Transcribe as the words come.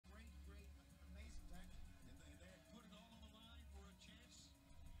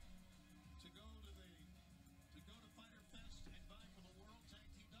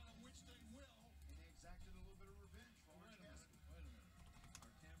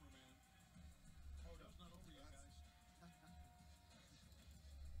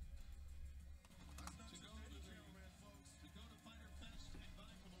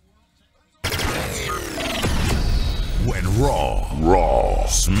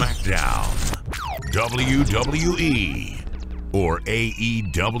SmackDown, WWE, or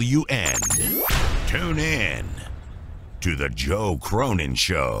AEWN. Tune in to the Joe Cronin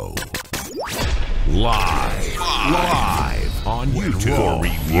Show. Live on YouTube for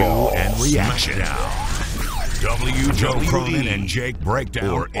review and reaction. Joe Cronin and Jake break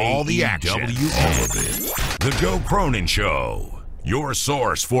down all the action, all of it. The Joe Cronin Show, your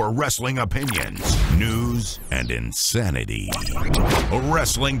source for wrestling opinions, news, and insanity. A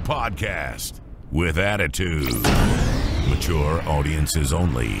wrestling podcast with attitude. Mature audiences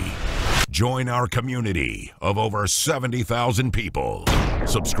only. Join our community of over 70,000 people.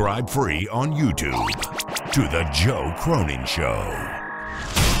 Subscribe free on YouTube to The Joe Cronin Show.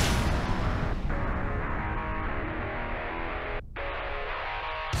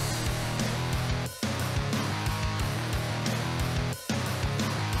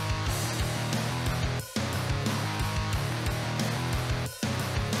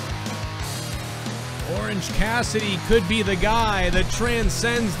 Cassidy could be the guy that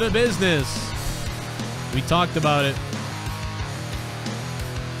transcends the business. We talked about it.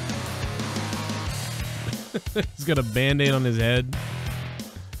 He's got a band-aid on his head.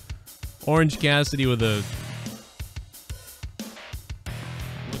 Orange Cassidy with a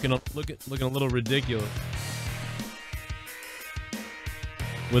looking a little ridiculous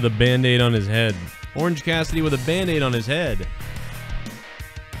with a band-aid on his head. Orange Cassidy with a band-aid on his head.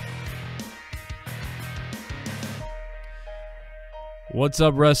 What's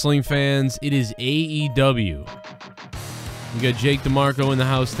up, wrestling fans? It is AEW. We got Jake DeMarco in the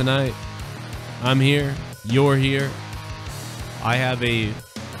house tonight. I'm here. You're here. I have a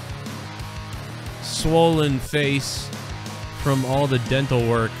swollen face from all the dental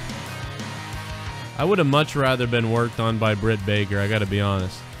work. I would have much rather been worked on by Britt Baker, I gotta be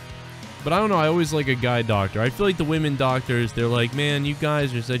honest. But I don't know, I always like a guy doctor. I feel like the women doctors, they're like, man, you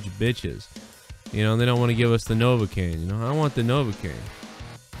guys are such bitches. You know, they don't want to give us the Novocaine. You know, I want the Novocaine.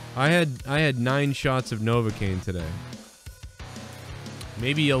 I had 9 shots of Novocaine today.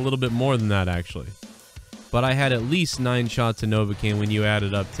 Maybe a little bit more than that, actually. But I had at least 9 shots of Novocaine when you add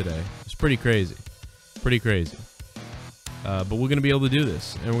it up today. It's pretty crazy. Pretty crazy. But we're gonna be able to do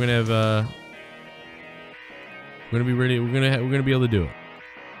this, and we're gonna have we're gonna be ready. We're gonna be able to do it.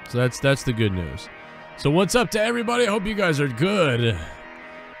 So that's the good news. So what's up to everybody? I hope you guys are good.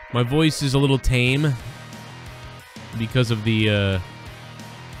 My voice is a little tame because of the,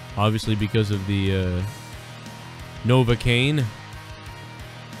 obviously because of the Novocaine.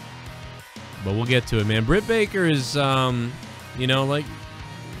 But we'll get to it, man. Britt Baker is, you know, like,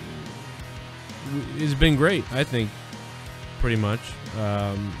 has been great, I think, pretty much.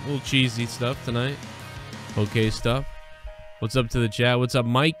 A little cheesy stuff tonight. Okay stuff. What's up to the chat? What's up,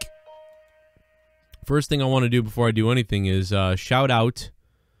 Mike? First thing I want to do before I do anything is shout out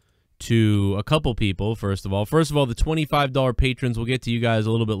to a couple people, first of all. First of all, the $25 patrons, we'll get to you guys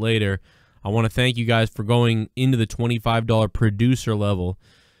a little bit later. I want to thank you guys for going into the $25 producer level.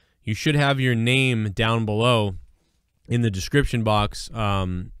 You should have your name down below in the description box.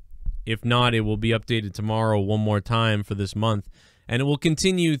 If not, it will be updated tomorrow one more time for this month. And it will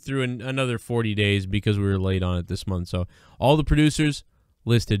continue through another 40 days because we were late on it this month. So all the producers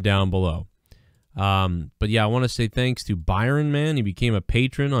listed down below. But yeah, I want to say thanks to Byron, man. He became a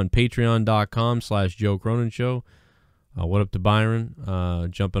patron on patreon.com/Joe Cronin Show. What up to Byron?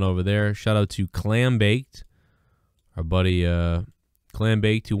 Jumping over there. Shout out to Clam Baked, our buddy Clam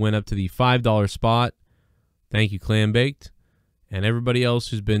Baked, who went up to the $5 spot. Thank you, Clam Baked. And everybody else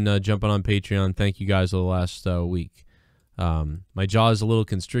who's been jumping on Patreon, thank you guys for the last week. My jaw is a little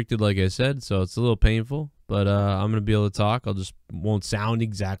constricted, like I said, so it's a little painful. But I'm going to be able to talk. I just won't sound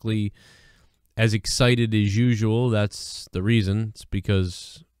exactly as excited as usual. That's the reason. It's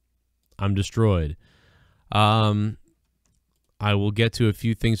because I'm destroyed. I will get to a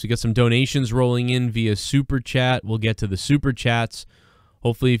few things. We got some donations rolling in via Super Chat. We'll get to the Super Chats.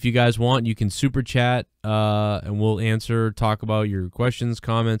 Hopefully, if you guys want, you can Super Chat, and we'll answer, talk about your questions,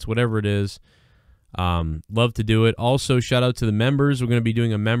 comments, whatever it is. Love to do it. Also, shout out to the members. We're going to be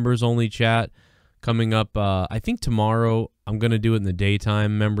doing a members-only chat coming up, I think tomorrow. I'm going to do it in the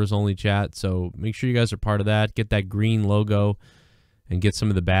daytime, members-only chat. So make sure you guys are part of that. Get that green logo and get some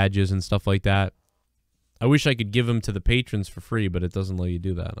of the badges and stuff like that. I wish I could give them to the patrons for free, but it doesn't let you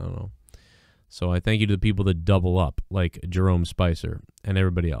do that. I don't know. So I thank you to the people that double up, like Jerome Spicer and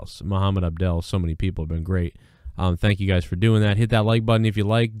everybody else. Muhammad Abdel, so many people have been great. Thank you guys for doing that. Hit that like button if you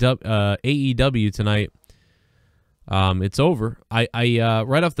like. AEW tonight. It's over. I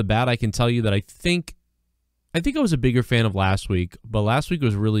right off the bat, I can tell you that I think I was a bigger fan of last week, but last week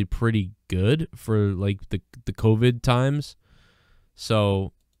was really pretty good for like the COVID times.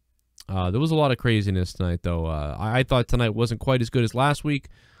 So There was a lot of craziness tonight, though. I thought tonight wasn't quite as good as last week.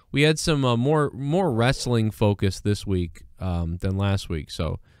 We had some more wrestling focus this week than last week,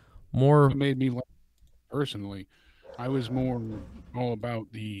 so more. It made me laugh personally. I was more all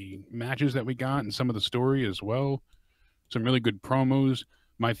about the matches that we got and some of the story as well. Some really good promos.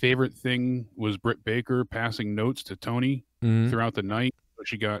 My favorite thing was Britt Baker passing notes to Tony throughout the night.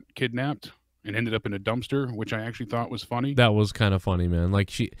 She got kidnapped and ended up in a dumpster, which I actually thought was funny. That was kind of funny, man.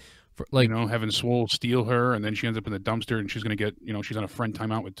 Like having Swole steal her, and then she ends up in the dumpster, and she's gonna get, she's on a friend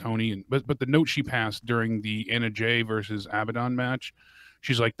timeout with Tony. And but the note she passed during the Anna Jay versus Abaddon match,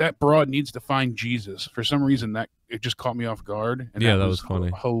 she's like, that broad needs to find Jesus. For some reason, that it just caught me off guard. And yeah, that was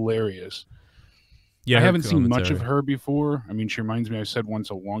funny, hilarious. Yeah, I haven't seen much of her before. I mean, she reminds me, I said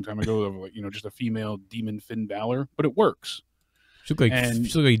once a long time ago, of like, just a female demon Finn Balor, but it works. She looked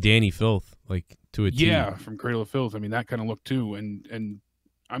like Danny Filth, like to a T. Yeah, from Cradle of Filth. I mean, that kind of look too. And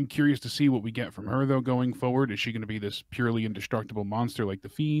I'm curious to see what we get from her though going forward. Is she going to be this purely indestructible monster like the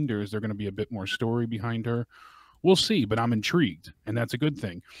Fiend, or is there going to be a bit more story behind her? We'll see, but I'm intrigued, and that's a good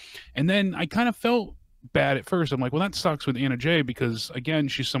thing. And then I kind of felt bad at first. I'm like, well, that sucks with Anna Jay because, again,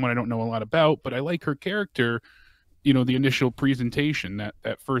 she's someone I don't know a lot about, but I like her character, the initial presentation,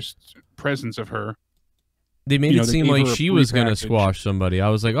 that first presence of her. They made it seem like she was going to squash somebody. I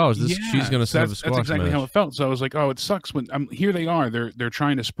was like, oh, she's going to set up a squash That's exactly match. how it felt. So I was like, oh, it sucks when here they are. They're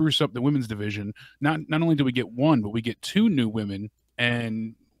trying to spruce up the women's division. Not only do we get one, but we get two new women,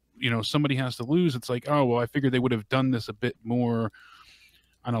 and somebody has to lose. It's like, oh, well, I figured they would have done this a bit more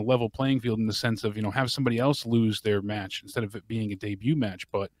on a level playing field in the sense of, have somebody else lose their match instead of it being a debut match,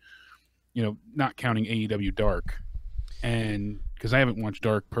 but, not counting AEW Dark. And because I haven't watched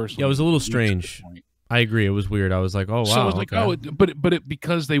Dark personally. Yeah, it was a little strange. I agree. It was weird. I was like, oh, wow. So I was like, but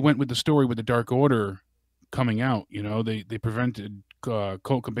because they went with the story with the Dark Order coming out, they prevented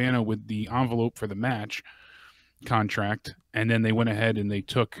Colt Cabana with the envelope for the match contract, and then they went ahead and they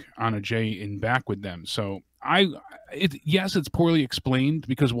took Anna Jay in back with them. So yes, it's poorly explained,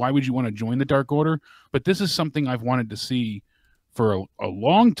 because why would you want to join the Dark Order? But this is something I've wanted to see for a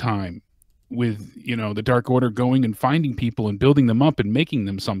long time, with the Dark Order going and finding people and building them up and making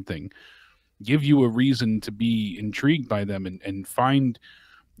them something. Give you a reason to be intrigued by them and find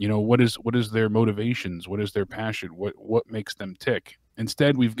what is their motivations, what is their passion, what makes them tick.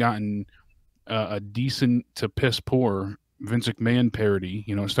 Instead, we've gotten a decent to piss poor Vince McMahon parody.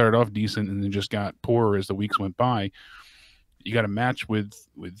 It started off decent and then just got poorer as the weeks went by. You got a match with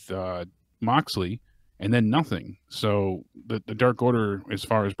Moxley, and then nothing. So the Dark Order, as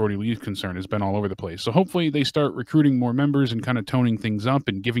far as Brody Lee is concerned, has been all over the place. So hopefully they start recruiting more members and kind of toning things up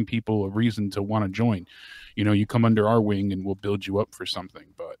and giving people a reason to want to join. You come under our wing and we'll build you up for something.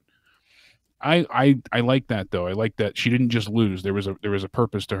 But I like that, though. I like that she didn't just lose. There was a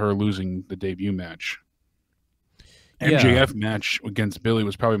purpose to her losing the debut match. MJF match against Billy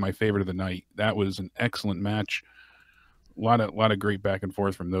was probably my favorite of the night. That was an excellent match. A lot of great back and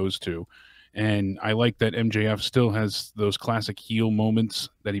forth from those two. And I like that MJF still has those classic heel moments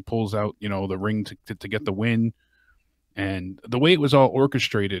that he pulls out, the ring to get the win. And the way it was all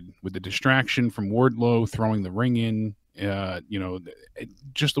orchestrated with the distraction from Wardlow throwing the ring in,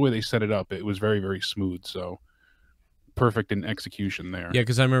 just the way they set it up, it was very, very smooth. So perfect in execution there. Yeah,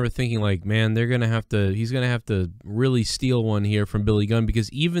 because I remember thinking, like, man, he's going to have to really steal one here from Billy Gunn, because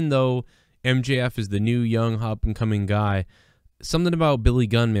even though MJF is the new young up-and-coming guy, something about Billy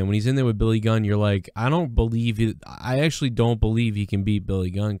Gunn, man, when he's in there with Billy Gunn, you're like, I actually don't believe he can beat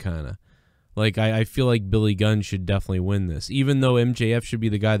Billy Gunn, kind of. Like, I feel like Billy Gunn should definitely win this, even though MJF should be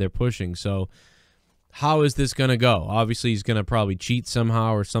the guy they're pushing. So how is this going to go? Obviously, he's going to probably cheat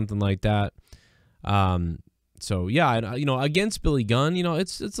somehow or something like that. So, yeah, against Billy Gunn,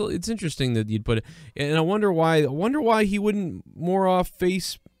 it's interesting that you'd put it. And I wonder why he wouldn't more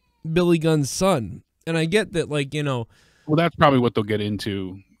face Billy Gunn's son. And I get that, like, well, that's probably what they'll get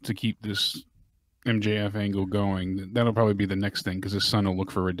into to keep this MJF angle going. That'll probably be the next thing, because his son will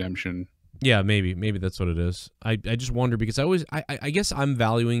look for redemption. Yeah, maybe that's what it is. I just wonder, because I guess I'm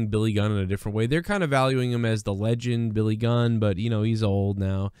valuing Billy Gunn in a different way. They're kind of valuing him as the legend Billy Gunn, but he's old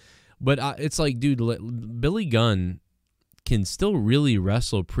now. But it's like, dude, Billy Gunn can still really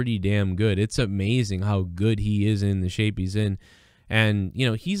wrestle pretty damn good. It's amazing how good he is in the shape he's in, and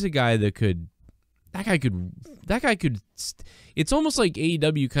he's a guy that could. That guy could. It's almost like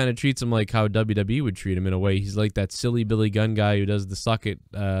AEW kind of treats him like how WWE would treat him in a way. He's like that silly Billy Gunn guy who does the suck it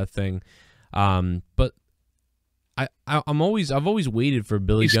thing. But I've always waited for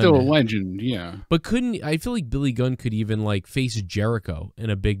Billy Gunn. He's still a legend, yeah. But I feel like Billy Gunn could even like face Jericho in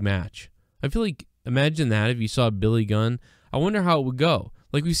a big match. I feel like, imagine that if you saw Billy Gunn. I wonder how it would go.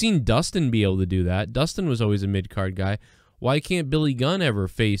 Like, we've seen Dustin be able to do that. Dustin was always a mid-card guy. Why can't Billy Gunn ever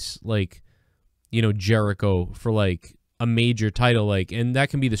face, like, you know, Jericho for, like, a major title? Like, and that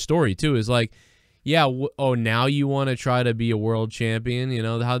can be the story, too, is like, yeah, oh, now you want to try to be a world champion? You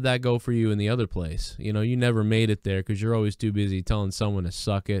know, how'd that go for you in the other place? You know, you never made it there because you're always too busy telling someone to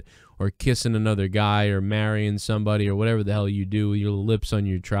suck it or kissing another guy or marrying somebody or whatever the hell you do with your lips on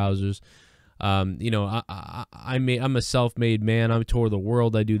your trousers. You know, I'm a self-made man. I tour the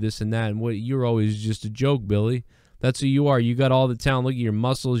world. I do this and that. And you're always just a joke, Billy. That's who you are. You got all the talent. Look at your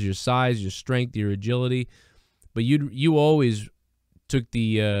muscles, your size, your strength, your agility. But you always took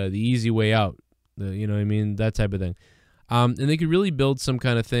the easy way out. You know what I mean? That type of thing. And they could really build some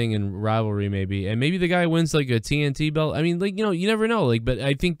kind of thing in rivalry maybe. And maybe the guy wins like a TNT belt. I mean, like, you know, you never know. Like, but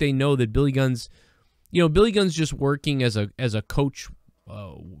I think they know that Billy Gunn's just working as a coach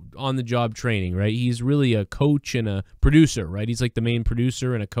on the job training, right? He's really a coach and a producer, right? He's like the main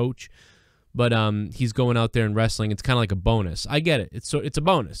producer and a coach. But he's going out there and wrestling. It's kind of like a bonus. I get it. It's a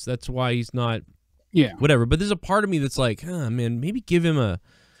bonus. That's why he's not whatever. But there's a part of me that's like, man, maybe give him a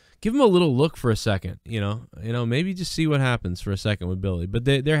little look for a second, you know, maybe just see what happens for a second with Billy. But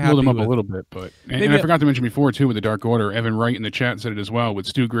they're happy. Hold him up a little bit, but and I forgot to mention before too with the Dark Order. Evan Wright in the chat said it as well with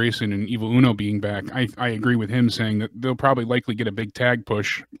Stu Grayson and Evil Uno being back. I agree with him saying that they'll probably likely get a big tag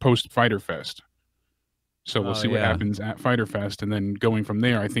push post Fyter Fest. So we'll see what happens at Fyter Fest, and then going from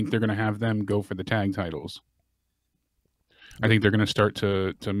there, I think they're going to have them go for the tag titles. I think they're going to start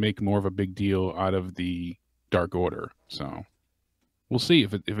to make more of a big deal out of the Dark Order. So. We'll see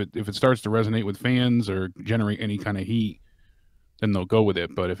if it starts to resonate with fans or generate any kind of heat, then they'll go with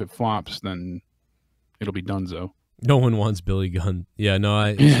it. But if it flops, then it'll be donezo. No one wants Billy Gunn. Yeah, no,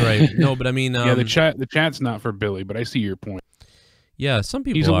 it's right. No, but I mean, yeah, the chat's not for Billy, but I see your point. Yeah, some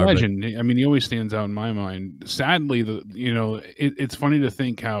people he's a are, legend. But... I mean, he always stands out in my mind. Sadly, it's funny to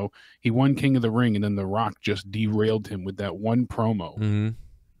think how he won King of the Ring and then The Rock just derailed him with that one promo. Mm-hmm.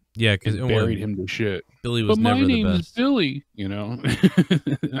 Yeah, because it buried him to shit. Billy was never the best. My name is Billy, you know.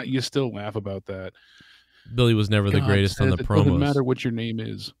 You still laugh about that. Billy was never the greatest on the promos. It doesn't matter what your name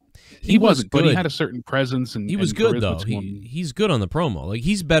is. He wasn't good. But he had a certain presence and he was good though. He's good on the promo. Like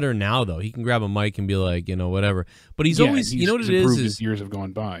he's better now though. He can grab a mic and be like, you know, whatever. But he's always, you know what it is? His years have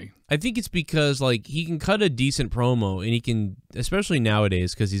gone by. I think it's because like he can cut a decent promo and he can, especially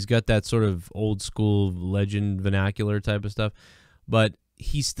nowadays, because he's got that sort of old school legend vernacular type of stuff. But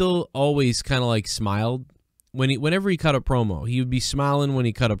he still always kind of like smiled whenever he cut a promo. He would be smiling when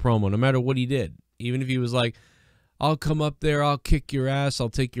he cut a promo, no matter what he did. Even if he was like, "I'll come up there, I'll kick your ass, I'll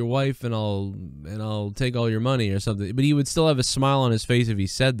take your wife, and I'll take all your money" or something. But he would still have a smile on his face if he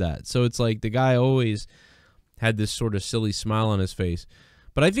said that. So it's like the guy always had this sort of silly smile on his face.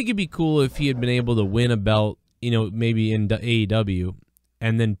 But I think it'd be cool if he had been able to win a belt, you know, maybe in AEW,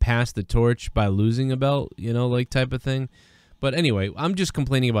 and then pass the torch by losing a belt, you know, like type of thing. But anyway, I'm just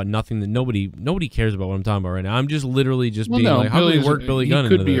complaining about nothing that nobody cares about what I'm talking about right now. I'm just literally just being like, how do we work Billy Gunn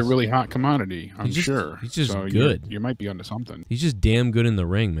into this? He could be a really hot commodity, I'm sure. He's just good. You might be onto something. He's just damn good in the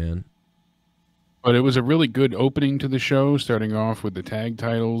ring, man. But it was a really good opening to the show, starting off with the tag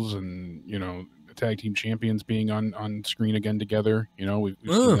titles and, you know, the tag team champions being on screen again together. You know, we've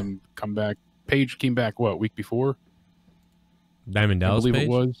seen them come back. Paige came back, what, week before? Diamond Dallas Page? I believe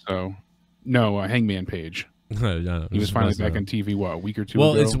Page? it was. So, no, Hangman Page. No, he was finally back on TV. What, a week or two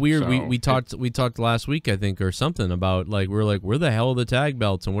ago? Well, it's weird. So we talked last week, I think, or something about like where the hell are the tag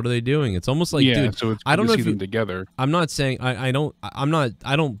belts and what are they doing? It's almost like, dude, so it's I don't know if them together. I'm not saying I'm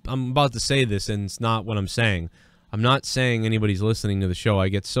about to say this, and it's not what I'm saying. I'm not saying anybody's listening to the show. I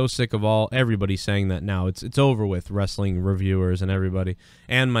get so sick of everybody saying that now. It's over with, wrestling reviewers and everybody,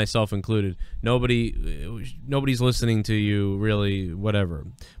 and myself included. Nobody's listening to you, really, whatever.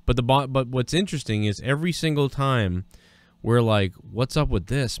 But what's interesting is every single time we're like, what's up with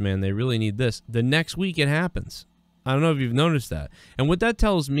this, man? They really need this. The next week it happens. I don't know if you've noticed that. And what that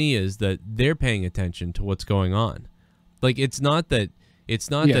tells me is that they're paying attention to what's going on. Like, it's not that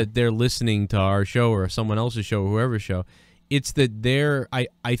they're listening to our show or someone else's show or whoever's show. It's that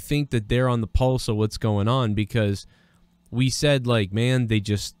I think that they're on the pulse of what's going on, because we said, like, man, they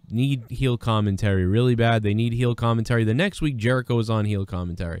just need heel commentary really bad. They need heel commentary. The next week, Jericho is on heel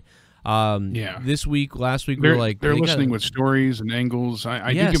commentary. Last week, we were like... They're listening with stories and angles.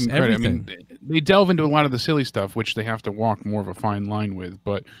 I do give them credit. Everything. I mean, they delve into a lot of the silly stuff, which they have to walk more of a fine line with,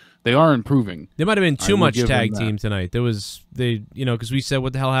 but... They are improving. There might have been too much tag team tonight. Because we said,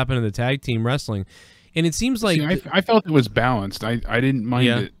 what the hell happened to the tag team wrestling? And it seems like... See, I felt it was balanced. I didn't mind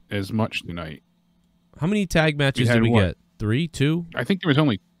it as much tonight. How many tag matches did we get? 3, 2? I think there was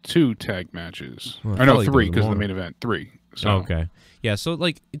only 2 tag matches. Well, or no, 3, because of the main event. 3. So. Okay. Yeah, so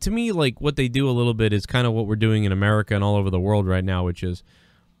like to me, like what they do a little bit is kind of what we're doing in America and all over the world right now, which is,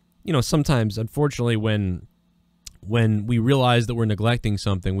 you know, sometimes unfortunately when we realize that we're neglecting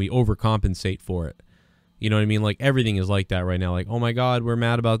something, we overcompensate for it. You know what I mean? Like everything is like that right now. Like, oh my God, we're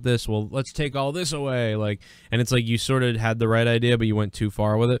mad about this. Well, let's take all this away. Like, and it's like you sort of had the right idea, but you went too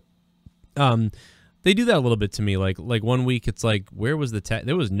far with it. They do that a little bit to me. Like 1 week, it's like, where was the tag?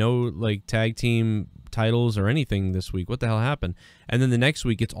 There was no like tag team titles or anything this week. What the hell happened? And then the next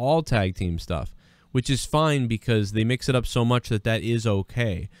week, it's all tag team stuff, which is fine because they mix it up so much that is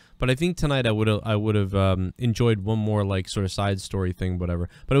okay. But I think tonight I would have enjoyed one more like sort of side story thing, whatever.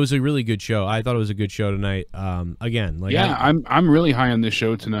 But it was a really good show. I thought it was a good show tonight. Again, like yeah, I'm really high on this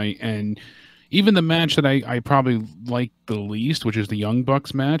show tonight, and even the match that I probably liked the least, which is the Young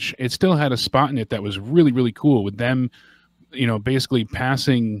Bucks match, it still had a spot in it that was really, really cool with them, you know, basically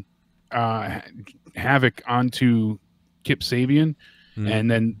passing Havoc onto Kip Sabian.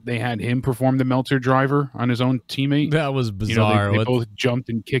 And then they had him perform the Meltzer driver on his own teammate. That was bizarre. You know, they both jumped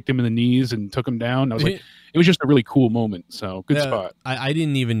and kicked him in the knees and took him down. I was like, it was just a really cool moment. So good spot. I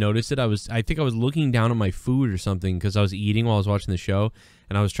didn't even notice it. I think I was looking down at my food or something because I was eating while I was watching the show,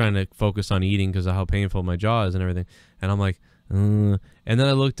 and I was trying to focus on eating because of how painful my jaw is and everything. And I'm like, and then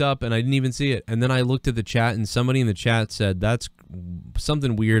I looked up and I didn't even see it. And then I looked at the chat, and somebody in the chat said that's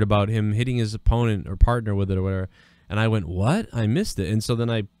something weird about him hitting his opponent or partner with it or whatever. And I went, what? I missed it. And so then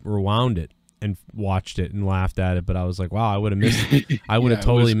I rewound it and watched it and laughed at it. But I was like, wow, I would have missed it. I would have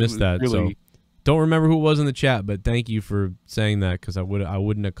totally missed that. Really... So don't remember who it was in the chat, but thank you for saying that because I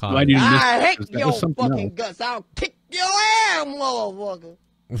wouldn't have caught it. I hate your fucking guts. I'll kick your ass, motherfucker.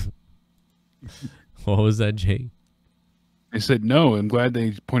 What was that, Jake? I said, no, I'm glad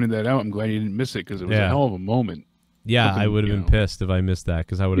they pointed that out. I'm glad you didn't miss it because it was a hell of a moment. Yeah, I would have been pissed if I missed that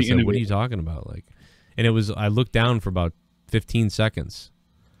because I would have said, what are you talking about? Like, and it was, I looked down for about 15 seconds,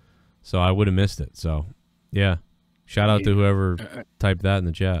 so I would have missed it. So, yeah, shout out to whoever typed that in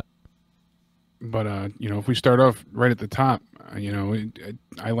the chat. But, you know, if we start off right at the top, you know,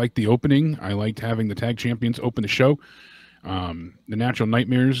 I liked the opening. I liked having the tag champions open the show. The Natural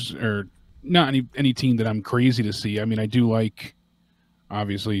Nightmares are not any team that I'm crazy to see. I mean, I do like,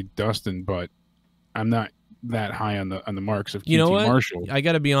 obviously, Dustin, but I'm not that high on the marks of QT Marshall. I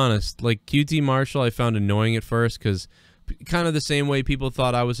got to be honest. Like QT Marshall, I found annoying at first because kind of the same way people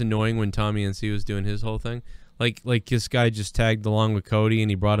thought I was annoying when Tommy NC was doing his whole thing. Like this guy just tagged along with Cody and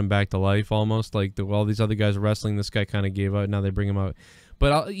he brought him back to life almost. Like all these other guys are wrestling, this guy kind of gave out. Now they bring him out.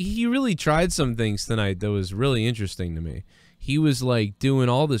 But he really tried some things tonight that was really interesting to me. He was like doing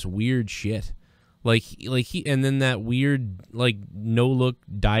all this weird shit. Like he and then that weird like no look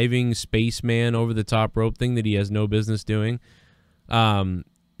diving spaceman over the top rope thing that he has no business doing. He's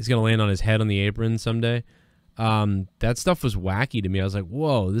gonna land on his head on the apron someday. That stuff was wacky to me. I was like,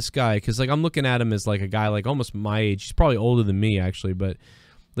 whoa, this guy, because like I'm looking at him as like a guy like almost my age. He's probably older than me actually, but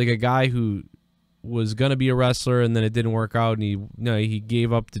like a guy who was gonna be a wrestler and then it didn't work out and he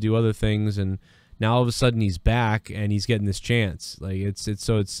gave up to do other things and now all of a sudden he's back and he's getting this chance. Like it's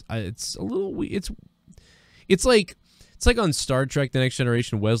a little it's like on Star Trek: The Next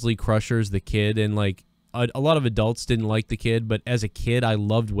Generation, Wesley Crusher's the kid, and like a lot of adults didn't like the kid, but as a kid I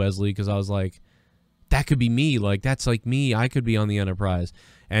loved Wesley because I was like, that could be me. Like that's like me. I could be on the Enterprise.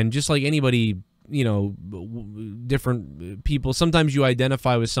 And just like anybody, you know, different people. Sometimes you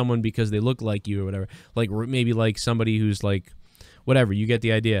identify with someone because they look like you or whatever. Like maybe like somebody who's like. Whatever, you get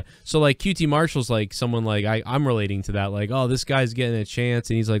the idea. So like QT Marshall's like someone like I'm relating to that. Like, oh, this guy's getting a chance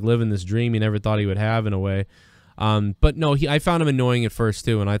and he's like living this dream he never thought he would have in a way. But no, I found him annoying at first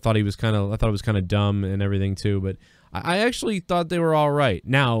too, and I thought it was kind of dumb and everything too. But I actually thought they were all right.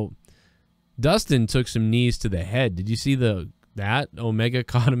 Now, Dustin took some knees to the head. Did you see that Omega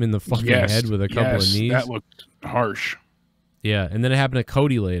caught him in the fucking head with a couple of knees? That looked harsh. Yeah, and then it happened to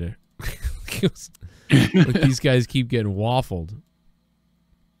Cody later. Like these guys keep getting waffled.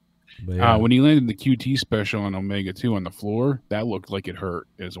 But yeah. When he landed the QT special on Omega 2 on the floor, that looked like it hurt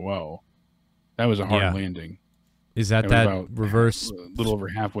as well. That was a hard landing. Is that reverse? A little over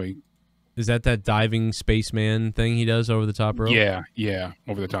halfway. Is that diving spaceman thing he does over the top rope? Yeah,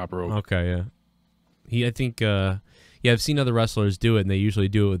 over the top rope. Okay, yeah. I think, I've seen other wrestlers do it, and they usually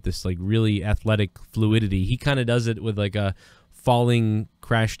do it with this like really athletic fluidity. He kind of does it with like a falling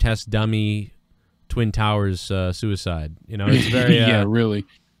crash test dummy Twin Towers suicide. You know, it's very yeah, really.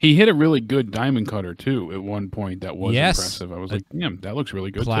 He hit a really good diamond cutter than at one point. That was impressive. I was like, damn, that looks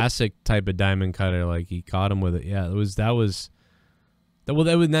really good. Classic type of diamond cutter. Like he caught him with it. Yeah,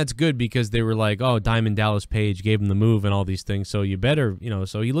 that's good because they were like, oh, Diamond Dallas Page gave him the move and all these things. So you better, you know.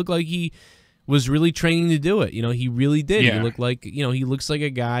 So he looked like he was really training to do it. You know, he really did. Yeah. He looked like, you know, he looks like a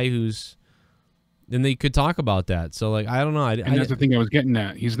guy who's, and they could talk about that. So, like, I don't know. And that's the thing I was getting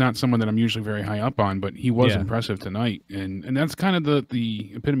at. He's not someone that I'm usually very high up on, but he was impressive tonight. And that's kind of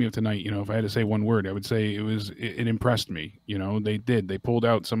the epitome of tonight. You know, if I had to say one word, I would say it impressed me. You know, they pulled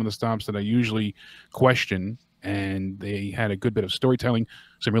out some of the stops that I usually question, and they had a good bit of storytelling,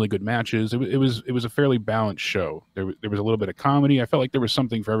 some really good matches. It was a fairly balanced show. There was a little bit of comedy. I felt like there was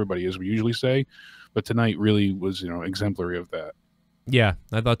something for everybody, as we usually say, but tonight really was, you know, exemplary of that. Yeah,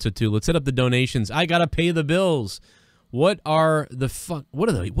 I thought so too. Let's hit up the donations. I gotta pay the bills. What are the fuck? What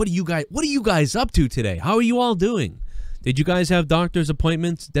are you guys up to today? How are you all doing? Did you guys have doctor's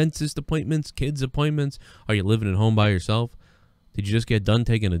appointments, dentist appointments, kids appointments? Are you living at home by yourself? Did you just get done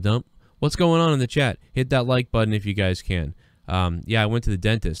taking a dump? What's going on in the chat? Hit that like button if you guys can. Yeah, I went to the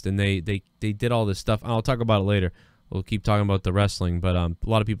dentist and they did all this stuff. I'll talk about it later. We'll keep talking about the wrestling, but a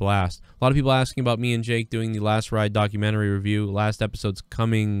lot of people asked. A lot of people asking about me and Jake doing the Last Ride documentary review. Last episode's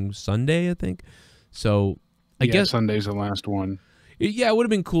coming Sunday, I think. So I guess Sunday's the last one. Yeah, it would have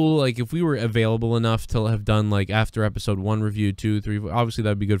been cool, like, if we were available enough to have done, like, after episode 1 review, 2, 3. Obviously, that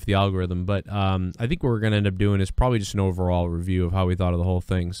would be good for the algorithm, but I think what we're going to end up doing is probably just an overall review of how we thought of the whole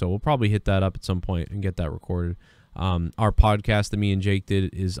thing. So we'll probably hit that up at some point and get that recorded. Our podcast that me and Jake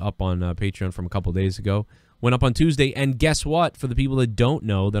did is up on Patreon from a couple days ago. Went up on Tuesday, and guess what? For the people that don't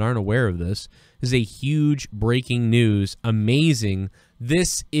know, that aren't aware of this is a huge breaking news. Amazing.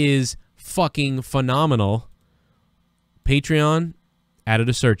 This is fucking phenomenal. Patreon added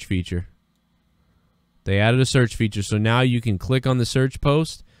a search feature. They added a search feature, so now you can click on the search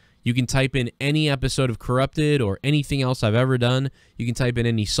post. You can type in any episode of Corrupted or anything else I've ever done. You can type in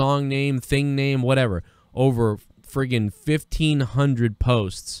any song name, thing name, whatever. Over friggin' 1,500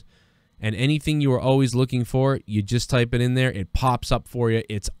 posts. And anything you were always looking for, you just type it in there. It pops up for you.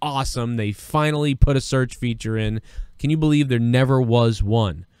 It's awesome. They finally put a search feature in. Can you believe there never was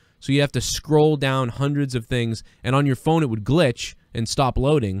one? So you have to scroll down hundreds of things, and on your phone it would glitch and stop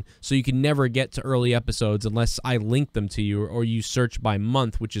loading, so you can never get to early episodes unless I link them to you, or you search by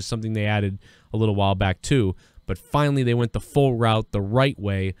month, which is something they added a little while back too. But finally they went the full route, the right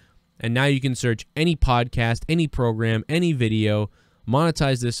way, and now you can search any podcast, any program, any video,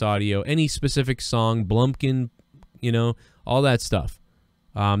 monetize this audio, any specific song, Blumpkin, you know, all that stuff.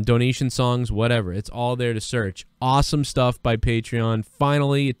 Donation songs, whatever. It's all there to search. Awesome stuff by Patreon.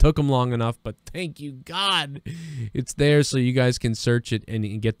 Finally, it took them long enough, but thank you, God. It's there so you guys can search it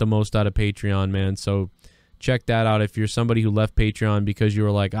and get the most out of Patreon, man. So check that out if you're somebody who left Patreon because you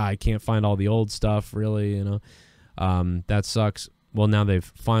were like, I can't find all the old stuff, really, you know. That sucks. Well, now they've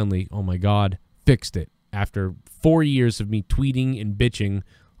finally, oh my God, fixed it. After 4 years of me tweeting and bitching,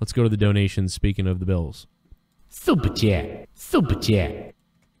 let's go to the donations, speaking of the bills. Super chat. Super chat.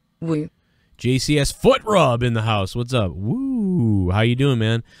 Woo. JCS Foot Rub in the house. What's up? Woo. How you doing,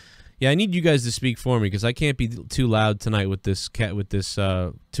 man? Yeah, I need you guys to speak for me because I can't be too loud tonight with this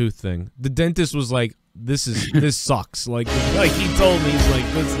tooth thing. The dentist was like, this sucks. Like he told me, he's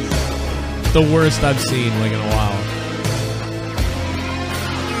like, this is the worst I've seen like in a while.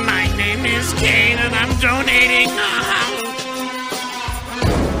 My name is Kane and I'm donating.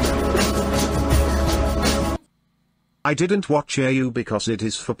 I didn't watch AU because it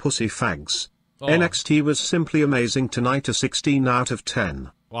is for pussy fags. Oh. NXT was simply amazing tonight, a 16 out of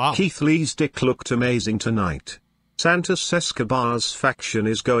 10. Wow. Keith Lee's dick looked amazing tonight. Santos Escobar's faction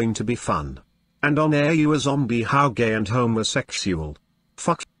is going to be fun. And on AU a zombie, how gay and homosexual.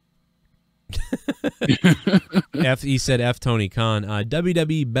 Fuck. He said F Tony Khan.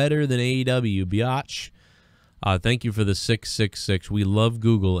 WWE better than AEW, biatch. Thank you for the 666. We love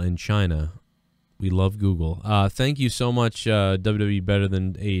Google and China. We love Google. Thank you so much, WWE better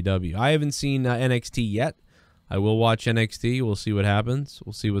than AEW. I haven't seen NXT yet. I will watch NXT. We'll see what happens.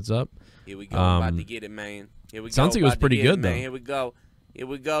 We'll see what's up. Here we go. About to get it, man. Here we go. Sounds like it was pretty good, though. Man. Here we go. Here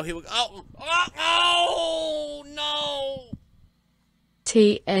we go. Here we go. Oh, no.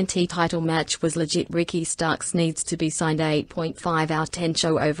 TNT title match was legit. Ricky Starks needs to be signed. 8.5 out of 10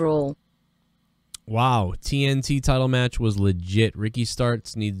 show overall. Wow, TNT title match was legit. Ricky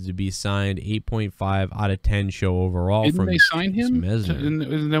Starks needed to be signed. 8.5 out of 10 show overall. Didn't from they sign him? Metzler.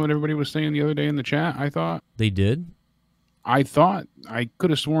 Isn't that what everybody was saying the other day in the chat? I thought They did? I could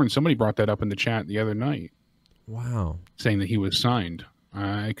have sworn somebody brought that up in the chat the other night. Wow. Saying that he was signed.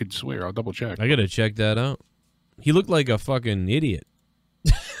 I could swear. I'll double check. I gotta check that out. He looked like a fucking idiot.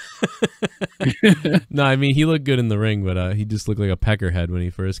 No, I mean, he looked good in the ring, but he just looked like a peckerhead when he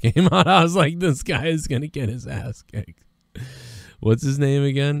first came out. I was like, this guy is going to get his ass kicked. What's his name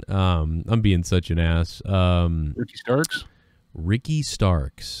again? I'm being such an ass. Ricky Starks? Ricky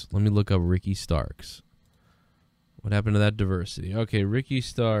Starks. Let me look up Ricky Starks. What happened to that diversity? Okay, Ricky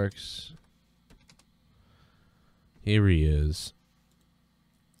Starks. Here he is.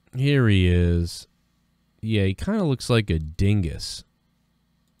 Here he is. Yeah, he kind of looks like a dingus.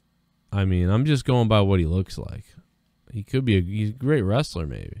 I mean, I'm just going by what he looks like. He could be he's a great wrestler,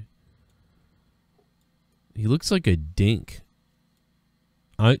 maybe. He looks like a dink.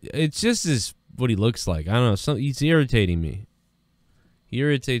 It's just what he looks like. I don't know. He's irritating me. He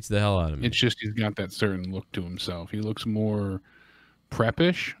irritates the hell out of me. It's just he's got that certain look to himself. He looks more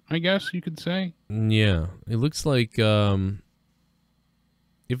preppish, I guess you could say. Yeah. It looks like if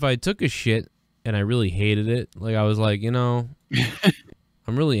I took a shit and I really hated it, like I was like, you know,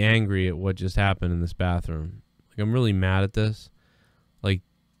 I'm really angry at what just happened in this bathroom. Like I'm really mad at this. Like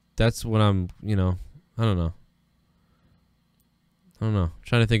that's what I'm, you know, I don't know. I'm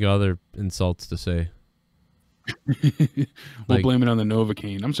trying to think of other insults to say. We'll blame it on the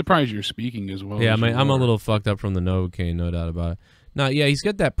Novocaine. I'm surprised you're speaking as well. Yeah, I'm a little fucked up from the Novocaine, no doubt about it. No, yeah, he's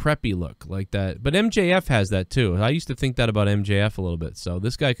got that preppy look like that. But MJF has that too. I used to think that about MJF a little bit. So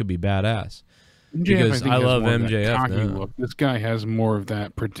this guy could be badass. MJF, because I love MJF now. Look. This guy has more of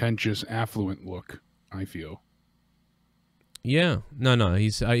that pretentious, affluent look, I feel. Yeah. No,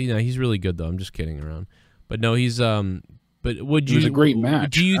 he's he's really good though. I'm just kidding around. But no, he's but would you? It was a great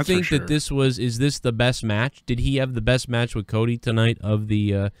match. Do you think that is this the best match? Did he have the best match with Cody tonight of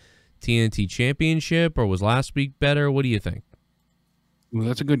the TNT Championship, or was last week better? What do you think? Well,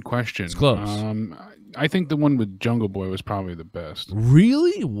 that's a good question. It's close. I think the one with Jungle Boy was probably the best.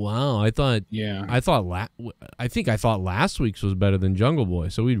 Really? Wow. I thought. Yeah. I thought last week's was better than Jungle Boy,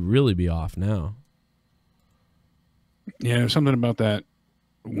 so we'd really be off now. Yeah, there's something about that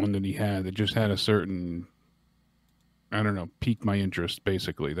one that he had that just had a certain, I don't know, piqued my interest.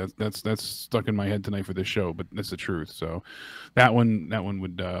 Basically, that's stuck in my head tonight for this show, but that's the truth. So, that one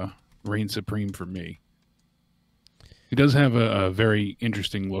would reign supreme for me. He does have a very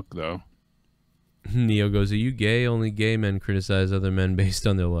interesting look, though. Neo goes, "Are you gay? Only gay men criticize other men based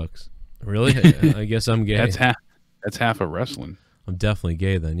on their looks." Really? I guess I'm gay. That's half of wrestling. I'm definitely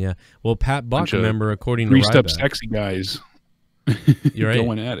gay then. Yeah. Well, Pat Buck, remember, according to greased up Ryback, sexy guys. You're right.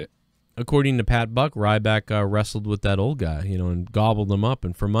 Going at it. According to Pat Buck, Ryback wrestled with that old guy, you know, and gobbled him up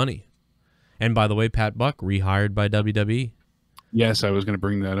and for money. And by the way, Pat Buck rehired by WWE. Yes, I was going to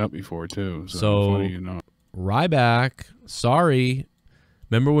bring that up before too. So funny, you know. Ryback, sorry.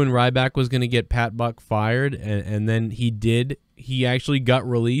 Remember when Ryback was going to get Pat Buck fired, and then he did? He actually got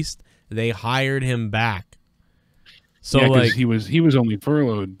released. They hired him back. So yeah, like he was only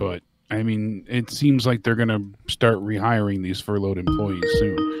furloughed, but I mean, it seems like they're going to start rehiring these furloughed employees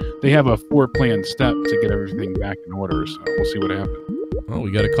soon. They have a 4-plan step to get everything back in order, so we'll see what happens. Oh,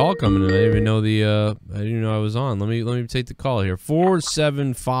 we got a call coming in. I didn't even know I didn't even know I was on. Let me take the call here.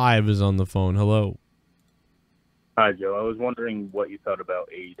 475 is on the phone. Hello. Hi, Joe. I was wondering what you thought about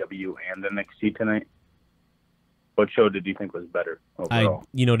AEW and NXT tonight. What show did you think was better overall?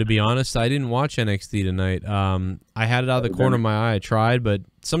 To be honest, I didn't watch NXT tonight. I had it out of the corner of my eye. I tried, but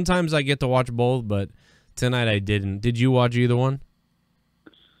sometimes I get to watch both, but tonight I didn't. Did you watch either one?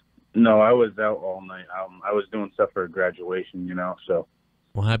 No, I was out all night. I was doing stuff for graduation, so.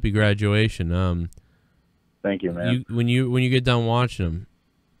 Well, happy graduation. Thank you, man. When you get done watching them,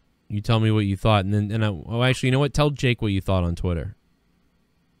 you tell me what you thought, and actually, you know what? Tell Jake what you thought on Twitter.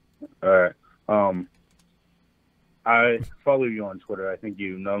 All right. I follow you on Twitter. I think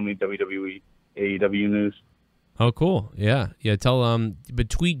you know me, WWE, AEW News. Oh, cool. Yeah. Tell but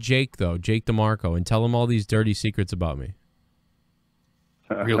tweet Jake though, Jake DeMarco, and tell him all these dirty secrets about me.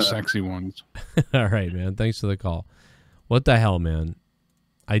 Real sexy ones. All right, man. Thanks for the call. What the hell, man?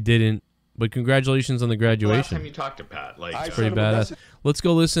 I didn't. But congratulations on the graduation. Last time you talked to Pat, it's pretty badass. Let's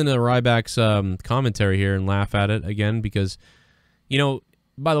go listen to Ryback's commentary here and laugh at it again because,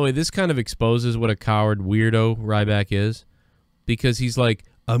 by the way, this kind of exposes what a coward weirdo Ryback is because he's like,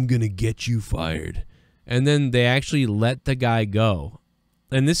 I'm going to get you fired. And then they actually let the guy go.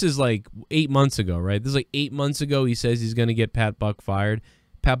 And this is like 8 months ago, right? This is like 8 months ago he says he's going to get Pat Buck fired.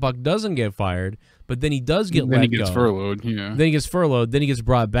 Pat Buck doesn't get fired, but then he does get let go. Then he gets furloughed, yeah. Then he gets furloughed, then he gets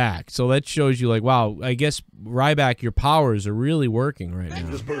brought back. So that shows you like, wow, I guess Ryback, your powers are really working right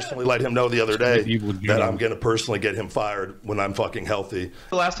now. Just personally let him know the other day that I'm going to personally get him fired when I'm fucking healthy.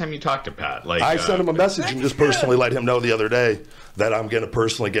 The last time you talked to Pat, I sent him a message and just personally let him know the other day that I'm going to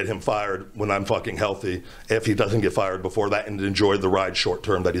personally get him fired when I'm fucking healthy if he doesn't get fired before that and enjoy the ride short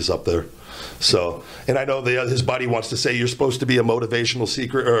term that he's up there. So, and I know his buddy wants to say you're supposed to be a motivational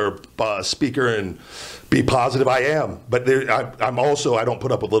speaker and be positive. I am, but I'm also, I don't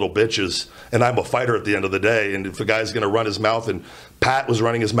put up with little bitches, and I'm a fighter at the end of the day. And if a guy's going to run his mouth, and Pat was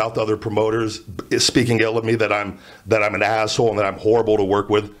running his mouth to other promoters, speaking ill of me, that I'm an asshole and that I'm horrible to work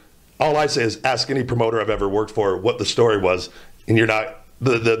with, all I say is ask any promoter I've ever worked for what the story was, and you're not.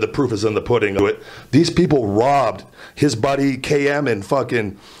 The proof is in the pudding. These people robbed his buddy KM and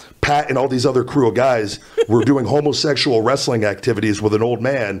fucking Pat and all these other crew of guys were doing homosexual wrestling activities with an old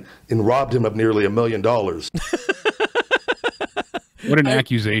man and robbed him of nearly $1 million. What an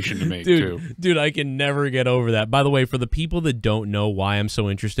accusation to make, too. Dude, I can never get over that. By the way, for the people that don't know why I'm so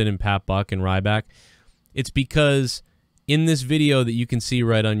interested in Pat Buck and Ryback, it's because in this video that you can see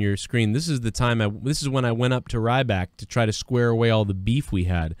right on your screen, this is the time this is when I went up to Ryback to try to square away all the beef we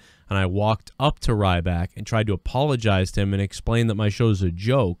had. And I walked up to Ryback and tried to apologize to him and explain that my show's a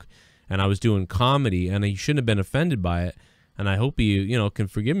joke and I was doing comedy and he shouldn't have been offended by it. And I hope he, can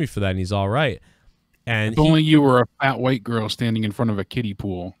forgive me for that and he's all right. And if only you were a fat white girl standing in front of a kiddie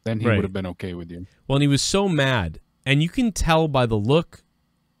pool, then he would have been okay with you. Well, and he was so mad. And you can tell by the look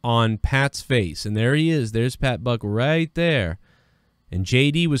on Pat's face. And there he is. There's Pat Buck right there. And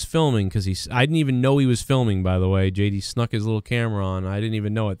JD was filming because I didn't even know he was filming, by the way. JD snuck his little camera on. I didn't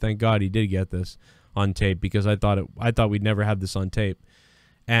even know it. Thank God he did get this on tape because I thought we'd never have this on tape.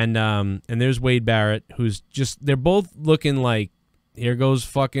 And there's Wade Barrett, who's just, they're both looking like, here goes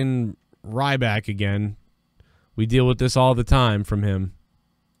fucking Ryback again. We deal with this all the time from him.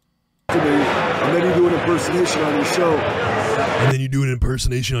 And then you do an impersonation on your show. And then you do an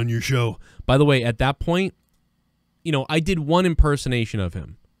impersonation on your show. By the way, at that point, I did one impersonation of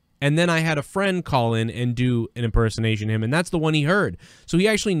him. And then I had a friend call in and do an impersonation of him, and that's the one he heard. So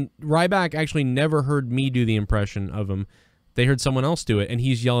Ryback actually never heard me do the impression of him. They heard someone else do it, and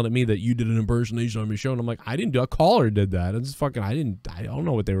he's yelling at me that you did an impersonation on my show. And I'm like, I didn't do it. A caller did that. It's fucking, I don't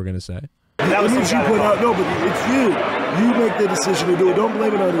know what they were going to say. That was what you put out. No, but it's you. You make the decision to do it. Don't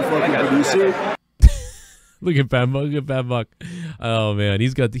blame it on your fucking producer. Look at Pat Buck. Look at Pat Buck. Oh man,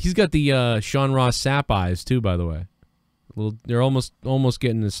 he's got the Sean Ross sap eyes too. By the way, they're almost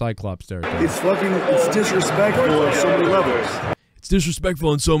getting the Cyclops territory. It's disrespectful on so many levels. It's disrespectful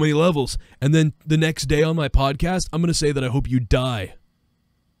on so many levels. And then the next day on my podcast, I'm gonna say that I hope you die.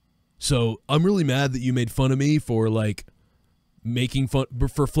 So I'm really mad that you made fun of me for making fun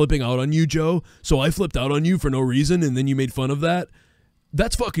for flipping out on you, Joe. So I flipped out on you for no reason, and then you made fun of that.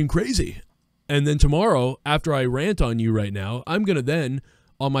 That's fucking crazy. And then tomorrow, after I rant on you right now, I'm going to then,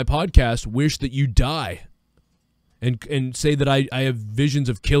 on my podcast, wish that you die. And say that I have visions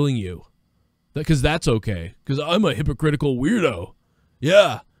of killing you. Because that's okay. Because I'm a hypocritical weirdo.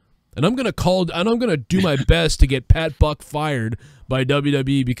 Yeah. And I'm going to do my best to get Pat Buck fired by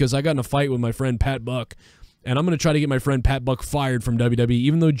WWE because I got in a fight with my friend Pat Buck. And I'm going to try to get my friend Pat Buck fired from WWE,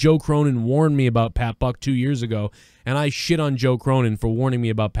 even though Joe Cronin warned me about Pat Buck 2 years ago. And I shit on Joe Cronin for warning me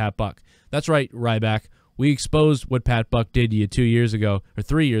about Pat Buck. That's right, Ryback. We exposed what Pat Buck did to you 2 years ago, or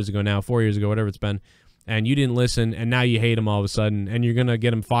 3 years ago now, 4 years ago, whatever it's been, and you didn't listen, and now you hate him all of a sudden, and you're going to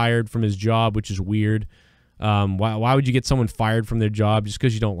get him fired from his job, which is weird. Why would you get someone fired from their job just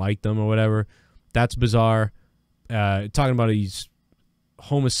because you don't like them or whatever? That's bizarre. Talking about these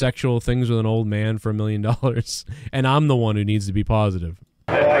homosexual things with an old man for $1 million, and I'm the one who needs to be positive.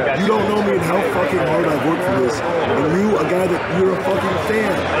 You don't know me and how fucking hard I've worked for this. And you, a guy that you're a fucking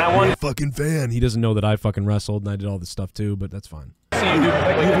fan. And I want a fucking fan. He doesn't know that I fucking wrestled and I did all this stuff too, but that's fine. You've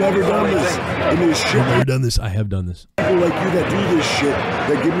never done this. And there's shit. I've never done this. I have done this. People like you that do this shit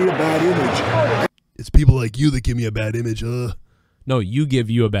that give me a bad image. It's people like you that give me a bad image. No, you give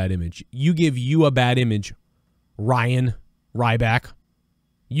you a bad image. You give you a bad image, Ryback.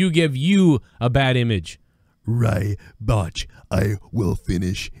 You give you a bad image. Botch, I will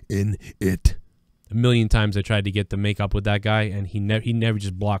finish in it. A million times I tried to get to make up with that guy, and he never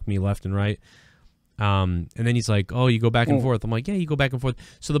just blocked me left and right. And then he's like, oh, you go back and forth. I'm like, yeah, you go back and forth.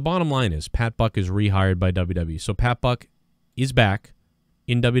 So the bottom line is Pat Buck is rehired by WWE. So Pat Buck is back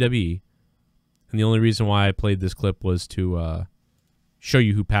in WWE. And the only reason why I played this clip was to show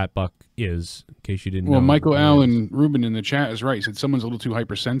you who Pat Buck is, in case you didn't know. Well, Michael Allen Rubin in the chat is right. He said someone's a little too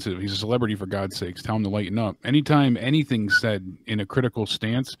hypersensitive. He's a celebrity, for God's sakes. Tell him to lighten up. Anytime anything's said in a critical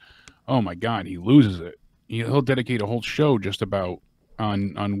stance, oh my God, he loses it. He'll dedicate a whole show just about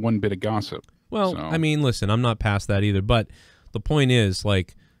on one bit of gossip. Well, I mean, listen, I'm not past that either. But the point is,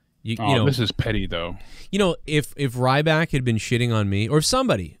 you know, this is petty, though. You know, if Ryback had been shitting on me, or if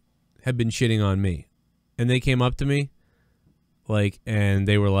somebody had been shitting on me, and they came up to me, and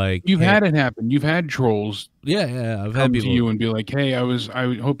they were like, "You've had it happen. You've had trolls." Yeah, I've come had people to you and be like, "Hey, I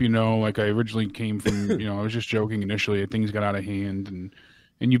hope you know, I originally came from, I was just joking initially. Things got out of hand,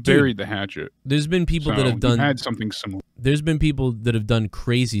 and you buried the hatchet. There's been people So that have done you had something similar. There's been people that have done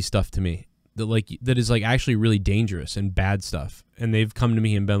crazy stuff to me that is like actually really dangerous and bad stuff, and they've come to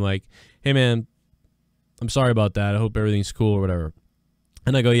me and been like, "Hey man, I'm sorry about that. I hope everything's cool or whatever."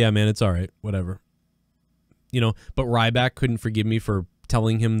 And I go, "Yeah, man, it's all right, whatever." You know, but Ryback couldn't forgive me for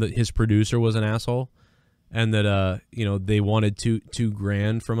telling him that his producer was an asshole, and that you know, they wanted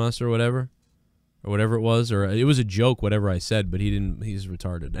 $2,000 from us or whatever it was, or it was a joke, whatever I said, but he didn't. He's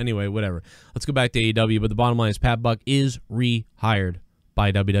retarded. Anyway, whatever. Let's go back to AEW. But the bottom line is Pat Buck is rehired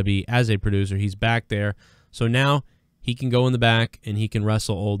by WWE as a producer. He's back there, so now he can go in the back and he can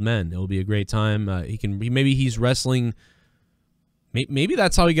wrestle old men. It'll be a great time. Maybe he's wrestling. Maybe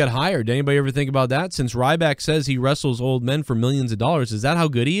that's how he got hired. Did anybody ever think about that? Since Ryback says he wrestles old men for millions of dollars, is that how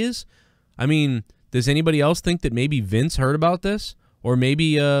good he is? I mean, does anybody else think that maybe Vince heard about this, or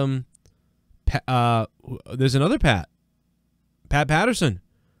maybe there's another Pat Patterson?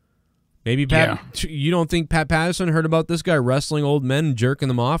 Maybe Pat. You don't think Pat Patterson heard about this guy wrestling old men and jerking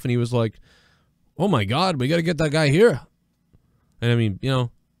them off, and he was like, "Oh my God, we got to get that guy here." And I mean, you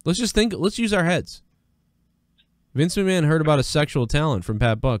know, let's use our heads. Vince McMahon heard about a sexual talent from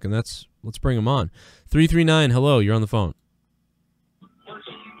Pat Buck, and let's bring him on. 339, hello, you're on the phone.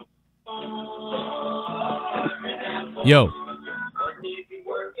 Yo.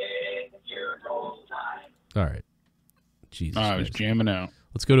 All right. Jesus. I was jamming out.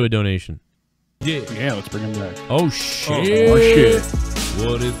 Let's go to a donation. Yeah, let's bring him back. Oh, shit. Oh, shit.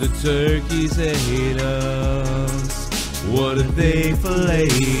 What if the turkeys hate us? What if they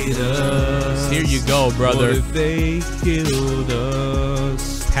filleted us? Here you go, brother. What if they killed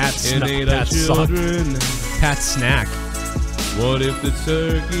us? Pat children. Pat Snack. What if the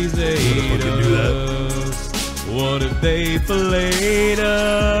turkeys ate us? What if they filleted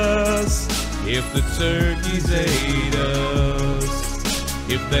us? If the turkeys ate us?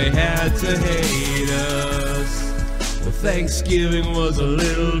 If they had to hate us? Well, Thanksgiving was a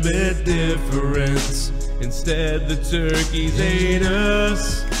little bit different. Instead, the turkeys ate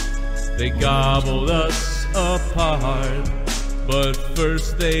us. They gobbled us apart. But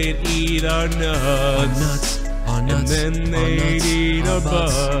first they'd eat our nuts. And then they'd eat our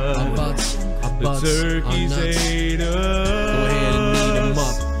butts. The turkeys ate us. Go ahead and eat them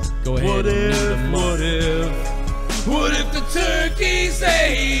up. Go ahead and eat them up. What if the turkeys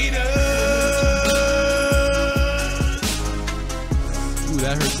ate us? Ooh,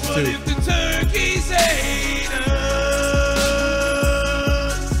 that hurts too. What if the turkeys ate us?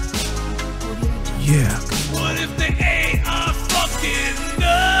 Yeah. What if they ate our fucking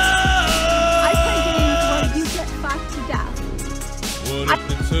nuts? I play games where you get fucked to death. What if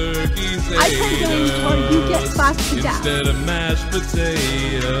the turkeys ate I play games where you get fucked to death. Instead of mashed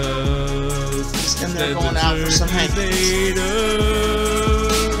potatoes. And they're going out for some hankies.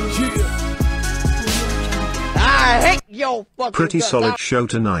 I hate your fucking Pretty guts solid out. show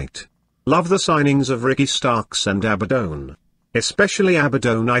tonight. Love the signings of Ricky Starks and Abaddon. Especially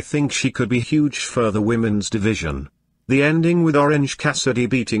Abaddon, I think she could be huge for the women's division. The ending with Orange Cassidy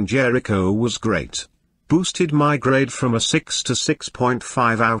beating Jericho was great. Boosted my grade from a 6 to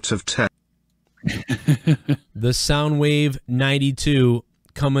 6.5 out of 10. The Soundwave 92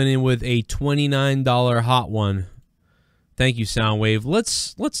 coming in with a $29 hot one. Thank you, Soundwave.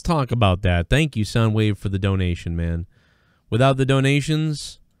 Let's talk about that. Thank you, Soundwave, for the donation, man. Without the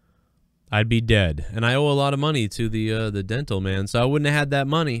donations, I'd be dead, and I owe a lot of money to the dental man, so I wouldn't have had that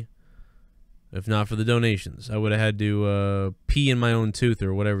money if not for the donations. I would have had to pee in my own tooth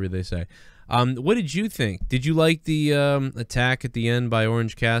or whatever they say. What did you think? Did you like the attack at the end by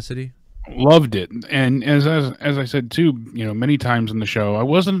Orange Cassidy? Loved it, and as I said too, you know, many times in the show, I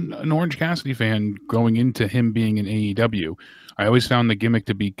wasn't an Orange Cassidy fan going into him being in AEW. I always found the gimmick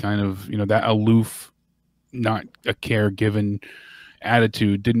to be kind of, you know, that aloof, not a care given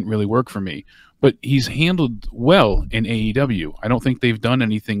attitude didn't really work for me. But he's handled well in AEW. I don't think they've done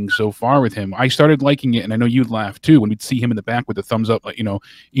anything so far with him. I started liking it, and I know you'd laugh too when we'd see him in the back with the thumbs up. Like, you know,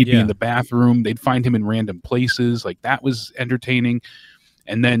 he'd be in the bathroom. They'd find him in random places. Like, that was entertaining.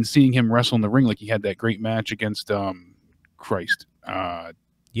 And then seeing him wrestle in the ring, like he had that great match against Christ.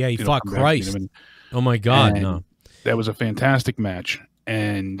 He fought Christ. Oh my God, no. That was a fantastic match.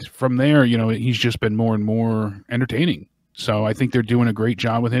 And from there, you know, he's just been more and more entertaining. So I think they're doing a great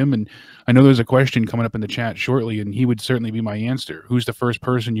job with him. And I know there's a question coming up in the chat shortly, and he would certainly be my answer. Who's the first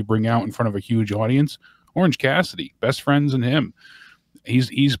person you bring out in front of a huge audience? Orange Cassidy, best friends in him.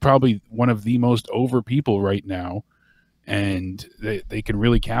 He's probably one of the most over people right now. And they can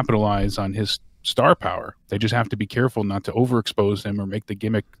really capitalize on his star power. They just have to be careful not to overexpose him or make the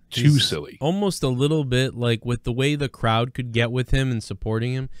gimmick too silly. Almost a little bit like with the way the crowd could get with him and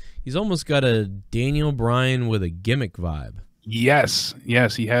supporting him. He's almost got a Daniel Bryan with a gimmick vibe. Yes,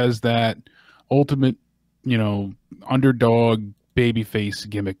 he has that ultimate, underdog babyface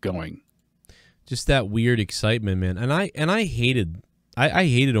gimmick going. Just that weird excitement, man. And I hated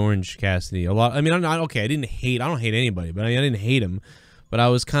Orange Cassidy a lot. I mean, I don't hate anybody, but I didn't hate him. But I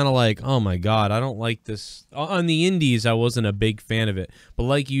was kind of like, oh my God, I don't like this. On the indies, I wasn't a big fan of it. But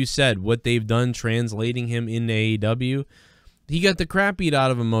like you said, what they've done translating him into AEW, he got the crap beat out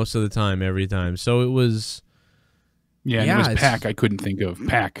of him most of the time, every time. So it was... Yeah, and it was Pac I couldn't think of.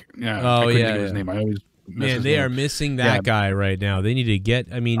 Pac. Yeah, I couldn't think of his name. I always miss his they name. Are missing that guy right now. They need to get...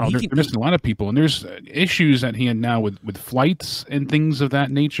 I mean, they're missing a lot of people. And there's issues at hand now with flights and things of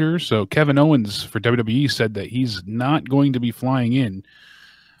that nature. So Kevin Owens for WWE said that he's not going to be flying in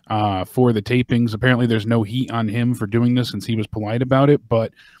for the tapings. Apparently there's no heat on him for doing this since he was polite about it.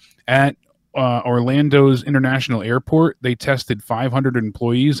 But at Orlando's International Airport, they tested 500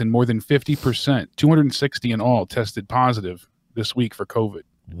 employees and more than 50%, 260 in all, tested positive this week for COVID.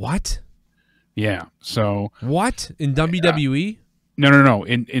 What? Yeah. So what in WWE? No.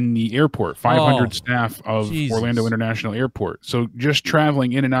 In the airport, 500 staff of Orlando International Airport. So just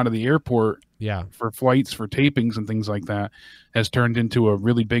traveling in and out of the airport, for flights, for tapings, and things like that, has turned into a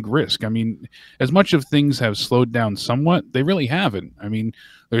really big risk. I mean, as much of things have slowed down somewhat, they really haven't. I mean,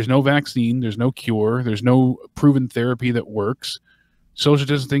 there's no vaccine, there's no cure, there's no proven therapy that works. Social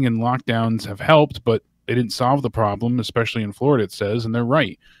distancing and lockdowns have helped, but they didn't solve the problem, especially in Florida, it says, and they're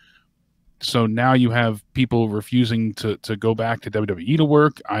right. So now you have people refusing to go back to WWE to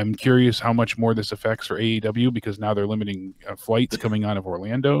work. I'm curious how much more this affects for AEW, because now they're limiting flights coming out of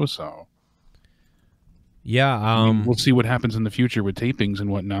Orlando. So we'll see what happens in the future with tapings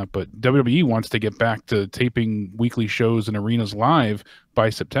and whatnot. But WWE wants to get back to taping weekly shows and arenas live by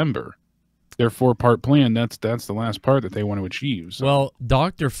September. Their 4-part plan, that's the last part that they want to achieve. So. Well,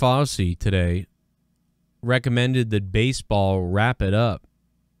 Dr. Fauci today recommended that baseball wrap it up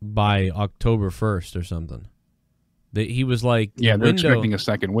by October 1st or something. He was like, they're expecting a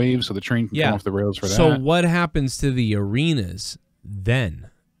second wave, so the train can come off the rails for that. So what happens to the arenas then?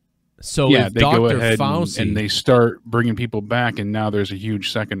 So if they Dr. go ahead Fauci and they start bringing people back, and now there's a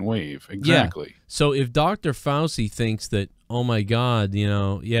huge second wave. Exactly. Yeah. So if Dr. Fauci thinks that, oh my God,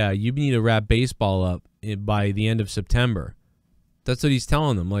 you need to wrap baseball up by the end of September, that's what he's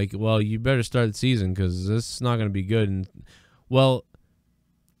telling them. Like, well, you better start the season because this is not going to be good. And well,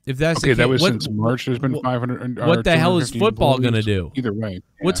 if that's that was since March. There's been 500. What the hell is football going to do? Either way,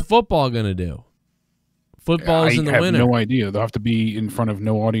 what's football going to do? Football's in the winter. I have no idea. They'll have to be in front of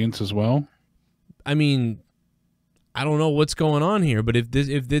no audience as well. I mean, I don't know what's going on here, but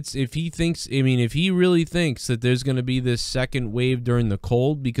if he really thinks that there's going to be this second wave during the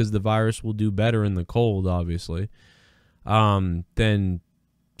cold, because the virus will do better in the cold, obviously, then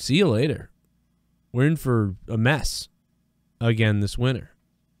see you later. We're in for a mess again this winter.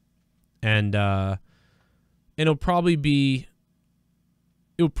 And it'll probably be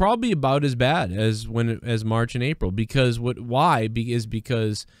about as bad as March and April, because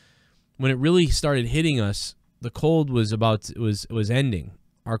because when it really started hitting us, the cold was ending.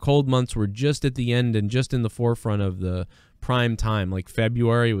 Our cold months were just at the end and just in the forefront of the prime time. Like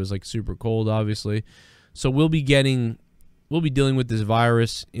February was like super cold, obviously. So we'll be dealing with this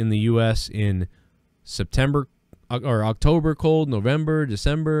virus in the US in September or October cold, November,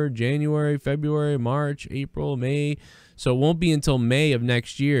 December, January, February, March, April, May. So it won't be until May of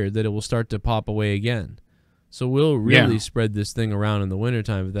next year that it will start to pop away again. So we'll really spread this thing around in the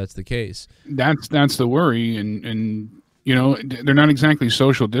wintertime if that's the case. That's the worry. And they're not exactly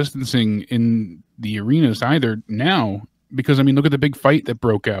social distancing in the arenas either now, because, I mean, look at the big fight that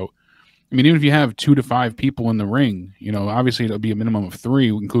broke out. I mean, even if you have 2 to 5 people in the ring, obviously it'll be a minimum of 3,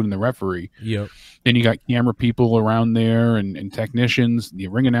 including the referee. Yep. Then you got camera people around there and technicians, the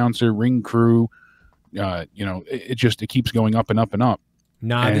ring announcer, ring crew. It keeps going up and up and up.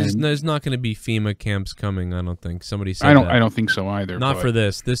 Nah, there's not going to be FEMA camps coming. I don't think. Somebody said I don't think so either. Not for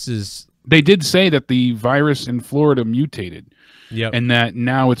this. This is. They did say that the virus in Florida mutated. Yep. And that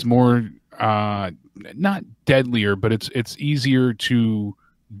now it's more not deadlier, but it's easier to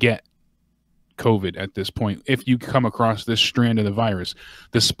get COVID at this point if you come across this strand of the virus.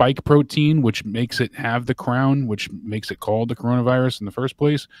 The spike protein, which makes it have the crown, which makes it called the coronavirus in the first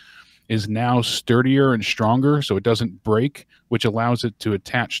place, is now sturdier and stronger, so it doesn't break, which allows it to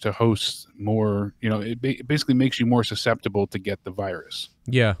attach to hosts more. It basically makes you more susceptible to get the virus.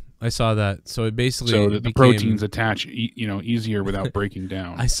 Yeah, I saw that. So it basically the proteins attach, easier without breaking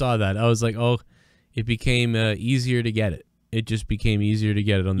down. I saw that. I was like, oh, it became easier to get it. It just became easier to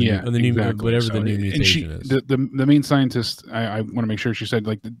get it on the exactly. new whatever the new mutation is. The main scientist, I want to make sure she said,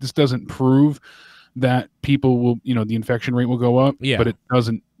 like, this doesn't prove that people will, the infection rate will go up, but it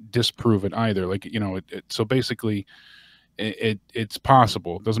doesn't disprove it either. Like, so basically it's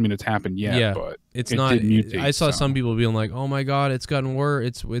possible. It doesn't mean it's happened yet, but it's not. Did mutate, I saw some people being like, "Oh my God, it's gotten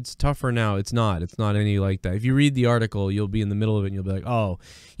worse. It's tougher now." It's not. It's not any like that. If you read the article, you'll be in the middle of it and you'll be like, "Oh,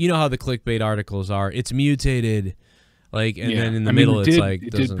 you know how the clickbait articles are. It's mutated." Like, and then in the middle, it's like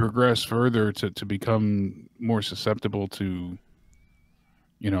it did progress further to become more susceptible to,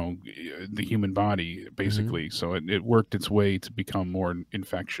 the human body, basically. So it worked its way to become more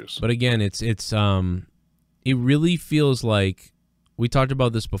infectious. But again, it really feels like, we talked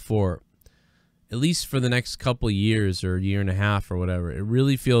about this before, at least for the next couple of years or year and a half or whatever, it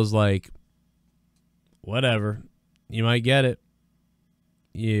really feels like, whatever, you might get it.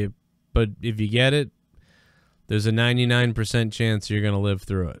 Yeah, but if you get it, there's a 99% chance you're going to live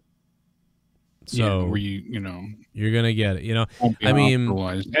through it. So where you're going to get it, I mean,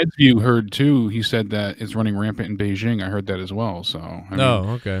 Ed's View heard too. He said that it's running rampant in Beijing. I heard that as well. So,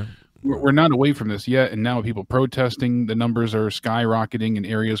 okay. We're not away from this yet, and now people protesting. The numbers are skyrocketing in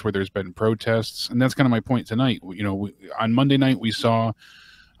areas where there's been protests, and that's kind of my point tonight. On Monday night we saw,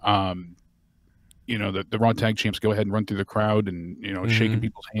 the Raw Tag Champs go ahead and run through the crowd and shaking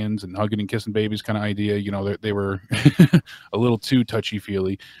people's hands and hugging and kissing babies kind of idea. They were a little too touchy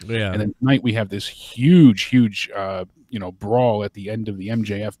feely. Yeah. And then tonight we have this huge brawl at the end of the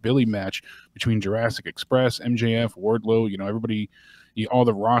MJF Billy match between Jurassic Express, MJF, Wardlow. Everybody. All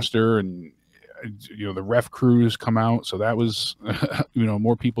the roster and the ref crews come out, so that was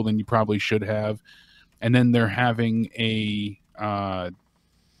more people than you probably should have. And then they're having a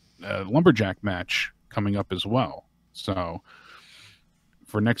lumberjack match coming up as well. So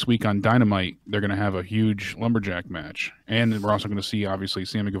for next week on Dynamite, they're going to have a huge lumberjack match, and we're also going to see, obviously,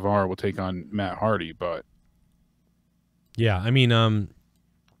 Sammy Guevara will take on Matt Hardy. But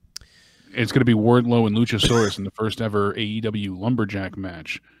it's going to be Wardlow and Luchasaurus in the first ever AEW lumberjack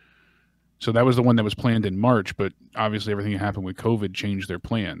match. So that was the one that was planned in March, but obviously everything that happened with COVID changed their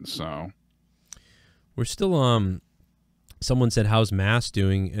plans. So we're still someone said, "How's Mass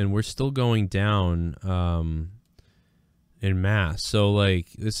doing?" And we're still going down in Mass. So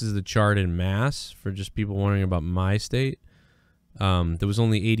like, this is the chart in Mass for just people wondering about my state. There was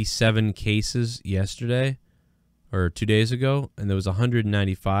only 87 cases yesterday, or 2 days ago, and there was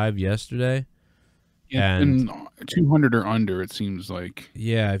 195 yesterday. Yeah, and 200 or under, it seems like.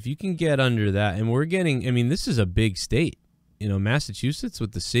 Yeah, if you can get under that, and we're getting, this is a big state, Massachusetts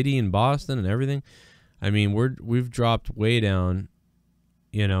with the city and Boston and everything. We've dropped way down,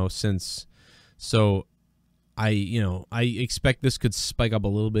 since. So, I expect this could spike up a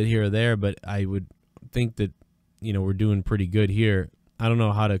little bit here or there, but I would think that, we're doing pretty good here. I don't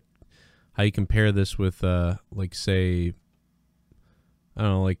know how you compare this with, like, say, I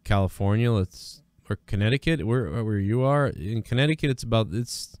don't know, like California, or Connecticut, where you are. In Connecticut,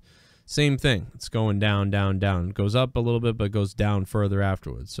 it's same thing. It's going down, down, down. It goes up a little bit, but goes down further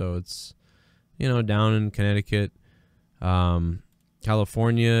afterwards. So it's, down in Connecticut.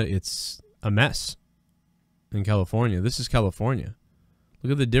 California, it's a mess in California. This is California.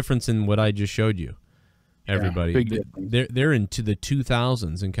 Look at the difference in what I just showed you. Everybody, they're into the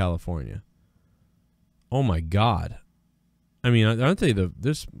 2000s in California. Oh my God! Aren't they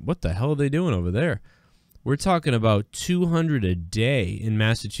what the hell are they doing over there? We're talking about 200 a day in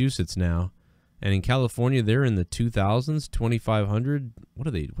Massachusetts now, and in California they're in the 2000s, 2,500. What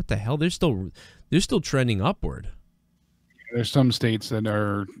are they? What the hell? They're still trending upward. There's some states that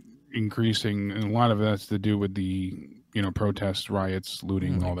are increasing, and a lot of that's to do with the protests, riots,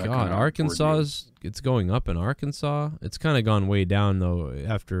 looting, all that. God, kind of Arkansas it's going up in Arkansas. It's kind of gone way down though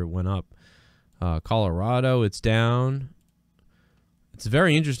after it went up. Colorado, it's down. It's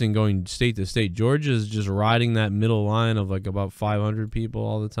very interesting going state to state. Georgia is just riding that middle line of like about 500 people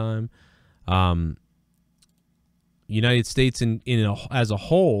all the time. United States as a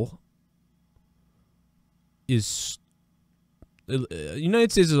whole is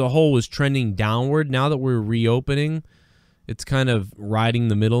United States as a whole was trending downward. Now that we're reopening, it's kind of riding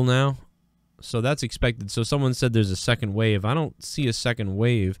the middle now. So that's expected. So someone said there's a second wave. I don't see a second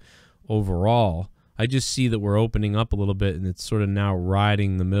wave overall. I just see that we're opening up a little bit, and it's sort of now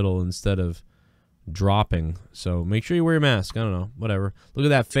riding the middle instead of dropping. So make sure you wear your mask. I don't know, whatever. Look at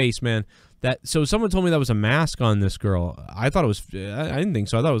that face, man. So someone told me that was a mask on this girl. I thought it was. I didn't think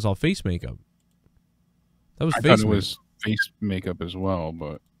so. I thought it was all face makeup. That was I face thought it makeup. was face makeup as well,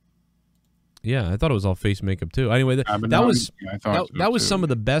 but Yeah, I thought it was all face makeup too. Anyway, that was some of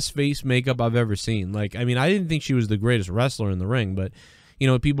the best face makeup I've ever seen. Like, I mean, I didn't think she was the greatest wrestler in the ring, but you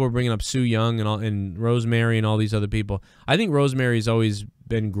know, people were bringing up Su Yung and Rosemary and all these other people. I think Rosemary's always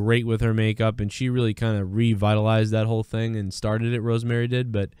been great with her makeup, and she really kind of revitalized that whole thing and started it. Rosemary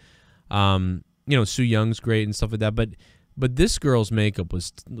did, but you know, Su Young's great and stuff like that. But this girl's makeup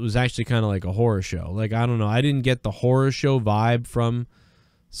was actually kind of like a horror show. Like, I don't know, I didn't get the horror show vibe from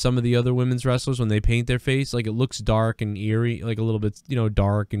some of the other women's wrestlers when they paint their face. Like, it looks dark and eerie, like a little bit, you know,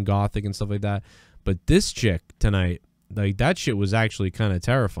 dark and gothic and stuff like that. But this chick tonight, like, that shit was actually kind of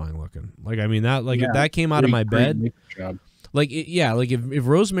terrifying looking. Like, I mean, that, like, if that came out of my bed, like, like if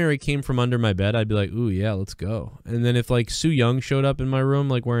Rosemary came from under my bed, I'd be like, ooh, yeah, let's go. And then if, like, Su Yung showed up in my room,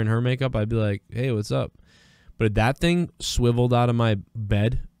 like, wearing her makeup, I'd be like, hey, what's up? But if that thing swiveled out of my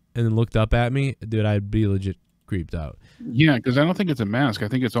bed and then looked up at me, dude, I'd be legit creeped out. Yeah, because I don't think it's a mask. I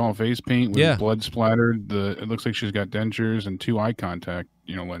think it's all face paint with blood splattered. It looks like she's got dentures and 2 eye contact,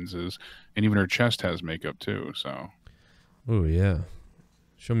 you know, lenses, and even her chest has makeup too. So, oh yeah,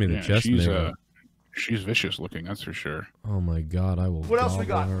 show me the chest makeup. She's vicious looking, that's for sure. Oh my god, I will. What else we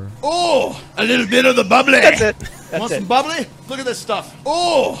got? Her. Oh, a little bit of the bubbly. That's it. Want some bubbly? Look at this stuff.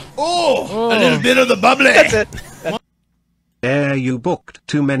 Oh, a little bit of the bubbly. That's it. You booked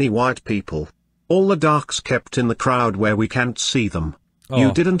too many white people. All the darks kept in the crowd where we can't see them.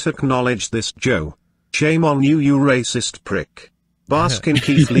 You didn't acknowledge this, Joe. Shame on you, you racist prick. Bask in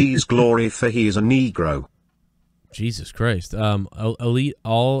Keith Lee's glory, for he is a Negro. Jesus Christ. All elite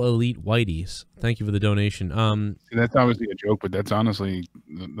whiteys. Thank you for the donation. That's obviously a joke, but that's honestly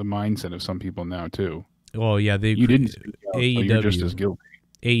the mindset of some people now too. Well, yeah, you didn't speak out, AEW, you're just as guilty.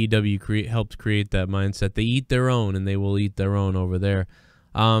 AEW helped create that mindset. They eat their own, and they will eat their own over there.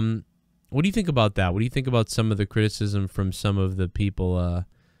 What do you think about that? What do you think about some of the criticism from some of the people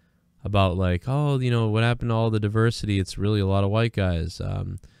about, like, oh, you know, what happened to all the diversity? It's really a lot of white guys.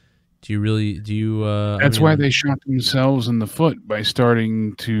 Do you That's why they shot themselves in the foot by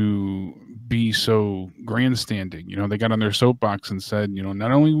starting to be so grandstanding. You know, they got on their soapbox and said, you know,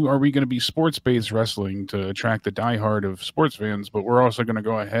 not only are we going to be sports-based wrestling to attract the diehard of sports fans, but we're also going to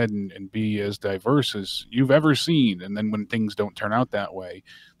go ahead and be as diverse as you've ever seen. And then when things don't turn out that way,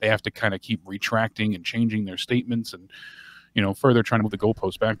 they have to kind of keep retracting and changing their statements and, you know, further trying to move the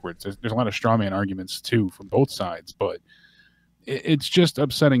goalposts backwards. There's a lot of straw man arguments, too, from both sides, but it's just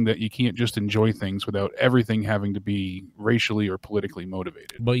upsetting that you can't just enjoy things without everything having to be racially or politically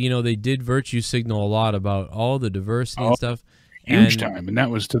motivated. But, you know, they did virtue signal a lot about all the diversity and stuff. Huge time, and that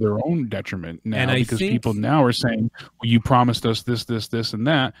was to their own detriment now, because people now are saying, well, you promised us this, and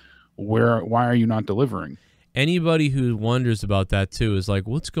that. Why are you not delivering? Anybody who wonders about that, too, is like,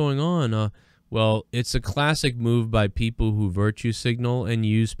 what's going on? Well, it's a classic move by people who virtue signal and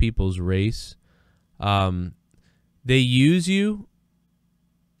use people's race. They use you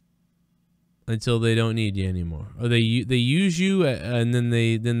until they don't need you anymore, or they use you and then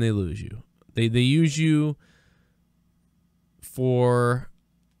they lose you. They use you for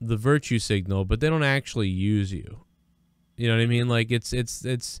the virtue signal, but they don't actually use you. You know what I mean? Like,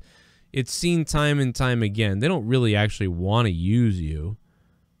 it's seen time and time again. They don't really actually want to use you.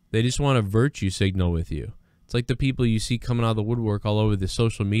 They just want to virtue signal with you. It's like the people you see coming out of the woodwork all over the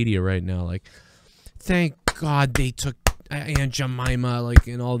social media right now, like, thank God they took Aunt Jemima, like,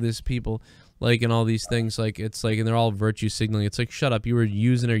 and all these people, like, and all these things, like, it's like, and they're all virtue signaling. It's like, shut up, you were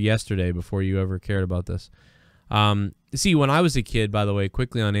using her yesterday before you ever cared about this. See, when I was a kid, by the way,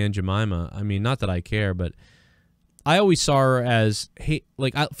 quickly on Aunt Jemima, I mean, not that I care, but I always saw her as, hey,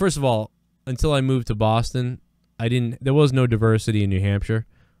 like, first of all, until I moved to Boston, there was no diversity in New Hampshire,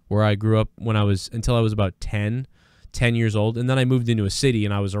 where I grew up until I was about 10 years old, and then I moved into a city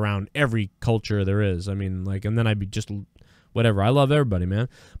and I was around every culture there is. I mean, like, and then I'd be just whatever. I love everybody, man.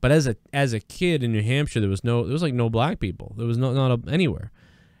 But as a kid in New Hampshire, there was like no black people. There was not anywhere.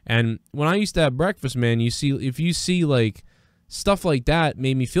 And when I used to have breakfast, man, if you see like stuff like that,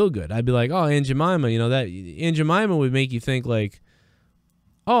 made me feel good. I'd be like, oh, Aunt Jemima, you know, that Aunt Jemima would make you think like,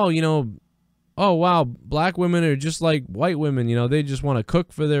 oh, you know, oh, wow, black women are just like white women, you know, they just want to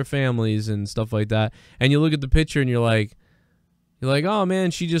cook for their families and stuff like that. And you look at the picture and you're like, oh, man,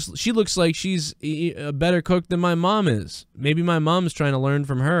 she looks like she's a better cook than my mom is. Maybe my mom's trying to learn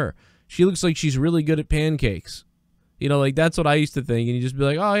from her. She looks like she's really good at pancakes. You know, like, that's what I used to think. And you just be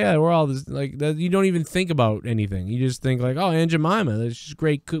like, oh, yeah, we're all this, like, that. You don't even think about anything. You just think like, oh, Aunt Jemima, she's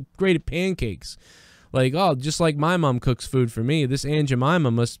great at pancakes. Like, oh, just like my mom cooks food for me, this Aunt Jemima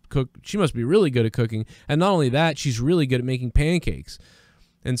must cook. She must be really good at cooking. And not only that, she's really good at making pancakes.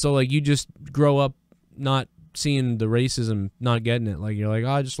 And so, like, you just grow up not seeing the racism, not getting it. Like, you're like,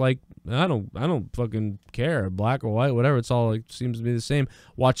 oh, I just like, I don't fucking care, black or white, whatever. It's all like seems to be the same.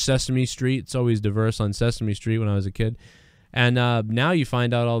 Watch Sesame Street. It's always diverse on Sesame Street when I was a kid. And now you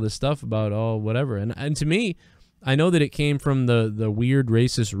find out all this stuff about whatever. And to me, I know that it came from the weird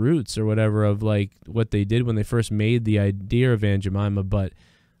racist roots or whatever of like what they did when they first made the idea of Aunt Jemima, but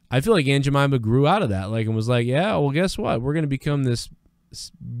I feel like Aunt Jemima grew out of that, like, and was like, yeah, well, guess what? We're going to become this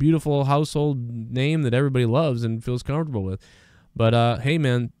beautiful household name that everybody loves and feels comfortable with. But hey,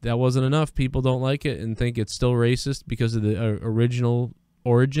 man, that wasn't enough. People don't like it and think it's still racist because of the original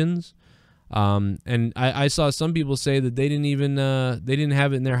origins. And I saw some people say that they didn't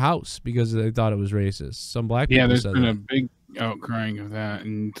have it in their house because they thought it was racist. Some black people there's said been that. a big outcrying of that,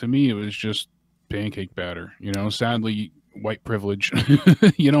 and to me, it was just pancake batter. You know, sadly, white privilege.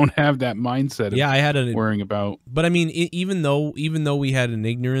 You don't have that mindset. Yeah, I had a worrying about. But I mean, even though we had an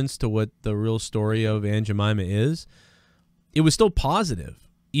ignorance to what the real story of Aunt Jemima is, it was still positive.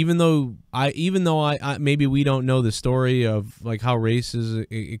 Even though I maybe we don't know the story of like how racist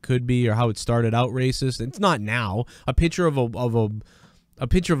it could be or how it started out racist. It's not now. A picture of a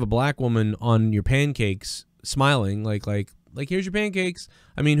picture of a black woman on your pancakes smiling like here's your pancakes.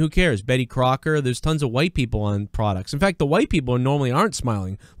 I mean, who cares? Betty Crocker. There's tons of white people on products. In fact, the white people normally aren't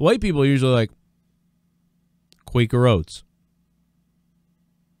smiling. The white people are usually like Quaker Oats,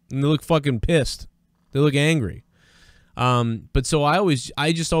 and they look fucking pissed. They look angry. But so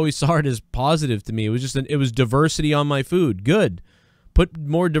I just always saw it as positive to me. It was just it was diversity on my food. Good. Put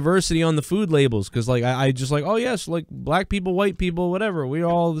more diversity on the food labels, because like I just like, oh yes, like black people, white people, whatever, we're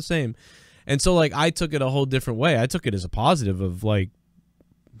all the same. And so like I took it a whole different way. I took it as a positive of like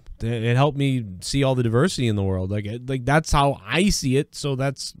it helped me see all the diversity in the world. Like that's how I see it. So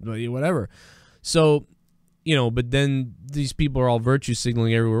that's whatever. So, you know, but then these people are all virtue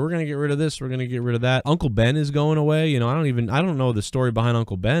signaling everywhere. We're going to get rid of this. We're going to get rid of that. Uncle Ben is going away. You know, I don't know the story behind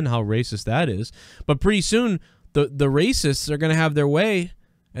Uncle Ben, how racist that is. But pretty soon the racists are going to have their way,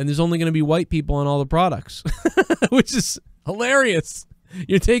 and there's only going to be white people on all the products, which is hilarious.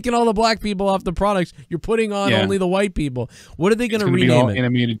 You're taking all the black people off the products. You're putting on only the white people. What are they going to rename all it?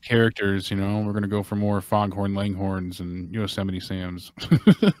 Animated characters, you know. We're going to go for more Foghorn Leghorns and Yosemite Sams.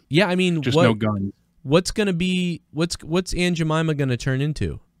 Yeah, I mean, just no guns. What's going to be what's Aunt Jemima going to turn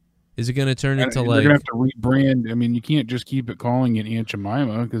into? Is it going to turn into like? They're going to have to rebrand. I mean, you can't just keep it calling it Aunt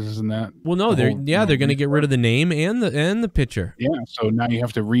Jemima, because isn't that? Well, no, they're going to get rid of the name and the picture. Yeah, so now you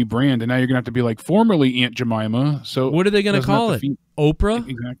have to rebrand, and now you're going to have to be like formerly Aunt Jemima. So what are they going to call it? Oprah?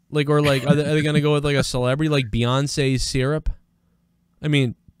 Exactly. Like, or like are they going to go with like a celebrity like Beyonce's syrup? I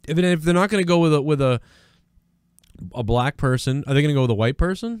mean, if they're not going to go with a black person, are they going to go with a white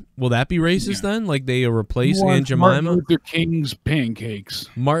person? Will that be racist then? Like they replace Aunt Jemima? Martin Luther King's pancakes.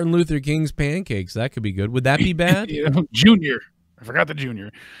 Martin Luther King's pancakes. That could be good. Would that be bad? Junior. I forgot the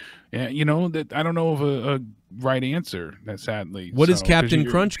Junior. Yeah, you know that I don't know of a right answer. That sadly. What is Captain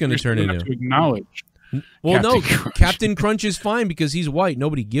Crunch going to turn into? To acknowledge. Well, Captain Crunch. Captain Crunch is fine because he's white.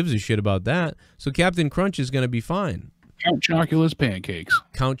 Nobody gives a shit about that. So Captain Crunch is going to be fine. Count Chocula's pancakes.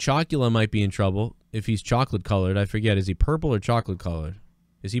 Count Chocula might be in trouble if he's chocolate colored. I forget. Is he purple or chocolate colored?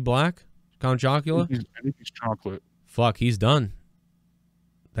 Is he black? Count Chocula? I think he's chocolate. Fuck, he's done.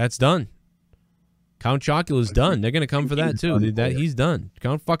 That's done. Count Chocula's done. They're gonna come for that too. He's done.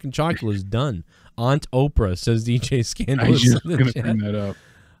 Count fucking Chocula's done. Aunt Oprah, says DJ Scandalous. I just gonna bring that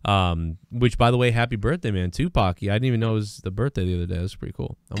up. Which, by the way, happy birthday, man. Tupac. I didn't even know it was the birthday the other day. That's pretty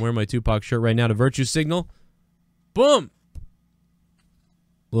cool. I'm wearing my Tupac shirt right now to virtue signal. Boom.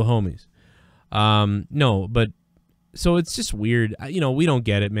 Little homies. No, but so it's just weird. You know, we don't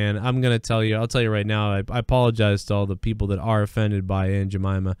get it, man. I'll tell you right now, I apologize to all the people that are offended by Aunt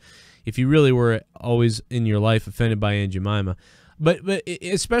Jemima. If you really were always in your life offended by Aunt Jemima. But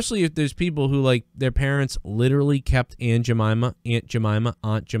especially if there's people who, like, their parents literally kept Aunt Jemima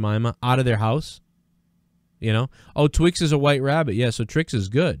out of their house. You know? Oh, Twix is a white rabbit. Yeah, so Trix is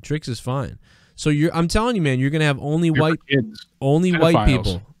good. Trix is fine. So I'm telling you, man, you're gonna have only white people.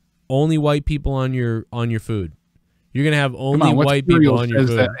 Only white people on your food. You're gonna have only white people on your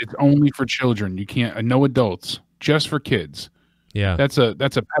food. That it's only for children. You can't. No adults. Just for kids. Yeah. That's a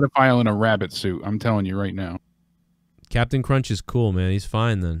pedophile in a rabbit suit. I'm telling you right now. Captain Crunch is cool, man. He's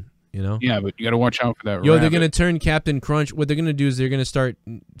fine then. You know. Yeah, but you got to watch out for that. Yo, they're gonna turn Captain Crunch. What they're gonna do is they're gonna start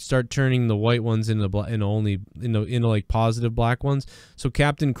turning the white ones into like positive black ones. So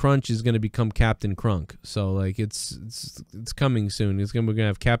Captain Crunch is gonna become Captain Crunk. So like it's coming soon. We're gonna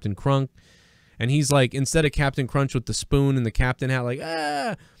have Captain Crunk, and he's like, instead of Captain Crunch with the spoon and the captain hat, like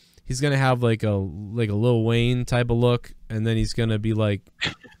he's gonna have like a Lil Wayne type of look, and then he's gonna be like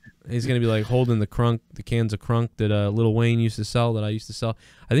He's gonna be like holding the cans of crunk that Lil Wayne used to sell, that I used to sell.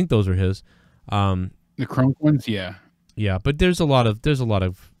 I think those are his. The crunk ones, yeah. Yeah, but there's a lot of.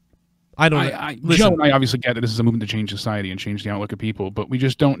 I don't. Joe and I obviously get that this is a movement to change society and change the outlook of people, but we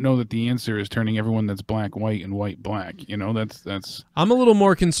just don't know that the answer is turning everyone that's black white and white black. You know, that's. I'm a little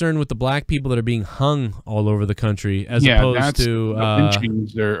more concerned with the black people that are being hung all over the country, as opposed to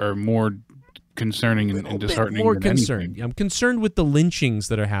lynchings are more concerning and disheartening. More than concerned. anything. I'm concerned with the lynchings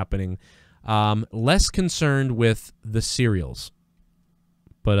that are happening. Less concerned with the serials.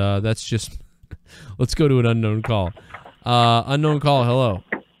 But that's just. Let's go to an unknown call. Unknown call. Hello.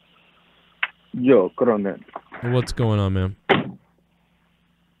 Joe Cronin. What's going on, man?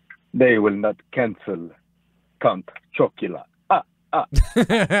 They will not cancel Count Chocula. Are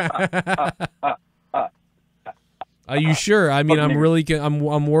you sure? I mean, I'm really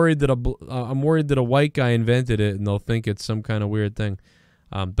I'm worried that I'm worried that a white guy invented it and they'll think it's some kind of weird thing.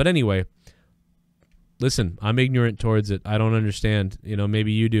 But anyway, listen, I'm ignorant towards it. I don't understand. You know,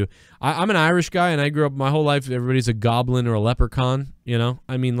 maybe you do. I'm an Irish guy, and I grew up my whole life. Everybody's a goblin or a leprechaun. You know,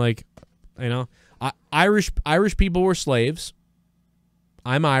 I mean, like. You know, Irish people were slaves.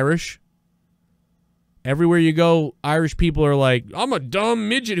 I'm Irish. Everywhere you go, Irish people are like, I'm a dumb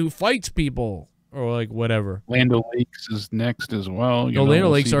midget who fights people, or like whatever. Land O'Lakes is next as well. No, Land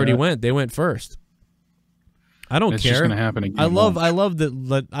O'Lakes already went. They went first. I don't care. It's just going to happen again. I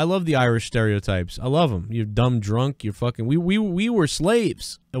love the Irish stereotypes. I love them. You're dumb drunk. You're fucking. We were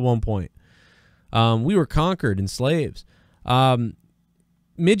slaves at one point. We were conquered and slaves.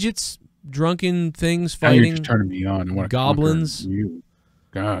 Midgets. Drunken things fighting. Now you're just turning me on. I want to goblins. You.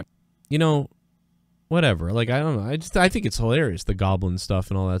 God. You know, whatever. Like, I don't know. I think it's hilarious, the goblin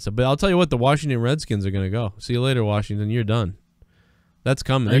stuff and all that stuff. But I'll tell you what, the Washington Redskins are going to go. See you later, Washington. You're done. That's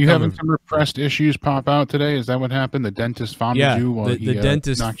coming. Are you having some repressed issues pop out today? Is that what happened? The dentist fondled you while the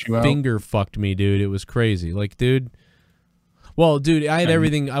dentist knocked you out? Finger fucked me, dude. It was crazy. Like, dude. Well, dude, I had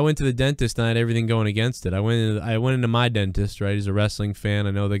everything. I went to the dentist and I had everything going against it. I went into my dentist, right? He's a wrestling fan.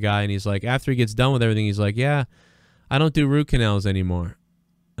 I know the guy, and he's like, after he gets done with everything, he's like, yeah, I don't do root canals anymore.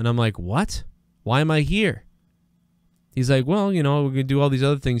 And I'm like, what? Why am I here? He's like, well, you know, we're gonna do all these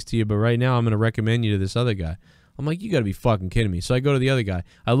other things to you, but right now I'm gonna recommend you to this other guy. I'm like, you gotta be fucking kidding me. So I go to the other guy.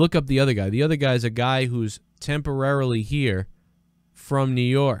 I look up the other guy. The other guy is a guy who's temporarily here from New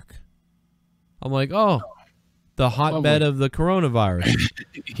York. I'm like, oh. The hotbed of the coronavirus.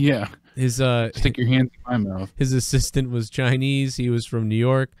 Yeah. His stick your hands in my mouth. His assistant was Chinese. He was from New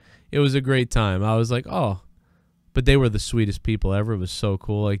York. It was a great time. I was like, oh, but they were the sweetest people ever. It was so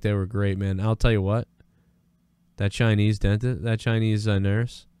cool. Like, they were great, man. I'll tell you what. That Chinese dentist, that Chinese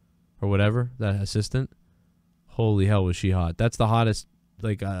nurse, or whatever, that assistant. Holy hell, was she hot? That's the hottest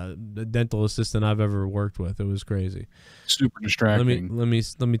like dental assistant I've ever worked with. It was crazy. Super distracting. Let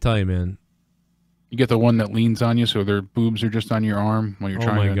me tell you, man. You get the one that leans on you, so their boobs are just on your arm while you're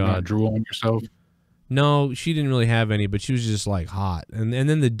trying to drool on yourself. No, she didn't really have any, but she was just like hot. And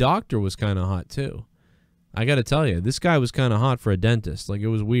then the doctor was kind of hot too. I got to tell you, this guy was kind of hot for a dentist. Like, it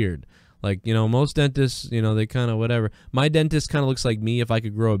was weird. Like, you know, most dentists, you know, they kind of whatever. My dentist kind of looks like me if I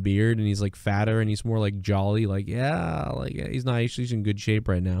could grow a beard, and he's like fatter and he's more like jolly. Like, he's not actually in good shape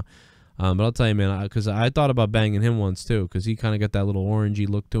right now. But I'll tell you, man, because I thought about banging him once too, because he kind of got that little orangey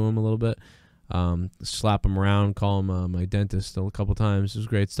look to him a little bit. Slap him around, call him my dentist a couple times. It was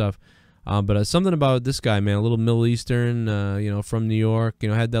great stuff. But something about this guy, man, a little Middle Eastern, you know, from New York, you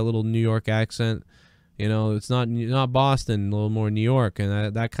know, had that little New York accent. You know, it's not Boston, a little more New York,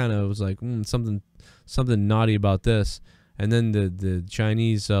 and that kind of was like something naughty about this. And then the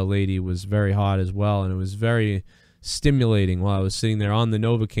Chinese lady was very hot as well, and it was very stimulating while I was sitting there on the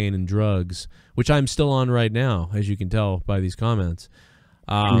Novocaine and drugs, which I'm still on right now, as you can tell by these comments.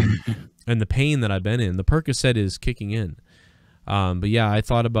 And the pain that I've been in. The Percocet is kicking in. But yeah, I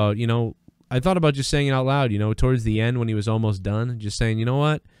thought about just saying it out loud, you know, towards the end when he was almost done, just saying, you know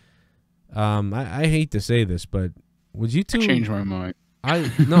what? I hate to say this, but would you two change my mind?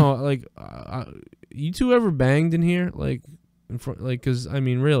 You two ever banged in here? Like, cause I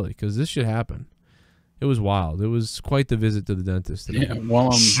mean, really, because this should happen. It was wild. It was quite the visit to the dentist today. Yeah,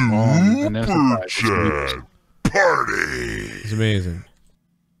 while I'm party. It's amazing.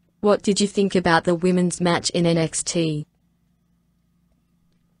 What did you think about the women's match in NXT?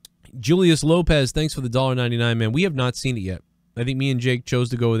 Julius Lopez, thanks for the $1.99, man. We have not seen it yet. I think me and Jake chose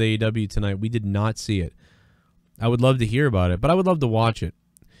to go with AEW tonight. We did not see it. I would love to hear about it, but I would love to watch it.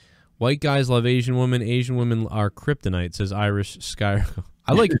 White guys love Asian women. Asian women are kryptonite, says Irish Sky.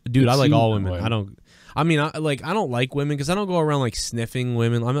 I like all women. I don't like women because I don't go around like sniffing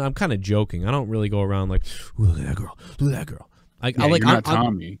women. I'm kind of joking. I don't really go around like, look at that girl, look at that girl. You're not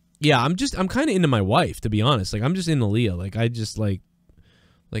Tommy. Yeah, I'm kind of into my wife, to be honest. Like, I'm just into Leah. Like, I just like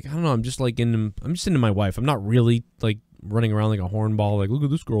I don't know. I'm just into my wife. I'm not really like running around like a hornball. Like, look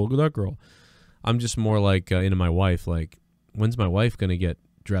at this girl, look at that girl. I'm just more like into my wife. Like, when's my wife gonna get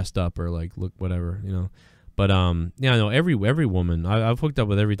dressed up or like look whatever, you know? But yeah, no, every woman. I've hooked up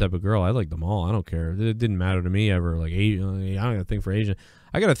with every type of girl. I like them all. I don't care. It didn't matter to me ever. Like, I don't got a thing for Asian.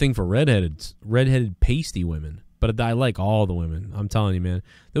 I got a thing for redheaded pasty women. But I like all the women. I'm telling you, man.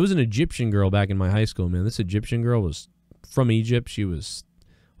 There was an Egyptian girl back in my high school, man. This Egyptian girl was from Egypt. She was,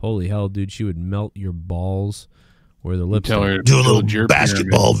 holy hell, dude. She would melt your balls where the lips. Do a little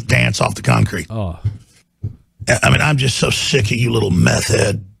basketball dance off the concrete. Oh. I mean, I'm just so sick of you little meth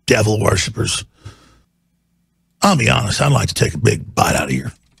head devil worshippers. I'll be honest. I'd like to take a big bite out of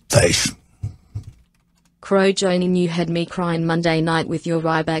your face. Crow Jonin, you had me crying Monday night with your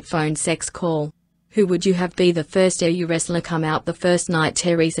Ryback phone sex call. Who would you have be the first AU wrestler come out the first night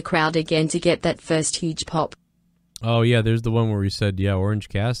Teresa crowd again to get that first huge pop? Oh, yeah, there's the one where we said, yeah, Orange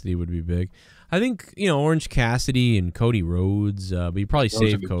Cassidy would be big. I think, you know, Orange Cassidy and Cody Rhodes, but you probably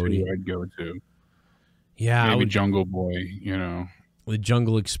save Cody. I'd go to. Yeah. Maybe Jungle Boy, you know. The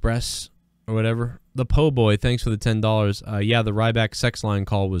Jungle Express or whatever. The Po Boy, thanks for the $10. Yeah, the Ryback sex line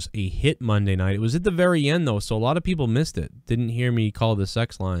call was a hit Monday night. It was at the very end, though, so a lot of people missed it. Didn't hear me call the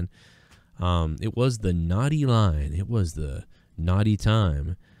sex line. It was the naughty line. It was the naughty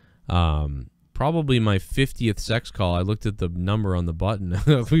time. Probably my 50th sex call. I looked at the number on the button.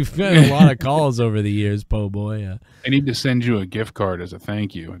 We've got a lot of calls over the years, Po Boy. I need to send you a gift card as a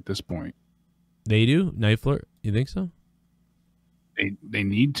thank you at this point. They do? Night Flirt? You think so? They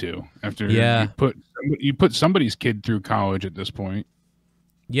need to. After yeah. you put somebody's kid through college at this point.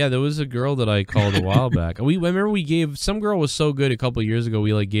 Yeah, there was a girl that I called a while back. I remember we gave some girl was so good a couple of years ago.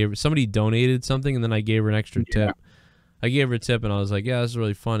 We like gave somebody donated something and then I gave her an extra tip. I gave her a tip and I was like, yeah, this is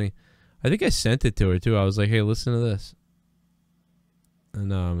really funny. I think I sent it to her too. I was like, hey, listen to this,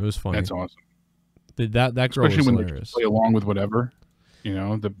 and it was funny. That's awesome. That girl especially was when hilarious. they play along with whatever, you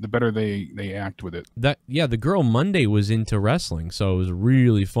know, the better they act with it. The girl Monday was into wrestling, so it was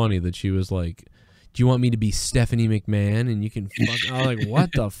really funny that she was like, do you want me to be Stephanie McMahon and you can fuck? I was like,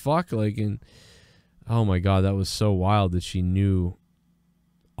 what the fuck? Like, and oh my God, that was so wild that she knew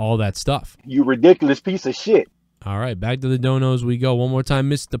all that stuff. You ridiculous piece of shit. All right, back to the donos we go. One more time,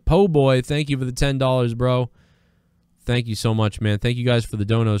 Mr. Po Boy. Thank you for the $10, bro. Thank you so much, man. Thank you guys for the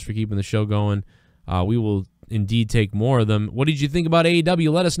donos for keeping the show going. We will indeed take more of them. What did you think about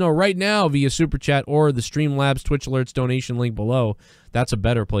AEW? Let us know right now via Super Chat or the Streamlabs Twitch Alerts donation link below. That's a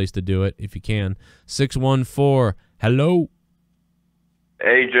better place to do it if you can. 614, hello.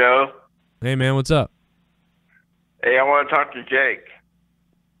 Hey, Joe. Hey, man, what's up? Hey, I want to talk to Jake.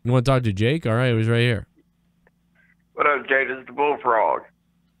 You want to talk to Jake? All right, he's right here. What up, Jake? This is the Bullfrog.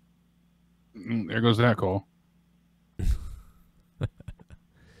 There goes that call.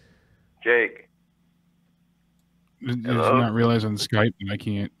 Jake. Did you not realize on Skype I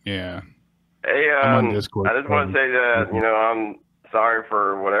can't? Yeah. Hey, I'm on Discord. I just want to say that, you know, I'm sorry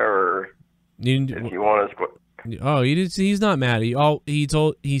for whatever. If you want to... Oh, he's not mad.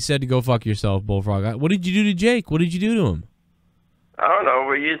 He said to go fuck yourself, Bullfrog. What did you do to Jake? What did you do to him? I don't know.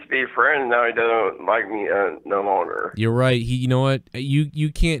 We used to be friends. Now he doesn't like me no longer. You're right. You know what?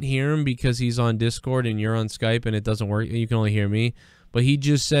 You can't hear him because he's on Discord and you're on Skype and it doesn't work. You can only hear me. But he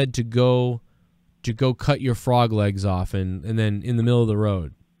just said to go cut your frog legs off and then in the middle of the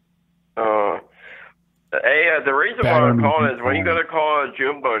road. Hey, the reason why I'm calling is when you go to call a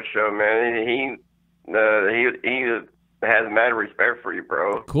Junebug show, man, he has mad respect for you,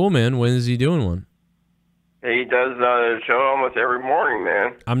 bro. Cool, man. When is he doing one? He does a show almost every morning,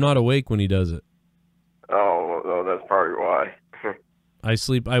 man. I'm not awake when he does it. Oh, well, that's probably why.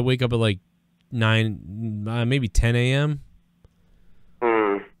 I wake up at like 9, maybe 10 a.m.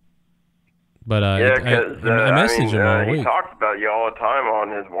 But yeah, because I message him all week. He talks about you all the time on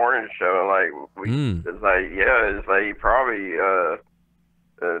his morning show. It's like he probably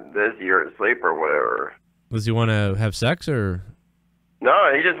busy or asleep or whatever. Does he want to have sex or?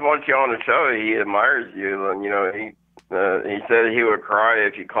 No, he just wants you on the show. He admires you, and you know he said he would cry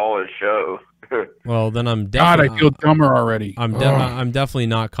if you call his show. Well, then I'm God, I feel dumber already. I'm definitely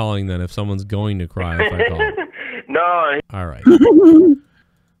not calling then if someone's going to cry if I call. No. All right.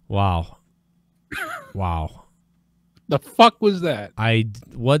 Wow. The fuck was that?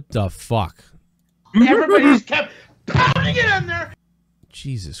 What the fuck? Everybody just kept pounding it in there.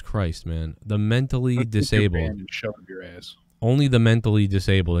 Jesus Christ, man. The mentally disabled. Shove your ass. Only the mentally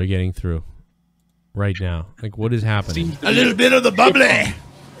disabled are getting through right now. Like, what is happening? A little bit of the bubbly.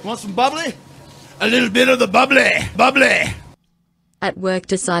 Want some bubbly? A little bit of the bubbly. Bubbly. At work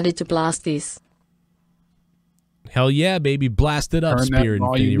decided to blast this. Hell yeah, baby. Blast it up, Turn that Spirit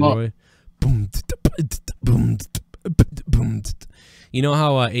Infinity volume up. Roy. Boom, boom, boom. You know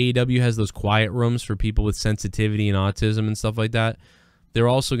how AEW has those quiet rooms for people with sensitivity and autism and stuff like that? They're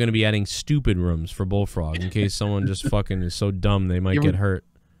also going to be adding stupid rooms for Bullfrog in case someone just fucking is so dumb they might get hurt.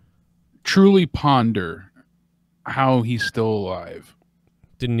 Truly ponder how he's still alive.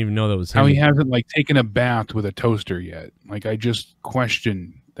 Didn't even know that was him. How he hasn't like taken a bath with a toaster yet. Like I just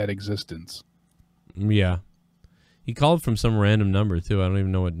question that existence. Yeah. He called from some random number too. I don't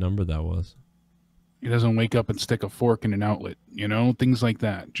even know what number that was. He doesn't wake up and stick a fork in an outlet, you know, things like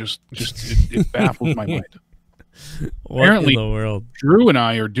that. Just it baffles my mind. What Apparently, in the world? Drew and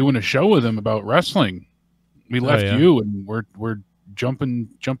I are doing a show with him about wrestling. We left yeah? you, and we're jumping,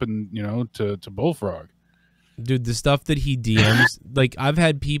 you know, to Bullfrog. Dude, the stuff that he DMs, like I've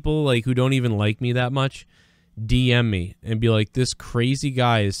had people like who don't even like me that much DM me and be like, "This crazy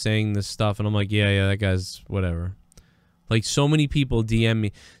guy is saying this stuff," and I'm like, "Yeah, that guy's whatever." Like so many people DM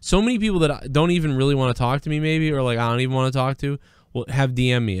me, so many people that don't even really want to talk to me, maybe, or like I don't even want to talk to, will have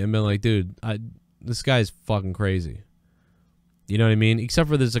DM me and been like, "Dude, this guy's fucking crazy." You know what I mean? Except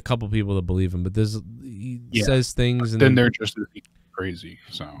for there's a couple people that believe him, but he says things, and then they're just crazy.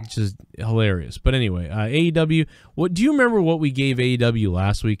 So it's just hilarious. But anyway, AEW. What do you remember? What we gave AEW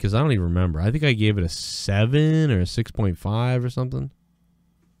last week? Because I don't even remember. I think I gave it a 7 or a 6.5 or something.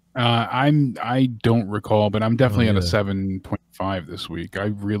 I don't recall, but I'm definitely at a 7.5 this week. I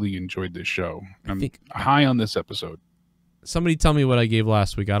really enjoyed this show. I'm high on this episode. Somebody tell me what I gave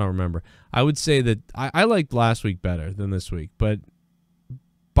last week. I don't remember. I would say that I liked last week better than this week, but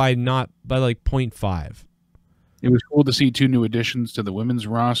by like 0.5. It was cool to see 2 new additions to the women's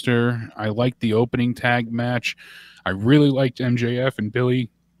roster. I liked the opening tag match. I really liked MJF and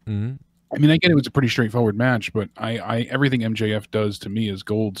Billy. Mm-hmm. I mean, I get it was a pretty straightforward match, but I everything MJF does to me is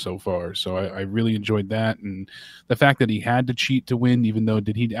gold so far. So I really enjoyed that, and the fact that he had to cheat to win, even though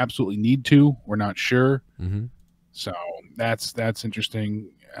did he absolutely need to? We're not sure. Mm-hmm. So that's interesting.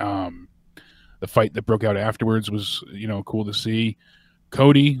 The fight that broke out afterwards was cool to see.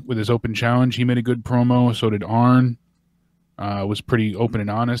 Cody with his open challenge, he made a good promo. So did Arn. Was pretty open and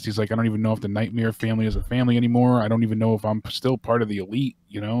honest. He's like, I don't even know if the Nightmare family is a family anymore. I don't even know if I'm still part of the elite.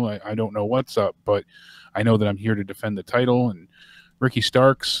 I don't know what's up, but I know that I'm here to defend the title. And Ricky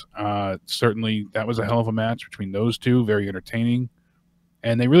Starks, certainly that was a hell of a match between those two. Very entertaining.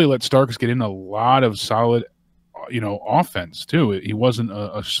 And they really let Starks get in a lot of solid, offense too. He wasn't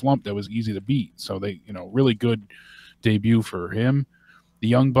a slump that was easy to beat. So they, really good debut for him. The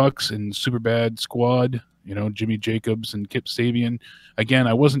Young Bucks and Superbad Squad, Jimmy Jacobs and Kip Sabian. Again,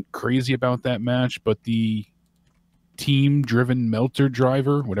 I wasn't crazy about that match, but the team-driven melter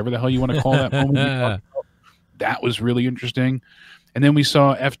driver, whatever the hell you want to call that moment, that was really interesting. And then we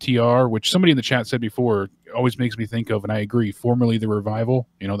saw FTR, which somebody in the chat said before, always makes me think of, and I agree, formerly the Revival.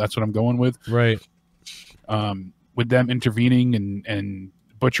 That's what I'm going with. Right. With them intervening and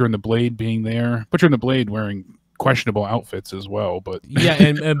Butcher and the Blade being there. Butcher and the Blade wearing questionable outfits as well, but yeah,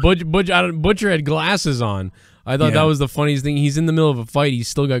 and Butcher had glasses on. I thought that was the funniest thing. He's in the middle of a fight.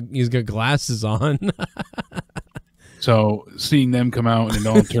 He's got glasses on. So seeing them come out and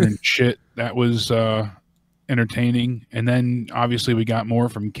all turning shit, that was entertaining. And then obviously we got more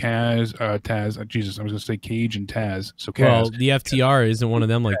from Taz. Jesus, I was gonna say Cage and Taz. So Kaz. Well, the FTR isn't one of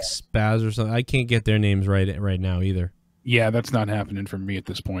them like Spaz or something. I can't get their names right now either. Yeah, that's not happening for me at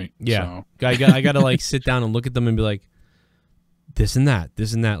this point. Yeah, so. I got to like sit down and look at them and be like, this and that.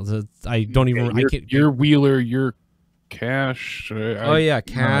 I don't even. I can't. Your Wheeler, your Cash.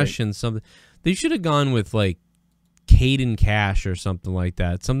 Cash and something. They should have gone with like Caden Cash or something like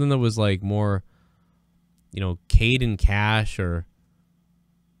that. Something that was like more, Caden Cash or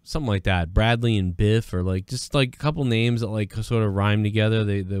something like that. Bradley and Biff, or like just like a couple names that like sort of rhyme together.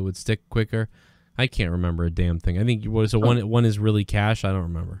 They would stick quicker. I can't remember a damn thing. I think one is really Cash. I don't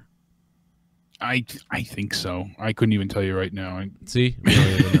remember. I think so. I couldn't even tell you right now. See, we don't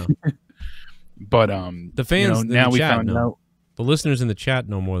even know. But the fans now we found know. out. The listeners in the chat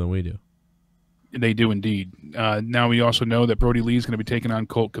know more than we do. They do indeed. Now we also know that Brody Lee is going to be taking on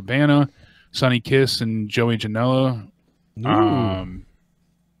Colt Cabana, Sonny Kiss, and Joey Janela.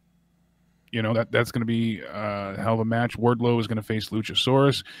 That's going to be a hell of a match. Wardlow is going to face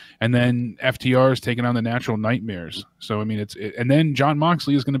Luchasaurus, and then FTR is taking on the Natural Nightmares. So I mean, and then John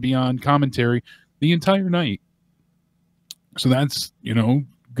Moxley is going to be on commentary the entire night. So that's going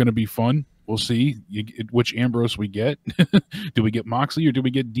to be fun. We'll see which Ambrose we get. Do we get Moxley or do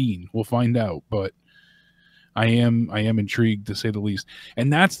we get Dean? We'll find out. But I am intrigued, to say the least.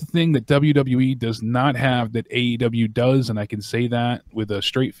 And that's the thing that WWE does not have that AEW does, and I can say that with a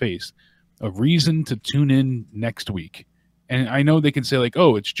straight face. A reason to tune in next week. And I know they can say like,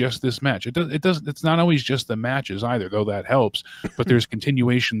 "Oh, it's just this match." It's not always just the matches either, though that helps. But there's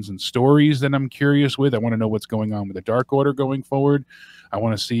continuations and stories that I'm curious with. I want to know what's going on with the Dark Order going forward. I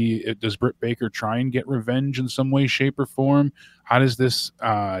want to see, does Britt Baker try and get revenge in some way, shape, or form? How does this,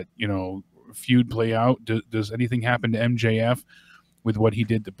 feud play out? Does anything happen to MJF with what he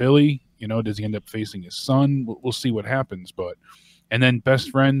did to Billy? Does he end up facing his son? We'll see what happens. And then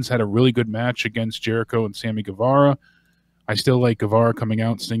Best Friends had a really good match against Jericho and Sammy Guevara. I still like Guevara coming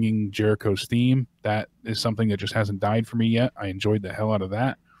out singing Jericho's theme. That is something that just hasn't died for me yet. I enjoyed the hell out of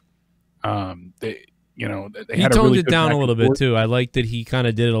that. He toned it down a little bit too. I liked that he kind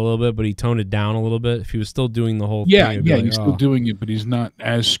of did it a little bit, but he toned it down a little bit. If he was still doing the whole thing, he's still doing it, but he's not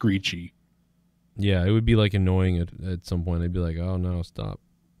as screechy. Yeah, it would be like annoying at some point. They'd be like, "Oh no, stop."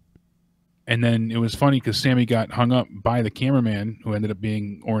 And then it was funny because Sammy got hung up by the cameraman, who ended up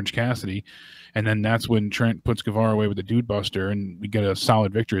being Orange Cassidy. And then that's when Trent puts Guevara away with a Dude Buster, and we get a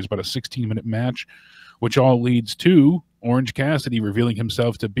solid victory. It's about a 16-minute match, which all leads to Orange Cassidy revealing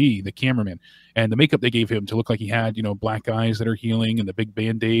himself to be the cameraman. And the makeup they gave him to look like he had, black eyes that are healing and the big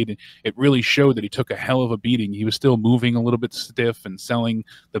Band-Aid, it really showed that he took a hell of a beating. He was still moving a little bit stiff and selling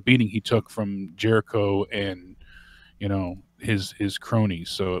the beating he took from Jericho and, his cronies.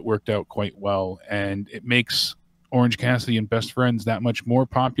 So it worked out quite well. And it makes Orange Cassidy and Best Friends that much more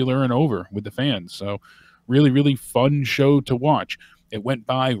popular and over with the fans. So really, really fun show to watch. It went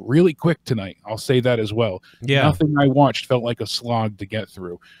by really quick tonight. I'll say that as well. Yeah. Nothing I watched felt like a slog to get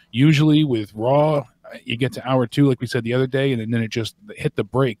through. Usually with Raw, you get to hour 2, like we said the other day, and then it just hit the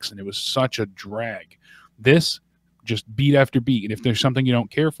brakes, and it was such a drag. This, just beat after beat. And if there's something you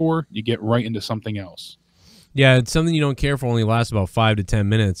don't care for, you get right into something else. Yeah, it's something you don't care for only lasts about 5 to 10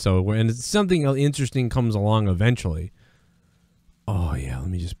 minutes. And it's something interesting comes along eventually. Oh, yeah, let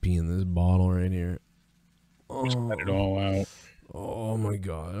me just pee in this bottle right here. Just let it all out. Oh, my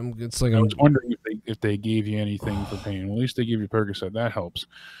God. I was wondering if they gave you anything for pain. Well, at least they give you Percocet. That helps.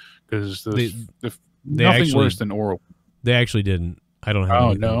 Because nothing worse than oral. They actually didn't. I don't have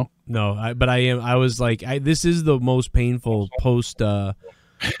anything. No? No, I was like, this is the most painful post...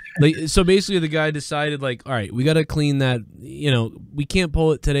 so basically the guy decided like, all right, we got to clean that, we can't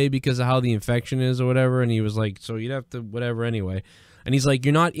pull it today because of how the infection is or whatever. And he was like, so you'd have to whatever anyway. And he's like,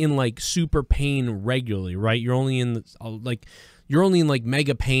 you're not in like super pain regularly, right? You're only in like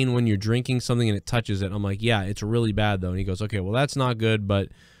mega pain when you're drinking something and it touches it. I'm like, yeah, it's really bad though. And he goes, okay, well that's not good, but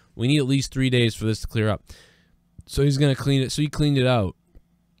we need at least 3 days for this to clear up. So he's going to clean it. So he cleaned it out.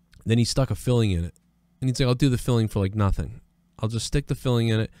 Then he stuck a filling in it. And he's like, I'll do the filling for like nothing. I'll just stick the filling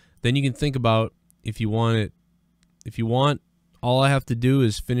in it. Then you can think about if you want it. If you want, all I have to do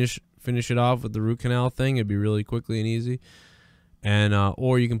is finish it off with the root canal thing. It'd be really quickly and easy. And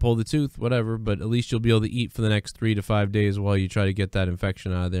or you can pull the tooth, whatever. But at least you'll be able to eat for the next 3 to 5 days while you try to get that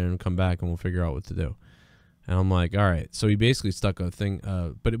infection out of there and come back, and we'll figure out what to do. And I'm like, all right. So he basically stuck a thing.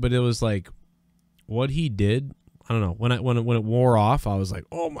 But it was like what he did. I don't know. When it wore off, I was like,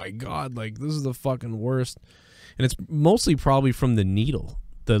 oh my God, like this is the fucking worst. And it's mostly probably from the needle,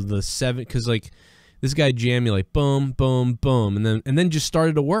 the 7, because like this guy jammed me like boom, boom, boom, and then just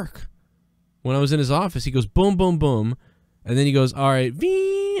started to work. When I was in his office, he goes boom, boom, boom, and then he goes, all right,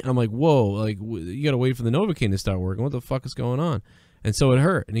 vee. I'm like, whoa, like you gotta wait for the Novocaine to start working. What the fuck is going on? And so it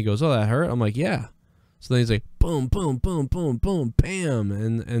hurt, and he goes, oh, that hurt. I'm like, yeah. So then he's like, boom, boom, boom, boom, boom, bam,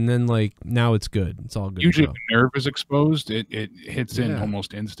 and then like now it's good. It's all good. Usually, if the nerve is exposed, it hits in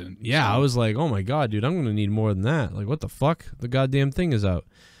almost instant. Yeah, so. I was like, oh my God, dude, I'm gonna need more than that. Like, what the fuck? The goddamn thing is out.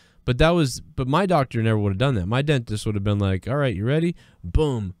 But my doctor never would have done that. My dentist would have been like, all right, you ready?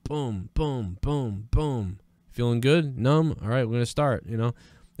 Boom, boom, boom, boom, boom. Feeling good? Numb? All right, we're gonna start.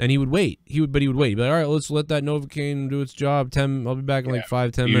 And he would wait. He would wait. He'd be like, all right, let's let that Novocaine do its job. I'll be back in like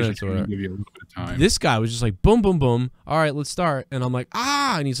 5-10 minutes or whatever. Give you a little bit of time. This guy was just like, boom, boom, boom. All right, let's start. And I'm like,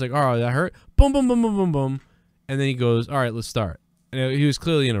 ah. And he's like, all right, that hurt. Boom, boom, boom, boom, boom, boom. And then he goes, all right, let's start. And he was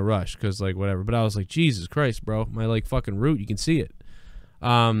clearly in a rush because like whatever. But I was like, Jesus Christ, bro. My like fucking root. You can see it. So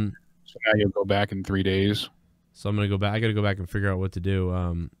now you'll go back in 3 days. So I'm going to go back. I got to go back and figure out what to do.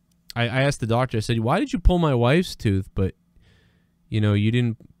 I asked the doctor, I said, why did you pull my wife's tooth? But you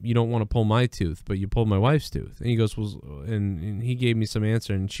don't want to pull my tooth, but you pulled my wife's tooth. And he goes, well, and he gave me some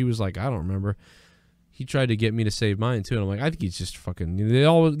answer, and she was like, I don't remember. He tried to get me to save mine too, and I'm like, I think he's just fucking. They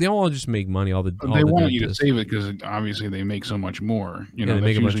all just make money. They want you to save it because obviously they make so much more. They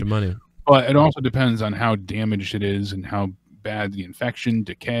make a bunch of money. But it also depends on how damaged it is and how bad the infection,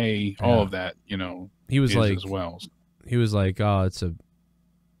 decay, all of that, you know, he was is like as well. He was like, oh, it's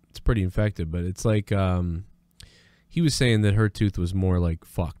pretty infected, but it's like he was saying that her tooth was more like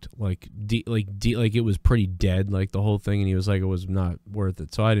fucked, like it was pretty dead, like the whole thing, and he was like, it was not worth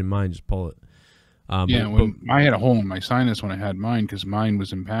it. So I didn't mind, just pull it. When I had a hole in my sinus when I had mine, because mine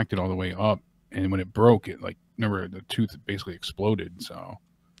was impacted all the way up, and when it broke, it like remember the tooth basically exploded. So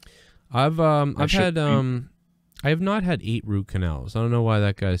I have not had 8 root canals. I don't know why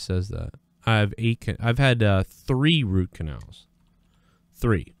that guy says that. I've had 3 root canals.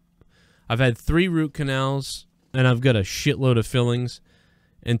 3. I've had 3 root canals, and I've got a shitload of fillings.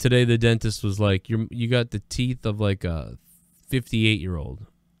 And today the dentist was like, "You got the teeth of like a 58-year-old."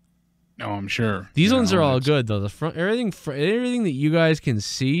 No, I'm sure. These ones are all good though. The front, everything that you guys can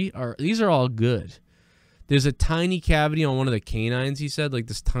see these are all good. There's a tiny cavity on one of the canines. He said, like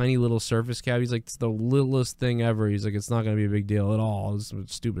this tiny little surface cavity. He's like, it's the littlest thing ever. He's like, it's not gonna be a big deal at all. It's the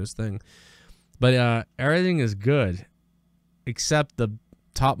stupidest thing. But everything is good, except the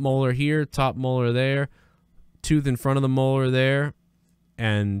top molar here, top molar there, tooth in front of the molar there,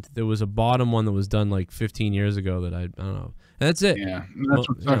 and there was a bottom one that was done like 15 years ago that I don't know. And that's it. Yeah, that's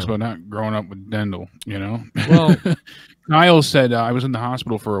what sucks about not growing up with dental, you know? Well, Kyle said, I was in the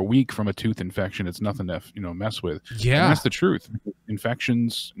hospital for a week from a tooth infection. It's nothing to, mess with. Yeah. And that's the truth.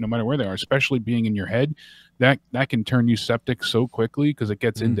 Infections, no matter where they are, especially being in your head, that can turn you septic so quickly because it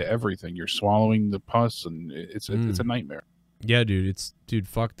gets into everything. You're swallowing the pus, and it's a nightmare. Yeah, dude.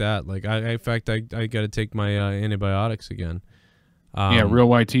 Fuck that. Like, in fact, I got to take my antibiotics again.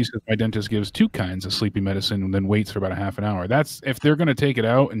 Real YT says my dentist gives 2 kinds of sleepy medicine and then waits for about a half an hour. That's if they're going to take it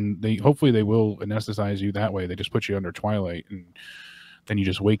out, and hopefully they will anesthetize you that way. They just put you under twilight, and then you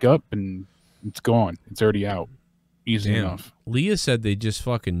just wake up and it's gone. It's already out. Easy enough. Leah said they just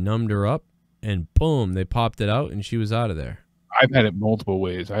fucking numbed her up, and boom, they popped it out, and she was out of there. I've had it multiple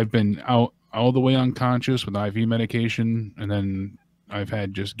ways. I've been out all the way unconscious with IV medication, and then I've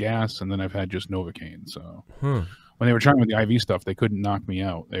had just gas, and then I've had just Novocaine. So. When they were trying with the IV stuff, they couldn't knock me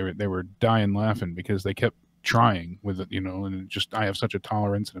out. They were dying laughing because they kept trying with it, and it just I have such a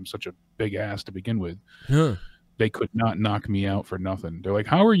tolerance and I'm such a big ass to begin with. They could not knock me out for nothing. They're like,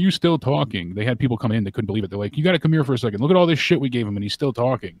 "How are you still talking?" They had people come in, they couldn't believe it. They're like, "You got to come here for a second. Look at all this shit we gave him, and he's still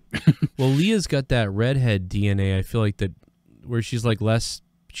talking." Well, Leah's got that redhead DNA. I feel like that where she's like less.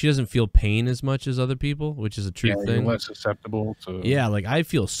 She doesn't feel pain as much as other people, which is a true thing. You're less susceptible to. Yeah, like I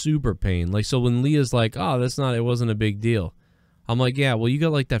feel super pain. Like so when Leah's like, "Oh, it wasn't a big deal," I'm like, "Yeah, well, you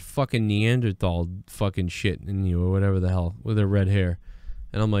got like that fucking Neanderthal fucking shit in you or whatever the hell with her red hair,"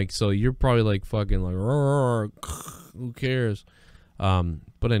 and I'm like, "So you're probably like fucking like, who cares?"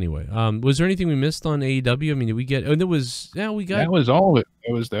 But anyway, was there anything we missed on AEW? I mean, did we get? Oh, there was. Yeah, we got. That was all of it.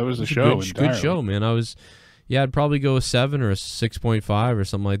 That was the show. Good show, man. Yeah, I'd probably go a 7 or a 6.5 or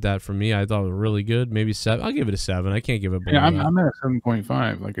something like that for me. I thought it was really good. Maybe 7. I'll give it a 7. I can't give it below I'm that. at a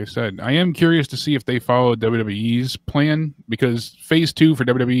 7.5. Like I said, I am curious to see if they follow WWE's plan because Phase 2 for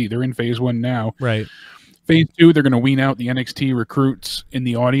WWE, they're in Phase 1 now. Right. Phase 2, they're going to wean out the NXT recruits in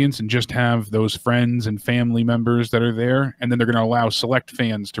the audience and just have those friends and family members that are there. And then they're going to allow select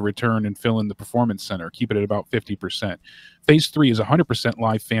fans to return and fill in the Performance Center, keep it at about 50%. Phase 3 is 100%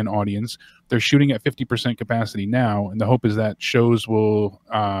 live fan audience. They're shooting at 50% capacity now, and the hope is that shows will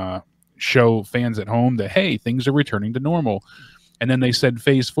show fans at home that, hey, things are returning to normal. And then they said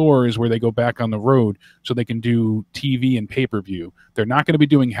Phase 4 is where they go back on the road so they can do TV and pay-per-view. They're not going to be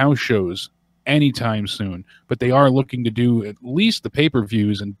doing house shows anytime soon, but they are looking to do at least the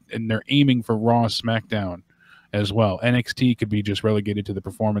pay-per-views, and they're aiming for Raw, SmackDown as well. NXT could be just relegated to the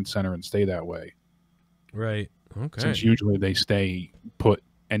Performance Center and stay that way. Right. Okay. Since usually they stay put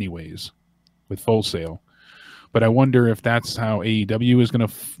anyways with Full Sail. But I wonder if that's how AEW is going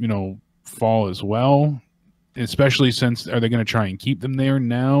to, fall as well, especially since are they going to try and keep them there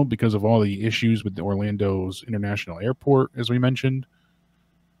now because of all the issues with the Orlando's International Airport, as we mentioned?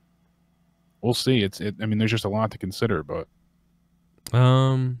 We'll see. I mean, there's just a lot to consider, but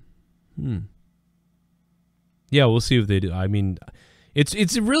yeah, we'll see if they do. I mean,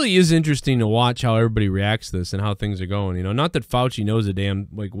 it really is interesting to watch how everybody reacts to this and how things are going. Not that Fauci knows a damn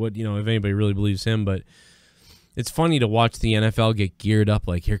like what if anybody really believes him, but it's funny to watch the NFL get geared up.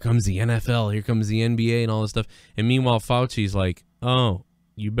 Like, here comes the NFL, here comes the NBA, and all this stuff. And meanwhile, Fauci's like, "Oh,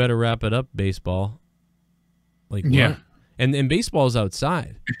 you better wrap it up, baseball." Like, what? Yeah. And baseball's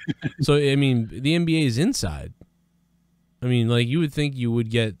outside. So, I mean, the NBA is inside. I mean, like, you would think you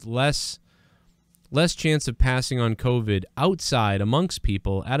would get less chance of passing on COVID outside amongst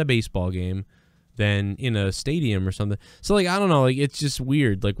people at a baseball game than in a stadium or something. So like I don't know, like it's just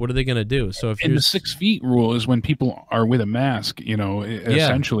weird. Like what are they gonna do? So if and the 6 feet rule is when people are with a mask, you know,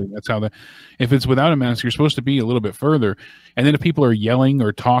 essentially that's how if it's without a mask, you're supposed to be a little bit further. And then if people are yelling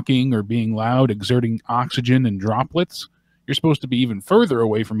or talking or being loud, exerting oxygen and droplets, you're supposed to be even further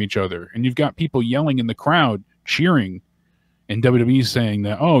away from each other. And you've got people yelling in the crowd, cheering. And WWE saying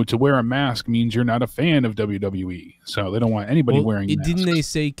that, oh, to wear a mask means you're not a fan of WWE. So they don't want anybody wearing masks. Didn't they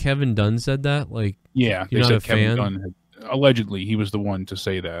say Kevin Dunn said that? Like, yeah, you're they not said a Kevin fan? Dunn allegedly he was the one to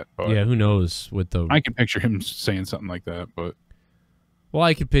say that. But yeah, who knows what the... I can picture him saying something like that, but... Well,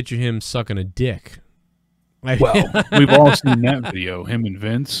 I could picture him sucking a dick. Well, we've all seen that video, him and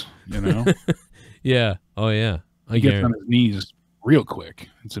Vince, you know? Yeah. Oh, yeah. He gets on his knees real quick.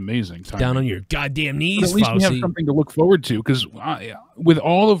 It's amazing. Down on your goddamn knees, but at least we have something to look forward to, because with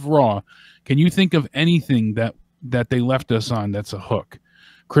all of Raw, can you think of anything that they left us on that's a hook?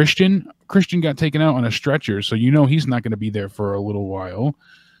 Christian got taken out on a stretcher, so you know he's not going to be there for a little while.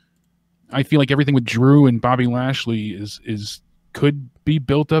 I feel like everything with Drew and Bobby Lashley is could be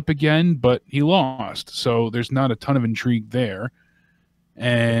built up again, but he lost, so there's not a ton of intrigue there.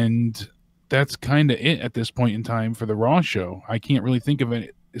 And that's kind of it at this point in time for the Raw show. I can't really think of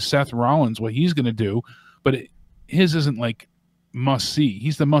it. Seth Rollins, what he's going to do, but his isn't like must see.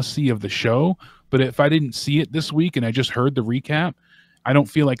 He's the must see of the show. But if I didn't see it this week and I just heard the recap, I don't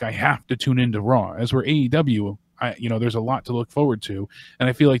feel like I have to tune into Raw. As we're AEW, there's a lot to look forward to, and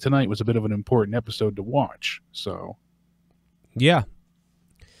I feel like tonight was a bit of an important episode to watch. So, yeah.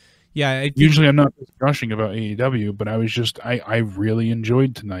 Usually I'm not gushing about AEW, but I was just I really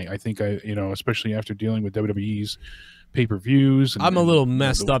enjoyed tonight. I think especially after dealing with WWE's pay-per-views. I'm a little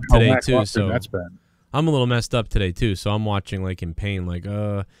messed up today too, so that's bad. I'm a little messed up today too, so I'm watching like in pain, like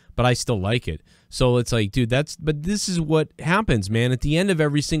but I still like it. So it's like, dude, but this is what happens, man. At the end of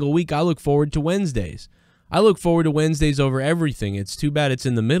every single week, I look forward to Wednesdays. I look forward to Wednesdays over everything. It's too bad it's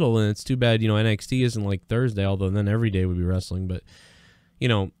in the middle, and it's too bad NXT isn't like Thursday, although then every day would be wrestling. But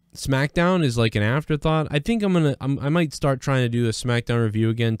SmackDown is like an afterthought. I think I might start trying to do a SmackDown review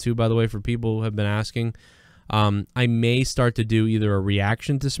again too, by the way, for people who have been asking. I may start to do either a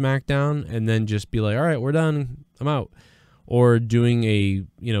reaction to SmackDown and then just be like, all right, we're done, I'm out. Or doing a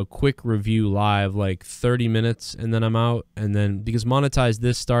quick review live, like 30 minutes, and then I'm out. And then because Monetize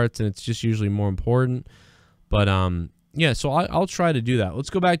This starts, and it's just usually more important. But yeah, so I'll try to do that. Let's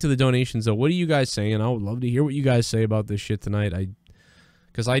go back to the donations though. What are you guys saying? I would love to hear what you guys say about this shit tonight.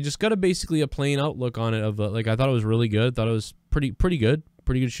 Because I just got basically a plain outlook on it of like I thought it was really good. Thought it was pretty good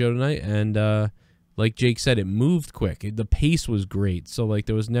show tonight. And like Jake said, it moved quick. The pace was great. So like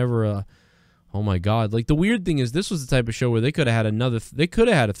there was never a oh my god. Like the weird thing is this was the type of show where they could have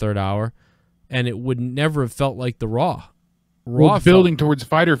had a third hour, and it would never have felt like the Raw. Building towards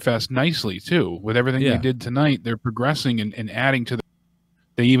Fyter Fest nicely too with everything they did tonight. They're progressing and adding to the.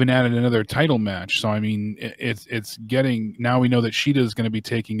 They even added another title match. So, I mean, it's getting... Now we know that Sheeta's going to be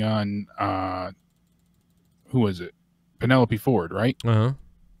taking on... who is it? Penelope Ford, right? Uh-huh.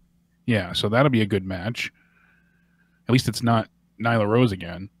 Yeah, so that'll be a good match. At least it's not Nyla Rose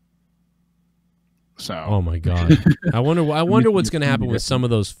again. So... Oh, my God. I wonder what's going to happen with some of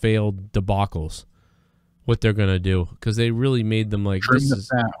those failed debacles. What they're going to do. Because they really made them like... Trim the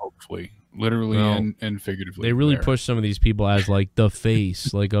fat, hopefully. Literally and figuratively. They really pushed some of these people as like the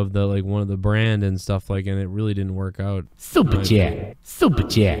face, like of the one of the brand and stuff like, and it really didn't work out. Super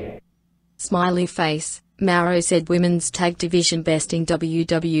chat. Smiley face. Mauro said women's tag division best in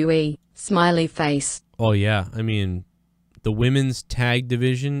WWE. Smiley face. Oh yeah, I mean, the women's tag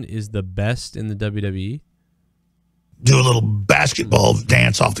division is the best in the WWE. Do a little basketball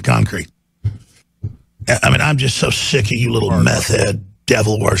dance off the concrete. I mean, I'm just so sick of you little meth head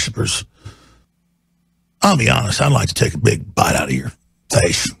devil worshippers. I'll be honest, I'd like to take a big bite out of your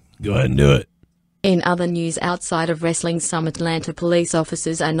face. Go ahead and do it. In other news outside of wrestling, some Atlanta police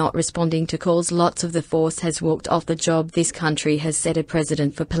officers are not responding to calls. Lots of the force has walked off the job. This country has set a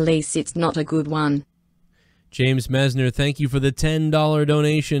precedent for police. It's not a good one. James Metzler, thank you for the $10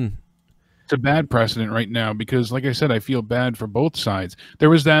 donation. It's a bad precedent right now because, like I said, I feel bad for both sides.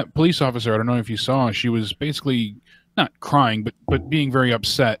 There was that police officer, I don't know if you saw, she was basically... not crying, but being very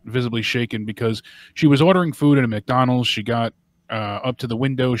upset, visibly shaken, because she was ordering food at a McDonald's. She got up to the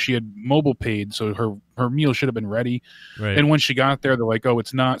window. She had mobile paid, so her meal should have been ready. Right. And when she got there, they're like, oh,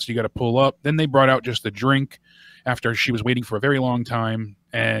 it's not, so you got to pull up. Then they brought out just the drink after she was waiting for a very long time.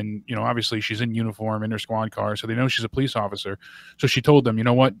 And, you know, obviously she's in uniform in her squad car, so they know she's a police officer. So she told them, you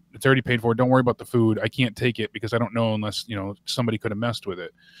know what, it's already paid for. Don't worry about the food. I can't take it because I don't know unless, you know, somebody could have messed with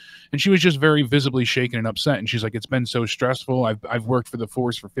it. And she was just very visibly shaken and upset. And she's like, it's been so stressful. I've worked for the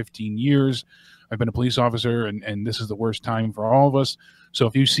force for 15 years. I've been a police officer, and this is the worst time for all of us. So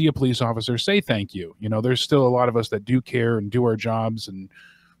if you see a police officer, say thank you. You know, there's still a lot of us that do care and do our jobs. And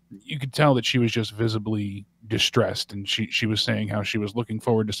you could tell that she was just visibly distressed. And she was saying how she was looking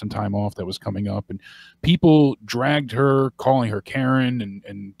forward to some time off that was coming up. And people dragged her, calling her Karen,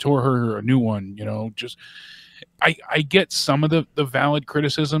 and tore her a new one, you know, just... I get some of the valid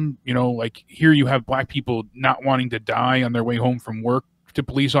criticism, you know, like here you have black people not wanting to die on their way home from work to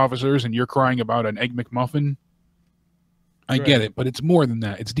police officers, and you're crying about an Egg McMuffin. I get it, but it's more than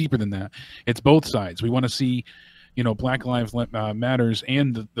that. It's deeper than that. It's both sides. We want to see, you know, Black Lives Matters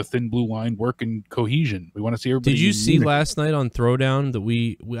and the Thin Blue Line work in cohesion. We want to see everybody. Did you see last night on Throwdown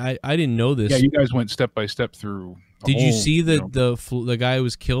that I didn't know this. Yeah, you guys went step by step through. Did you see that the guy who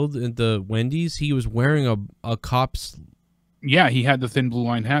was killed at the Wendy's? He was wearing a cop's. Yeah, he had the Thin Blue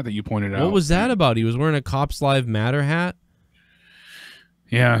Line hat that you pointed out. What was that about? He was wearing a Cops Live Matter hat.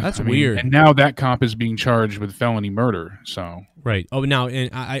 Yeah, that's weird. And now that cop is being charged with felony murder. So right. Oh, now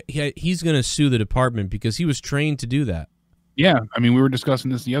and he's going to sue the department because he was trained to do that. Yeah, I mean, we were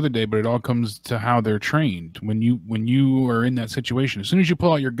discussing this the other day, but it all comes to how they're trained. When you are in that situation, as soon as you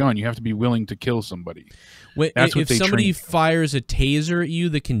pull out your gun, you have to be willing to kill somebody. If somebody fires a taser at you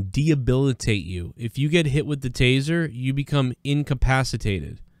that can debilitate you, if you get hit with the taser, you become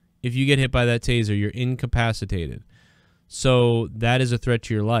incapacitated. If you get hit by that taser, you're incapacitated. So that is a threat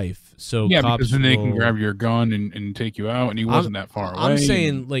to your life. So yeah, cops because then they can grab your gun and take you out, and he wasn't that far away. I'm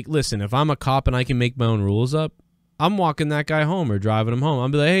saying, like, listen, if I'm a cop and I can make my own rules up, I'm walking that guy home or driving him home. I'll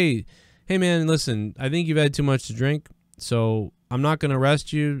be like, hey man, listen, I think you've had too much to drink, so I'm not gonna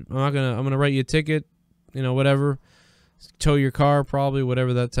arrest you. I'm gonna write you a ticket, you know, whatever, tow your car, probably,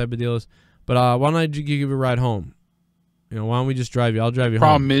 whatever that type of deal is. But why don't I give you a ride home? You know, why don't we just drive you? I'll drive you home.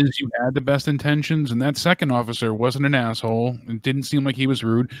 Problem is, you had the best intentions, and that second officer wasn't an asshole. It didn't seem like he was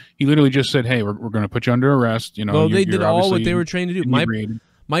rude. He literally just said, "Hey, we're going to put you under arrest." You know, well, they did all what they were trained to do.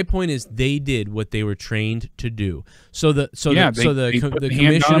 My point is, they did what they were trained to do. So the commissioner,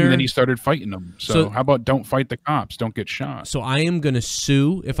 hand on him, and then he started fighting them. So how about don't fight the cops? Don't get shot. So I am going to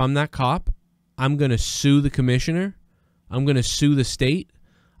sue. If I'm that cop, I'm going to sue the commissioner. I'm going to sue the state.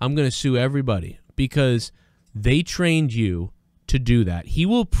 I'm going to sue everybody because they trained you to do that. He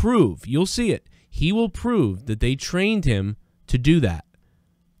will prove, you'll see it, he will prove that they trained him to do that.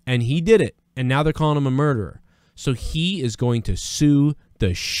 And he did it. And now they're calling him a murderer. So he is going to sue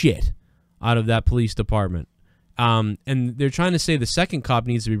the shit out of that police department. And they're trying to say the second cop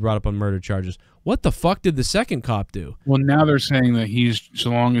needs to be brought up on murder charges. What the fuck did the second cop do? Well, now they're saying that so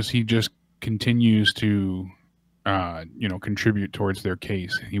long as he just continues to, contribute towards their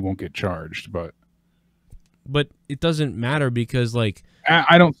case, he won't get charged. But it doesn't matter because, like...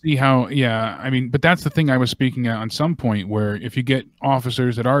 I don't see how... Yeah, I mean, but that's the thing I was speaking at on some point, where if you get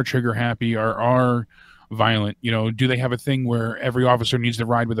officers that are trigger-happy or are violent, you know, do they have a thing where every officer needs to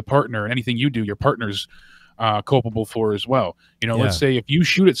ride with a partner, and anything you do, your partner's culpable for as well? You know, let's say if you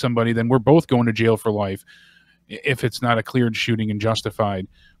shoot at somebody, then we're both going to jail for life if it's not a cleared shooting and justified,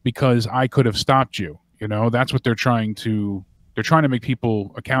 because I could have stopped you. You know, that's what they're trying to... They're trying to make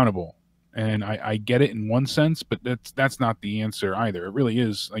people accountable. And I get it in one sense, but that's not the answer either. It really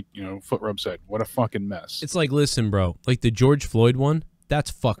is, like, you know, Foot Rub said, what a fucking mess. It's like, listen, bro, like the George Floyd one, that's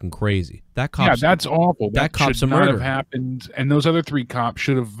fucking crazy. That cop, that's awful. That cop's should a murder. Not have happened. And those other three cops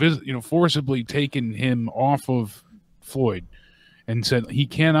should have, forcibly taken him off of Floyd and said, he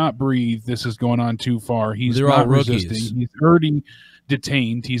cannot breathe. This is going on too far. They're not resisting. He's already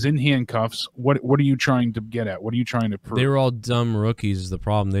detained. He's in handcuffs. What are you trying to get at? What are you trying to prove? They were all dumb rookies is the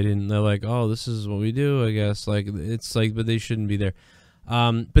problem. They're like, oh, this is what we do, I guess. Like, it's like, but they shouldn't be there.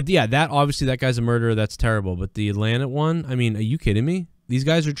 But yeah, obviously that guy's a murderer. That's terrible. But the Atlanta one, I mean, are you kidding me? These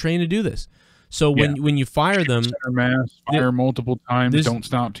guys are trained to do this. So when you fire them, fire multiple times, don't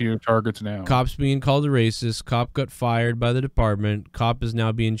stop to your targets now. Cop's being called a racist. Cop got fired by the department. Cop is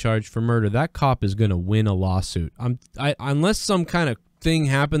now being charged for murder. That cop is going to win a lawsuit. Unless some kind of thing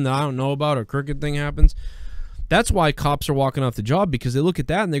happened that I don't know about or crooked thing happens. That's why cops are walking off the job, because they look at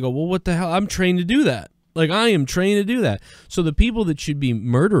that and they go, well, what the hell? I'm trained to do that. Like, I am trained to do that. So the people that should be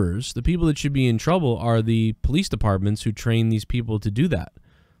murderers, the people that should be in trouble are the police departments who train these people to do that.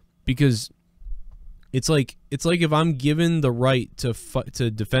 Because it's like if I'm given the right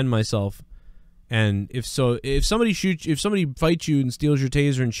to defend myself, and if somebody fights you and steals your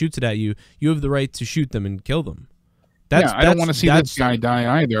taser and shoots it at you, you have the right to shoot them and kill them. I don't want to see this guy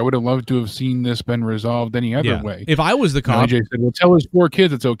die either. I would have loved to have seen this been resolved any other way. If I was the cop, AJ said, "Well, tell his 4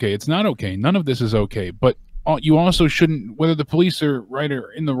 kids it's okay." It's not okay. None of this is okay. But you also shouldn't, whether the police are right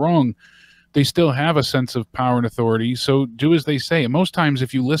or in the wrong, they still have a sense of power and authority. So do as they say. And most times,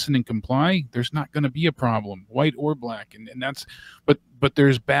 if you listen and comply, there's not going to be a problem, white or black. And that's, but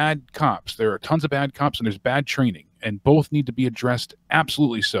there's bad cops. There are tons of bad cops, and there's bad training, and both need to be addressed.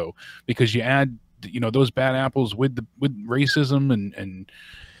 Absolutely so, because you add, those bad apples with racism and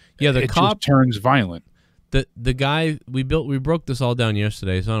the cop just turns violent. The guy we broke this all down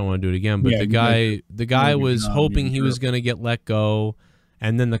yesterday, so I don't want to do it again. But the guy was hoping he was going to get let go,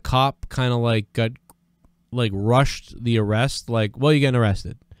 and then the cop kind of got rushed the arrest. Like, well, you're getting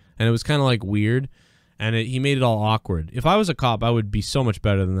arrested, and it was kind of weird, and he made it all awkward. If I was a cop, I would be so much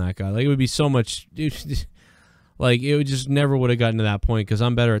better than that guy. Like, it would be so much. It would just never would have gotten to that point because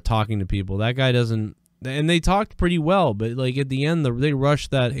I'm better at talking to people. That guy doesn't, and they talked pretty well, but at the end, they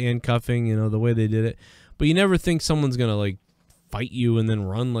rushed that handcuffing, the way they did it. But you never think someone's gonna fight you and then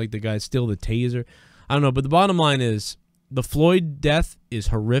run like the guy steal the taser. I don't know, but the bottom line is the Floyd death is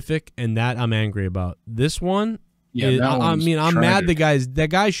horrific, and that I'm angry about. This one, I'm mad. That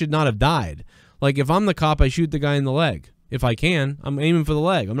guy should not have died. Like, if I'm the cop, I shoot the guy in the leg if I can. I'm aiming for the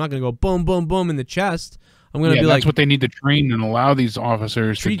leg. I'm not gonna go boom, boom, boom in the chest. I'm going to be that's what they need to train and allow these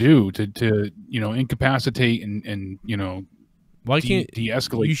officers to do to incapacitate and why can't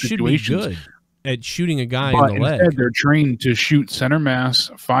de-escalate you should situations. Be good at shooting a guy But in the leg. Instead, they're trained to shoot center mass,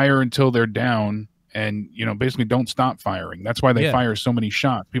 fire until they're down, and basically don't stop firing. That's why they fire so many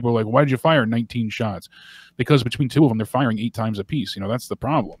shots. People are like, "Why did you fire 19 shots?" Because between 2 of them, they're firing 8 times a piece. That's the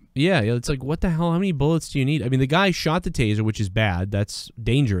problem. Yeah, it's like, what the hell? How many bullets do you need? I mean, the guy shot the taser, which is bad. That's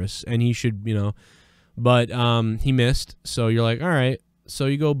dangerous, and he should, But he missed, so you're like, all right. So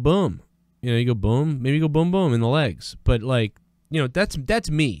you go boom, you go boom, maybe you go boom boom in the legs. But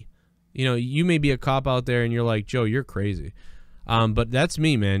that's me. You may be a cop out there, and you're like, Joe, you're crazy. But that's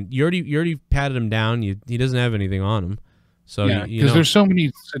me, man. You already patted him down. He doesn't have anything on him. So because there's so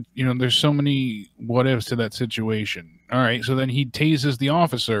many, there's so many what ifs to that situation. All right, so then he tases the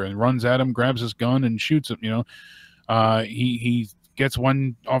officer and runs at him, grabs his gun and shoots him. He gets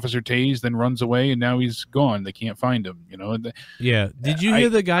one officer tased, then runs away, and now he's gone. They can't find him. Yeah. Did you hear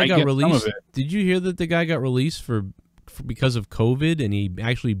the guy got released? Did you hear that the guy got released because of COVID, and he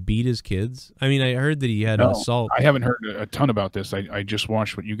actually beat his kids? I mean, I heard that he had an assault. I haven't heard a ton about this. I just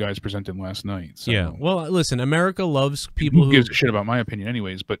watched what you guys presented last night. So. Yeah. Well, listen, America loves people who gives a shit about my opinion,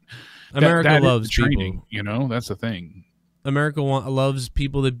 anyways. But America loves training. People. That's the thing. America loves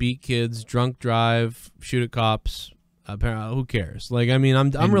people that beat kids, drunk drive, shoot at cops. Who cares?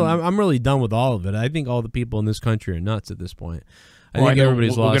 I'm really done with all of it. I think all the people in this country are nuts at this point. I think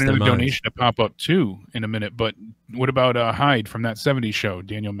everybody's lost their minds. We're going to donation to pop up too in a minute. But what about Hyde from that '70s show,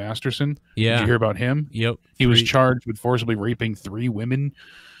 Daniel Masterson? Yeah, did you hear about him? Yep, he was charged with forcibly raping 3 women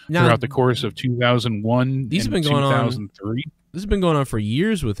throughout the course of 2001. These have been going 2003. This has been going on for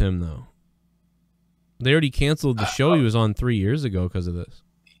years with him, though. They already canceled the show he was on 3 years ago because of this.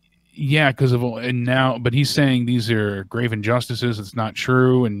 Yeah, but he's saying these are grave injustices. It's not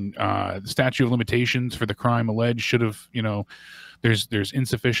true, and the statute of limitations for the crime alleged should have, there's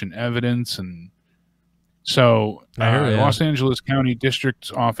insufficient evidence, and so Los Angeles County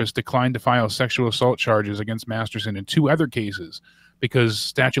District's office declined to file sexual assault charges against Masterson in 2 other cases because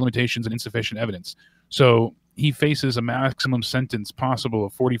statute of limitations and insufficient evidence. So he faces a maximum sentence possible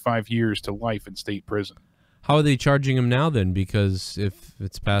of 45 years to life in state prison. How are they charging him now then? Because if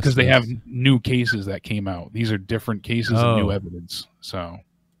it's past... Because they have new cases that came out. These are different cases and new evidence. So...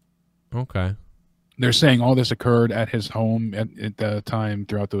 Okay. They're saying all this occurred at his home at the time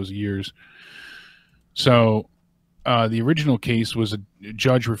throughout those years. So the original case was a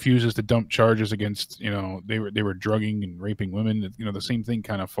judge refuses to dump charges against, they were drugging and raping women. The same thing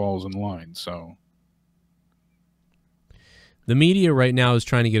kind of falls in line. So... The media right now is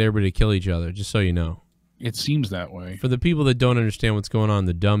trying to get everybody to kill each other, just so you know. It seems that way. For the people that don't understand what's going on,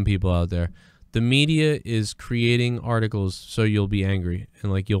 the dumb people out there, the media is creating articles so you'll be angry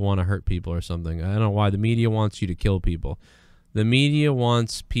and you'll want to hurt people or something. I don't know why. The media wants you to kill people. The media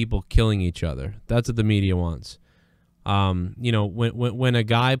wants people killing each other. That's what the media wants. When a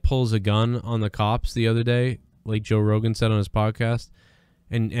guy pulls a gun on the cops the other day, like Joe Rogan said on his podcast,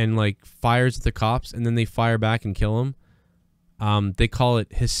 and fires at the cops and then they fire back and kill him, they call it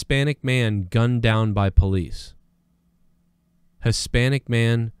Hispanic man gunned down by police. Hispanic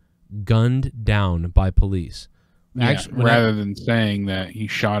man gunned down by police. Actually, rather than saying that he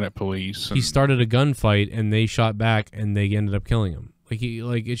shot at police. He started a gunfight and they shot back and they ended up killing him.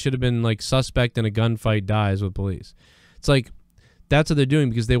 It should have been suspect in a gunfight dies with police. It's like that's what they're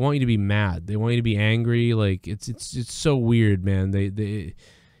doing because they want you to be mad. They want you to be angry. Like it's so weird, man. You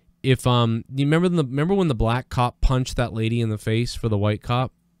remember when the black cop punched that lady in the face for the white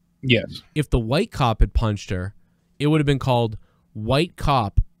cop? Yes. If the white cop had punched her, it would have been called white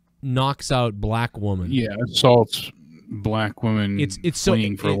cop knocks out black woman. Yeah, assaults black women. It's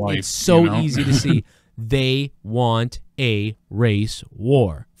fleeing for life. It's so you know? easy to see. They want a race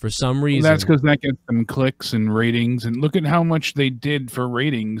war for some reason. Well, that's because that gets them clicks and ratings. And look at how much they did for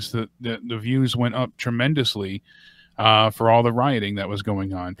ratings. The views went up tremendously for all the rioting that was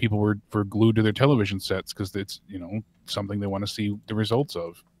going on. People were glued to their television sets because it's something they want to see the results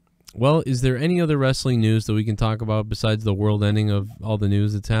of. Well, is there any other wrestling news that we can talk about besides the world ending of all the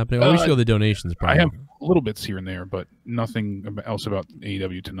news that's happening? We should go the donations. Probably. I have little bits here and there, but nothing else about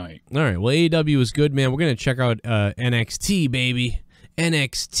AEW tonight. All right. Well, AEW is good, man. We're going to check out NXT, baby.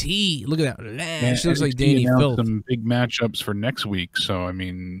 NXT. Look at that. Yeah, she looks like NXT Danny announced Filth. some big matchups for next week, so I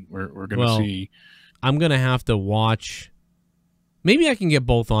mean, we're going to see. I'm going to have to watch. Maybe I can get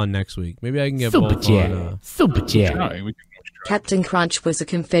both on next week. Maybe I can get both on. Super Chat. Captain Crunch was a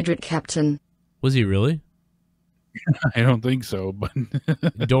Confederate captain. Was he really? I don't think so, but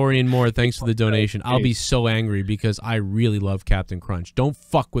Dorian Moore, thanks for the donation. I'll be so angry because I really love Captain Crunch. Don't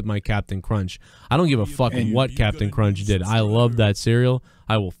fuck with my Captain Crunch. I don't give a fuck what Captain Crunch did. I love that cereal.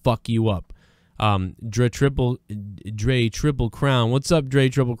 I will fuck you up. Dre Triple Crown. What's up, Dre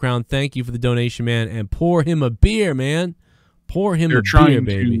Triple Crown? Thank you for the donation, man. And pour him a beer, man. Pour him a beer,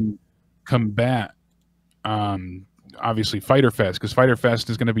 baby. To combat obviously Fyter Fest, because Fyter Fest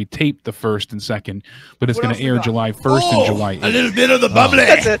is going to be taped the 1st and 2nd, but it's going to air July 1st and July 8th. A little bit of the bubbly.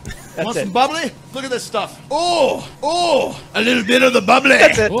 That's it. Want some bubbly? Look at this stuff. Oh, a little bit of the bubbly.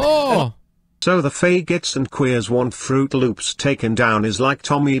 That's it. Oh. So the faggots and queers want Fruit Loops taken down is like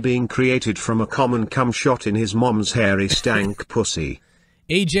Tommy being created from a common cum shot in his mom's hairy stank pussy.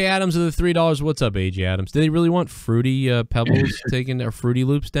 AJ Adams of the $3. What's up, AJ Adams? Do they really want Fruity Pebbles taken or Fruity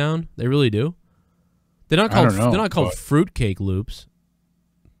Loops down? They really do. They're not called. They're not called fruitcake loops.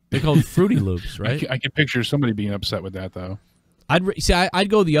 They're called Fruity Loops, right? I can picture somebody being upset with that, though. I'd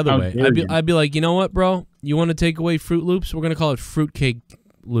go the other way. I'd be like, you know what, bro? You want to take away Fruit Loops? We're gonna call it Fruitcake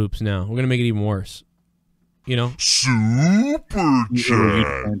Loops now. We're gonna make it even worse. You know? Super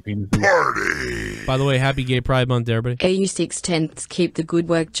Chat Party. By the way, happy Gay Pride Month, everybody. AU 6/10. Keep the good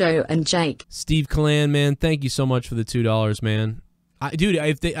work, Joe and Jake. Steve Clan, man, thank you so much for the $2, man. Dude,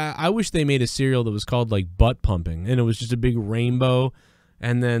 I wish they made a cereal that was called like butt pumping, and it was just a big rainbow,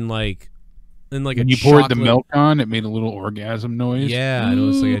 and then like when you poured the milk on, it made a little orgasm noise. Yeah, and it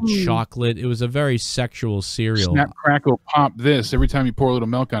was like a chocolate. It was a very sexual cereal. Snap, crackle, pop! This every time you pour a little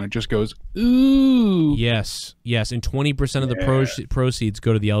milk on, it just goes ooh. Yes, and 20% of the proceeds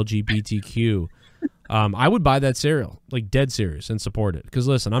go to the LGBTQ. I would buy that cereal, like dead serious, and support it. Because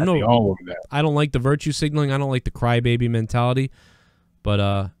listen, I don't like the virtue signaling. I don't like the crybaby mentality.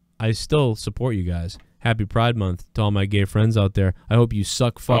 But I still support you guys. Happy Pride Month to all my gay friends out there. I hope you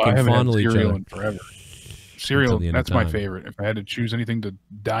suck fucking fondle each other. Forever. Cereal, that's my favorite. If I had to choose anything to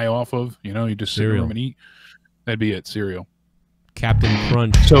die off of, you just sit home and eat, that'd be it. Cereal. Captain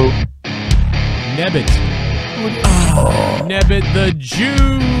Crunch. So, Nebbit. Nebbit the Jew.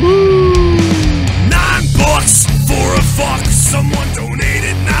 $9 for a fuck. Someone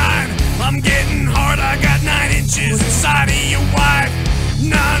donated 9. I'm getting hard. I got 9 inches inside of your wife.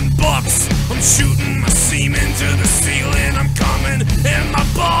 $9. I'm shooting my semen to the ceiling. I'm coming and my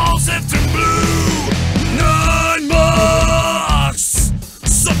balls have turned blue. $9.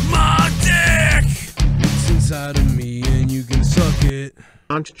 Suck my dick. It's inside of me and you can suck it.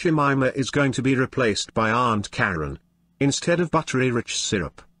 Aunt Jemima is going to be replaced by Aunt Karen. Instead of buttery rich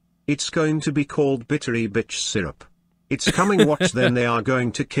syrup, it's going to be called bittery bitch syrup. It's coming. Watch, then they are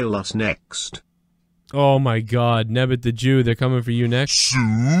going to kill us next. Oh my God, Nebbit the Jew, they're coming for you next.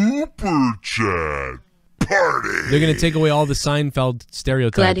 Super Chat Party. They're gonna take away all the Seinfeld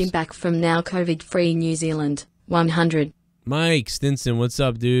stereotypes. Glad him back from now COVID-free New Zealand. 100. Mike Stinson, what's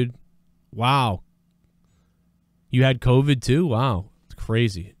up, dude? Wow. You had COVID too? Wow, it's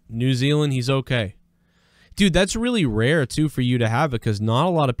crazy. New Zealand, he's okay. Dude, that's really rare too for you to have it because not a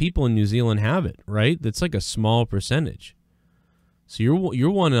lot of people in New Zealand have it, right? That's like a small percentage. So you're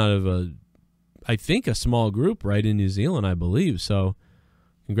one out of I think a small group, right, in New Zealand, I believe. So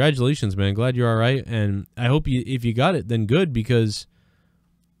congratulations, man. Glad you're all right. And I hope if you got it, then good, because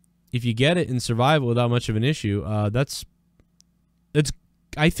if you get it and survive it without much of an issue, I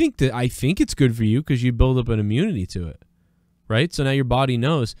think it's good for you because you build up an immunity to it, right? So now your body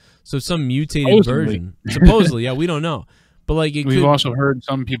knows. So some mutated version, supposedly, yeah, we don't know. But like we've also heard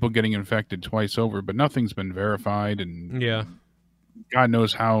some people getting infected twice over, but nothing's been verified, and yeah, God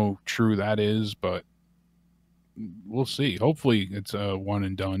knows how true that is. But we'll see. Hopefully, it's a one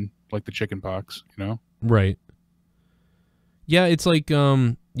and done, like the chicken pox. You know, right? Yeah, it's like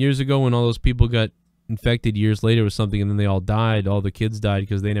years ago when all those people got infected years later with something, and then they all died. All the kids died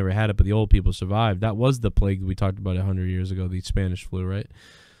because they never had it, but the old people survived. That was the plague we talked about 100 years ago, the Spanish flu, right?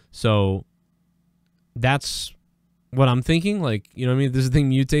 So that's what I'm thinking. Like, you know what I mean? If this thing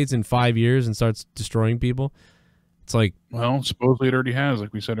mutates in 5 years and starts destroying people, it's like... Well, supposedly it already has,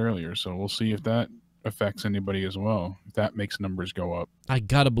 like we said earlier, so we'll see if that affects anybody as well, if that makes numbers go up. I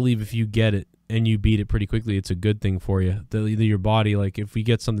gotta believe if you get it and you beat it pretty quickly, it's a good thing for you. Your body, like, if we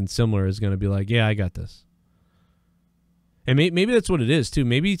get something similar, is going to be like, yeah, I got this. And maybe that's what it is, too.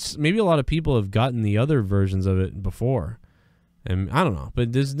 Maybe a lot of people have gotten the other versions of it before. And I don't know. But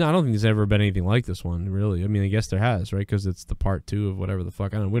I don't think there's ever been anything like this one, really. I mean, I guess there has, right? Because it's the part 2 of whatever the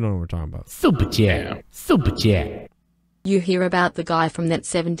fuck. We don't know what we're talking about. Super chat. Super chat. You hear about the guy from that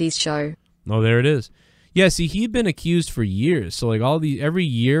 70s show. Oh, there it is. Yeah, see, he'd been accused for years. So, like, every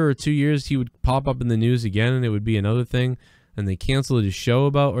year or 2 years, he would pop up in the news again, and it would be another thing. And they canceled his show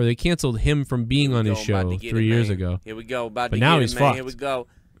or they canceled him from being on his show 3 years ago. Here we go. But now he's fucked. Here we go.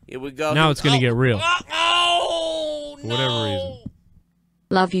 Here we go. Now it's going to get real. For whatever reason.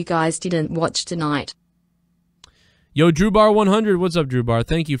 Love you guys didn't watch tonight. Yo, Drew Bar 100. What's up, Drew Bar?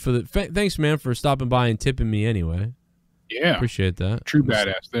 Thank you for the... thanks, man, for stopping by and tipping me anyway. Yeah. Appreciate that. True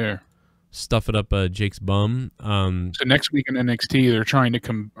badass there. Stuff it up Jake's bum. So next week in NXT, they're trying to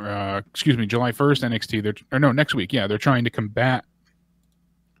July 1st NXT. Next week. Yeah, they're trying to combat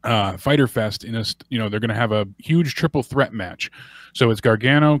Fyter Fest in they're going to have a huge triple threat match. So it's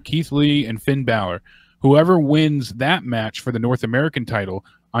Gargano, Keith Lee, and Finn Balor. Whoever wins that match for the North American title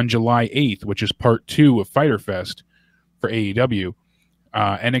on July 8th, which is part 2 of Fyter Fest for AEW,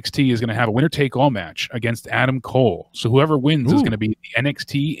 NXT is going to have a winner-take-all match against Adam Cole. So whoever wins is going to be the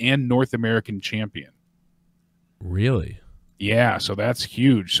NXT and North American champion. Really? Yeah, so that's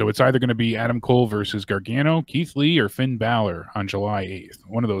huge. So it's either going to be Adam Cole versus Gargano, Keith Lee, or Finn Balor on July 8th.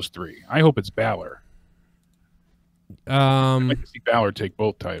 One of those three. I hope it's Balor. I'd like to see Balor take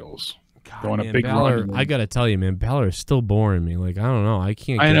both titles. God, man, big Balor, I got to tell you, man, Balor is still boring me. Like, I don't know. I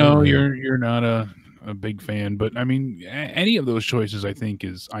can't. I know you're not a big fan, but I mean, any of those choices I think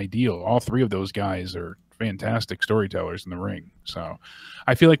is ideal. All three of those guys are fantastic storytellers in the ring. So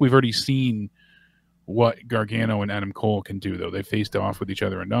I feel like we've already seen what Gargano and Adam Cole can do, though. They faced off with each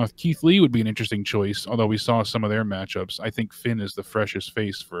other enough. Keith Lee would be an interesting choice, although we saw some of their matchups. I think Finn is the freshest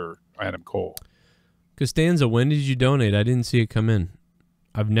face for Adam Cole. Costanza, when did you donate? I didn't see it come in.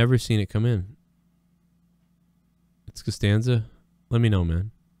 I've never seen it come in. It's Costanza. Let me know,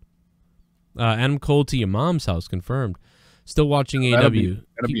 man. Adam Cole to your mom's house, confirmed. Still watching AEW. That'll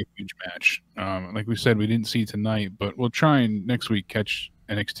be a huge match. Like we said, we didn't see tonight, but we'll try and next week catch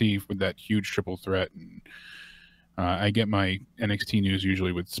NXT with that huge triple threat. And I get my NXT news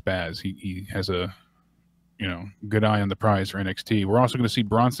usually with Spaz. He has a good eye on the prize for NXT. We're also going to see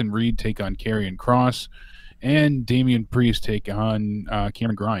Bronson Reed take on Karrion Kross and Damian Priest take on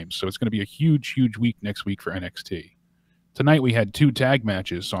Cameron Grimes. So it's going to be a huge, huge week next week for NXT. Tonight we had 2 tag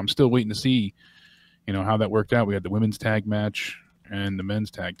matches, so I'm still waiting to see, how that worked out. We had the women's tag match and the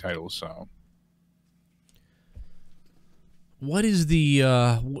men's tag titles. So, what is the?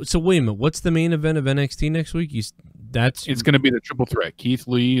 So wait a minute. What's the main event of NXT next week? It's going to be the triple threat. Keith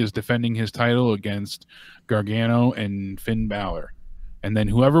Lee is defending his title against Gargano and Finn Balor, and then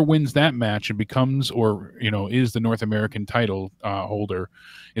whoever wins that match and becomes, is the North American title holder,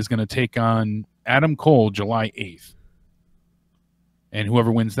 is going to take on Adam Cole July 8th. And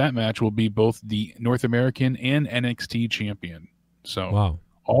whoever wins that match will be both the North American and NXT champion. So, wow.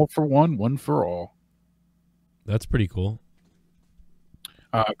 All for one, one for all. That's pretty cool.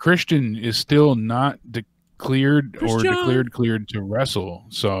 Christian is still not cleared to wrestle.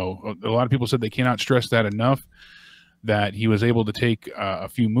 So a lot of people said they cannot stress that enough, that he was able to take a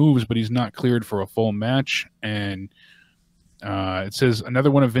few moves, but he's not cleared for a full match. And it says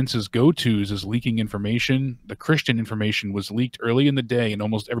another one of Vince's go-tos is leaking information. The Christian information was leaked early in the day, and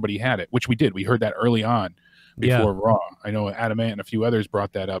almost everybody had it, which we did. We heard that early on before Raw. I know Adam Ant and a few others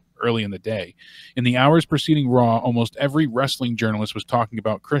brought that up early in the day. In the hours preceding Raw, almost every wrestling journalist was talking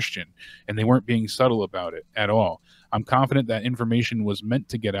about Christian, and they weren't being subtle about it at all. I'm confident that information was meant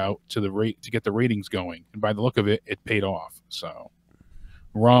to get out to get the ratings going, and by the look of it, it paid off. So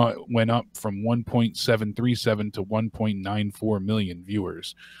Raw went up from 1.737 to 1.94 million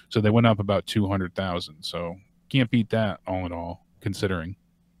viewers. So they went up about 200,000. So can't beat that all in all, considering.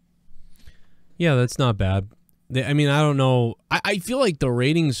 Yeah, that's not bad. I mean, I don't know. I feel like the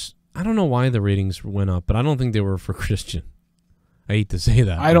ratings, I don't know why the ratings went up, but I don't think they were for Christian. I hate to say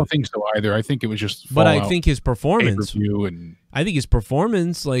that. I don't think so either. I think it was just But I think his performance, and I think his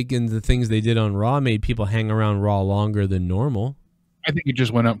performance, like in the things they did on Raw, made people hang around Raw longer than normal. I think it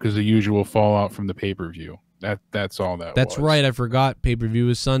just went up because the usual fallout from the pay-per-view. That's all that That's was. right. I forgot pay-per-view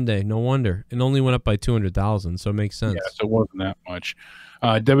was Sunday. No wonder. It only went up by 200,000, so it makes sense. Yeah, so it wasn't that much.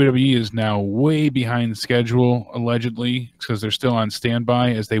 WWE is now way behind schedule, allegedly, because they're still on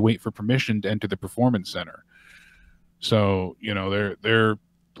standby as they wait for permission to enter the Performance Center. So, you know, they're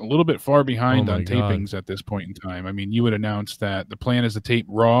a little bit far behind on tapings at this point in time. I mean, you would announce that the plan is to tape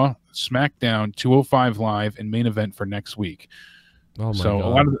Raw, SmackDown, 205 Live, and Main Event for next week. Oh my So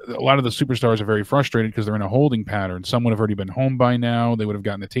God. a lot of the superstars are very frustrated because they're in a holding pattern. Some would have already been home by now. They would have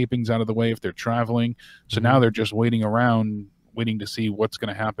gotten the tapings out of the way if they're traveling. So now they're just waiting around, waiting to see what's going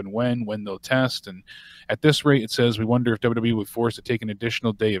to happen when they'll test. And at this rate, it says we wonder if WWE would force to take an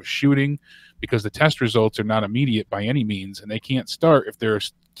additional day of shooting because the test results are not immediate by any means, and they can't start if there are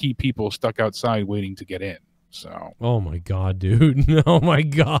key people stuck outside waiting to get in. So, oh my God, dude. Oh my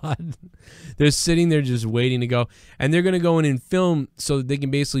God. They're sitting there just waiting to go. And they're going to go in and film so that they can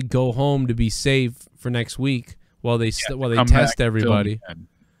basically go home to be safe for next week while they test everybody.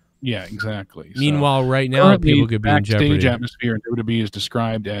 Yeah, exactly. Meanwhile, right now, currently, people could be in jeopardy. Backstage atmosphere in WWE is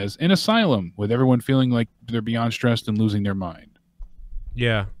described as an asylum with everyone feeling like they're beyond stressed and losing their mind.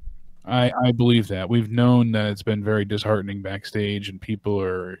 Yeah. I believe that. We've known that it's been very disheartening backstage and people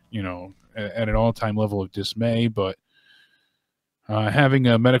are, you know, at an all-time level of dismay, but having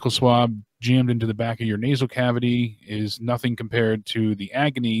a medical swab jammed into the back of your nasal cavity is nothing compared to the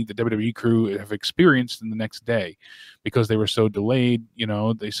agony the WWE crew have experienced in the next day because they were so delayed. You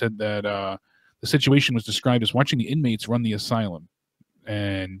know, they said that the situation was described as watching the inmates run the asylum,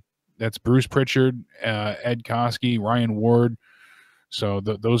 and that's Bruce Pritchard, Ed Koskey, Ryan Ward. So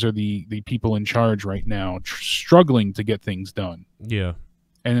those are the people in charge right now, struggling to get things done. Yeah.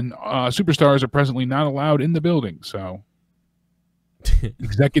 And superstars are presently not allowed in the building, so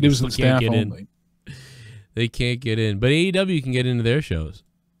executives and staff only. They can't get in, but AEW can get into their shows.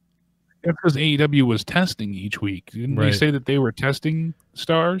 That's because AEW was testing each week. Didn't they say that they were testing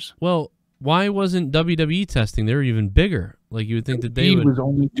stars? Well, why wasn't WWE testing? They're even bigger. Like you would think that they would. was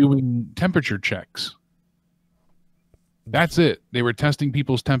only doing temperature checks. That's it. They were testing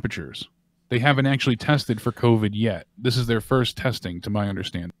people's temperatures. They haven't actually tested for COVID yet. This is their first testing, to my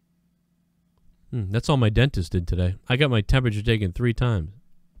understanding. That's all my dentist did today. I got my temperature taken 3 times.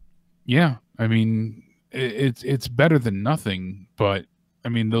 Yeah, I mean, it's better than nothing, but I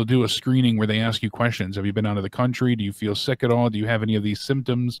mean, they'll do a screening where they ask you questions. Have you been out of the country? Do you feel sick at all? Do you have any of these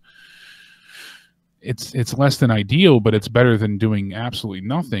symptoms? It's less than ideal, but it's better than doing absolutely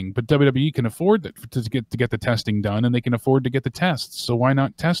nothing. But WWE can afford to get the testing done, and they can afford to get the tests. So why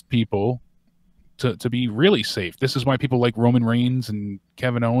not test people to be really safe? This is why people like Roman Reigns and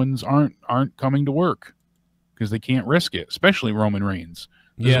Kevin Owens aren't coming to work, because they can't risk it, especially Roman Reigns.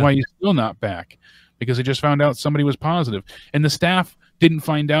 This is why he's still not back, because they just found out somebody was positive. And the staff didn't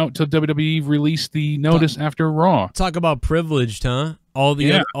find out till WWE released the notice after Raw. Talk about privileged, huh? All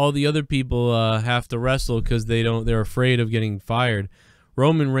the other people have to wrestle because they're afraid of getting fired.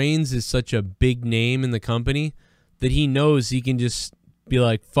 Roman Reigns is such a big name in the company that he knows he can just be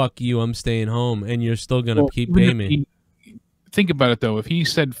like, fuck you, I'm staying home, and you're still going to keep paying me. Think about it, though. If he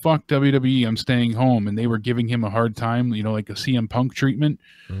said, fuck WWE, I'm staying home, and they were giving him a hard time, you know, like a CM Punk treatment,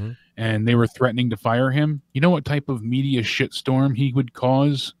 and they were threatening to fire him, you know what type of media shitstorm he would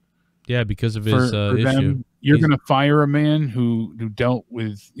cause? Yeah, because of his issue. You're going to fire a man who dealt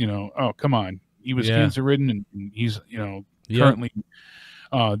with, you know, oh, come on. He was cancer-ridden, and he's, you know, currently,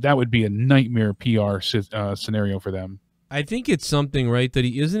 that would be a nightmare PR scenario for them. I think it's something, right, that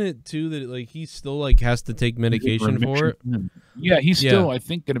isn't it too that like he still like has to take medication for it. Yeah, he's still I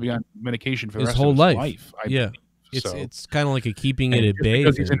think going to be on medication for the rest whole of his life. It's kind of like a keeping it at bay.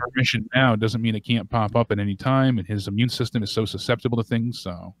 Because he's in remission now doesn't mean it can't pop up at any time, and his immune system is so susceptible to things.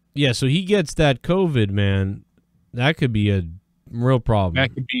 So yeah, so he gets that COVID, man. That could be a real problem.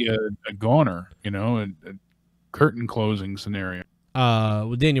 That could be a goner, you know, a curtain closing scenario.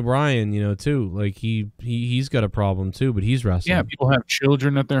 With Daniel Bryan, you know, too, like he's got a problem too, but he's wrestling. Yeah, people have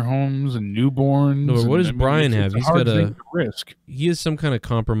children at their homes and newborns. No, what does Bryan have? He's got a risk. He has some kind of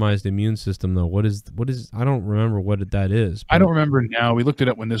compromised immune system, though. What is? I don't remember what that is. I don't remember now. We looked it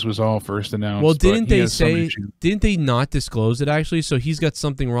up when this was all first announced. Well, didn't they say? Didn't they not disclose it actually? So he's got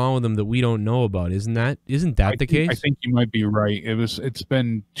something wrong with him that we don't know about. Isn't that the case? I think you might be right. It's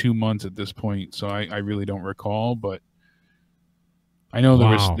been 2 months at this point, so I really don't recall, but. I know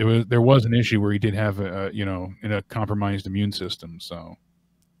there was an issue where he did have a compromised immune system. So,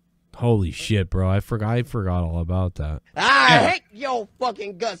 holy shit, bro! I forgot all about that. I hate your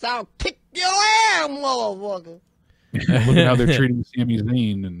fucking guts. I'll kick your ass, motherfucker. Look at how they're treating Sami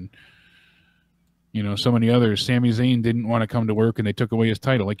Zayn and so many others. Sami Zayn didn't want to come to work, and they took away his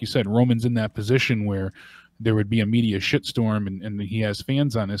title. Like you said, Roman's in that position where there would be a media shitstorm, and he has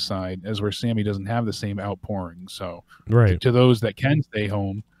fans on his side, as where Sami doesn't have the same outpouring. So, right. to those that can stay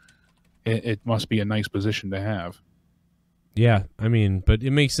home, it must be a nice position to have. Yeah, I mean, but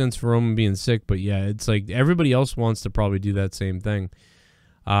it makes sense for Roman being sick. But yeah, it's like everybody else wants to probably do that same thing.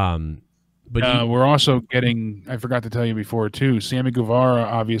 But we're also getting, I forgot to tell you before too, Sammy Guevara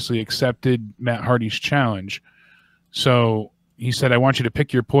obviously accepted Matt Hardy's challenge. So he said, I want you to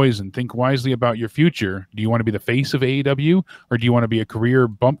pick your poison. Think wisely about your future. Do you want to be the face of AEW, or do you want to be a career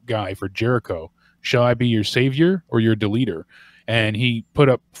bump guy for Jericho? Shall I be your savior or your deleter? And he put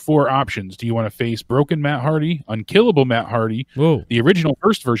up 4 options. Do you want to face broken Matt Hardy, unkillable Matt Hardy, the original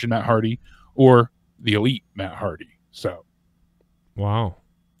first version Matt Hardy, or the elite Matt Hardy? So, wow.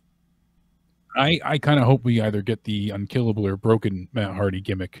 I kind of hope we either get the unkillable or broken Matt Hardy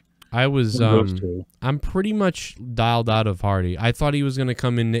gimmick. I'm pretty much dialed out of Hardy. I thought he was going to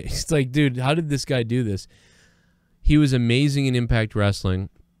come in. It's like, dude, how did this guy do this? He was amazing in Impact Wrestling.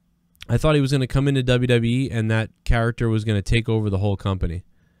 I thought he was going to come into WWE and that character was going to take over the whole company.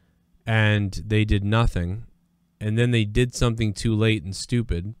 And they did nothing. And then they did something too late and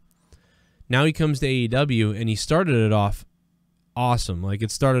stupid. Now he comes to AEW and he started it off awesome. Like,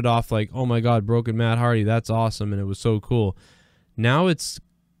 it started off like, oh my God, broken Matt Hardy, that's awesome, and it was so cool. Now it's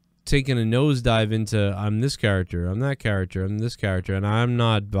taking a nosedive into I'm this character, I'm that character, I'm this character, and I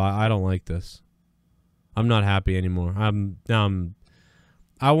don't like this. I'm not happy anymore. I'm not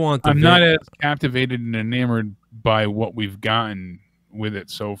as captivated and enamored by what we've gotten with it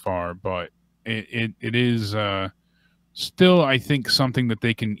so far, but it is still, I think, something that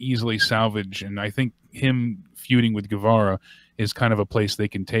they can easily salvage, and I think him feuding with Guevara is kind of a place they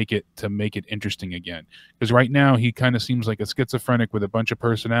can take it to make it interesting again. Because right now he kind of seems like a schizophrenic with a bunch of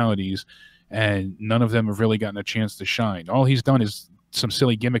personalities, and none of them have really gotten a chance to shine. All he's done is some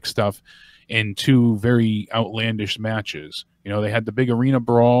silly gimmick stuff in 2 very outlandish matches. They had the big arena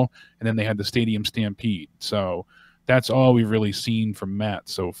brawl, and then they had the stadium stampede. So that's all we've really seen from Matt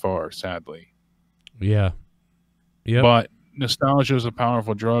so far, sadly. Yeah. Yeah. But nostalgia is a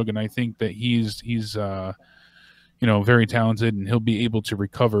powerful drug, and I think that he's very talented, and he'll be able to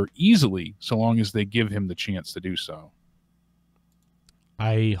recover easily so long as they give him the chance to do so.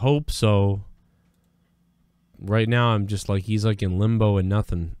 I hope so. Right now, I'm just like, he's like in limbo and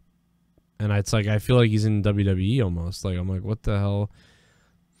nothing. And it's like, I feel like he's in WWE almost. Like, I'm like, what the hell?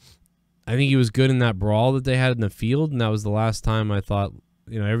 I think he was good in that brawl that they had in the field, and that was the last time I thought,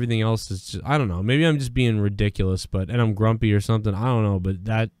 everything else is just, I don't know. Maybe I'm just being ridiculous, and I'm grumpy or something. I don't know, but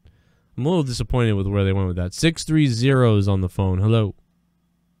I'm a little disappointed with where they went with that. 630 is on the phone. Hello.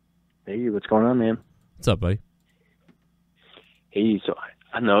 Hey, what's going on, man? What's up, buddy? Hey, so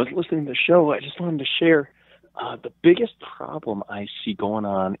I know I was listening to the show. I just wanted to share the biggest problem I see going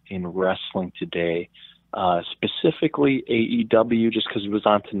on in wrestling today, specifically AEW, just because it was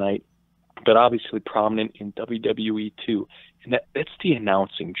on tonight, but obviously prominent in WWE too. And that's the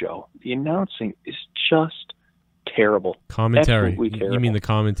announcing, Joe. The announcing is just terrible. Commentary. Absolutely terrible. You mean the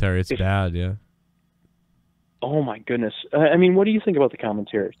commentary? It's bad, yeah. Oh my goodness. I mean, what do you think about the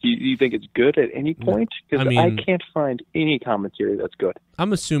commentary? Do you think it's good at any point? Because I can't find any commentary that's good.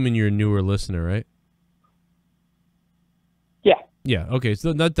 I'm assuming you're a newer listener, right? Yeah. Yeah. Okay.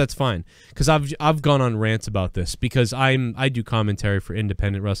 So that's fine. Because I've gone on rants about this because I do commentary for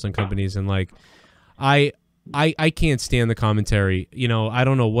independent wrestling companies, and like I can't stand the commentary. I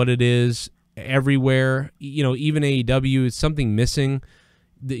don't know what it is. Everywhere, even AEW, is something missing.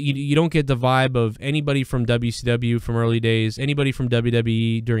 You don't get the vibe of anybody from WCW from early days, anybody from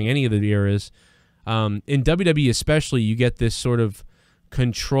WWE during any of the eras. In WWE especially, you get this sort of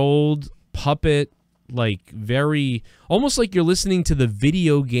controlled puppet, like very, almost like you're listening to the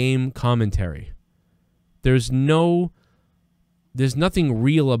video game commentary. There's nothing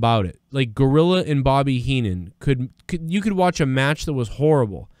real about it. Like Gorilla and Bobby Heenan, you could watch a match that was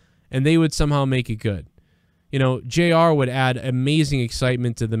horrible, and they would somehow make it good. JR would add amazing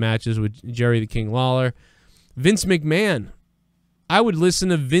excitement to the matches with Jerry the King Lawler. Vince McMahon. I would listen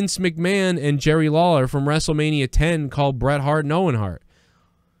to Vince McMahon and Jerry Lawler from WrestleMania 10 called Bret Hart and Owen Hart.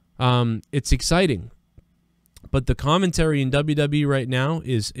 It's exciting. But the commentary in WWE right now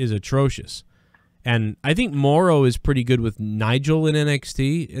is atrocious. And I think Morrow is pretty good with Nigel in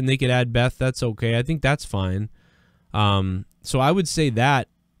NXT, and they could add Beth. That's okay. I think that's fine. So I would say that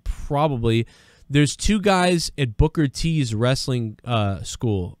probably. There's two guys at Booker T's wrestling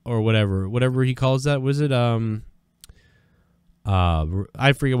school or whatever he calls that. Was it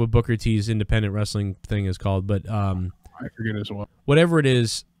I forget what Booker T's independent wrestling thing is called, but I forget as well. Whatever it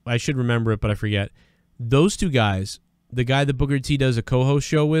is, I should remember it, but I forget. Those two guys, the guy that Booker T does a co-host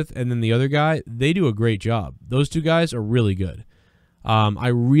show with, and then the other guy, they do a great job. Those two guys are really good. I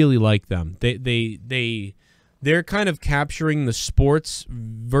really like them. They're kind of capturing the sports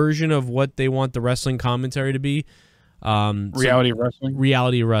version of what they want the wrestling commentary to be. Reality of wrestling?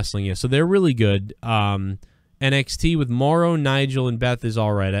 Reality of wrestling, yeah. So they're really good. NXT with Morrow, Nigel, and Beth is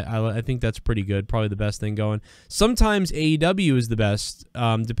all right. I think that's pretty good. Probably the best thing going. Sometimes AEW is the best,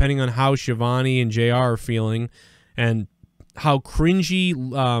 depending on how Shivani and JR are feeling and how cringy,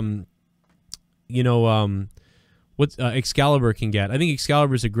 what Excalibur can get. I think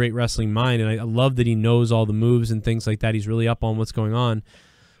Excalibur is a great wrestling mind, and I love that he knows all the moves and things like that. He's really up on what's going on.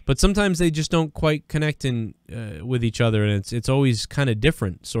 But sometimes they just don't quite connect with each other, and it's always kind of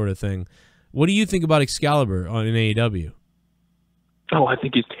different sort of thing. What do you think about Excalibur in AEW? Oh, I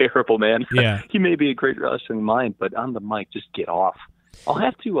think he's terrible, man. Yeah. He may be a great wrestling mind, but on the mic, just get off. I'll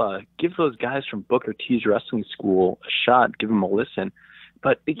have to give those guys from Booker T's wrestling school a shot, give them a listen.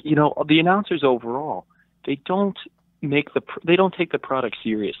 But, the announcers overall, they don't take the product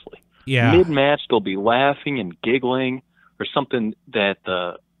seriously. Yeah. Mid-match, they'll be laughing and giggling, or something that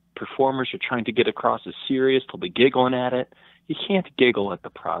the performers are trying to get across as serious. They'll be giggling at it. You can't giggle at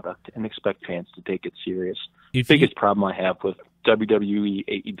the product and expect fans to take it serious. Biggest problem I have with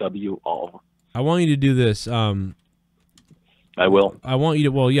WWE, AEW, all of them. I want you to do this. I will. I want you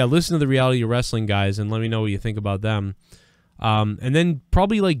to, listen to the Reality of Wrestling guys and let me know what you think about them. And then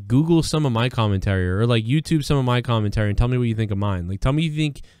probably Google some of my commentary or YouTube some of my commentary and tell me what you think of mine. Tell me if you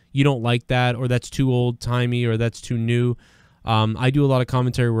think you don't like that or that's too old-timey or that's too new. I do a lot of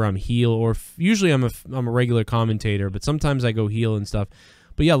commentary where I'm heel, or usually I'm a regular commentator, but sometimes I go heel and stuff.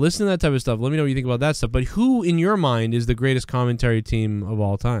 But yeah, listen to that type of stuff. Let me know what you think about that stuff. But who, in your mind, is the greatest commentary team of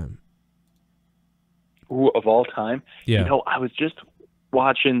all time? Who of all time? Yeah. I was just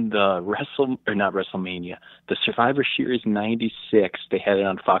watching the the Survivor Series '96. They had it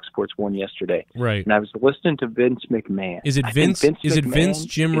on Fox Sports 1 yesterday. Right. And I was listening to Vince McMahon. Is it Vince? Is it Vince,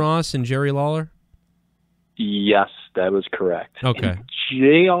 Jim Ross, and Jerry Lawler? Yes, that was correct. Okay. And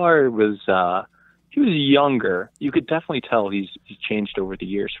JR was he was younger. You could definitely tell he's changed over the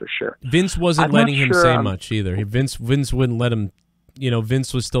years for sure. Vince wasn't letting him say much either. Vince wouldn't let him.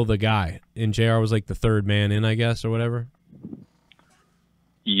 Vince was still the guy, and JR was the third man in, I guess, or whatever.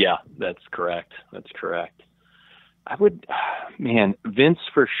 Yeah, that's correct. I would, Vince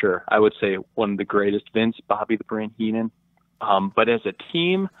for sure. I would say one of the greatest. Vince, Bobby the Brain Heenan. But as a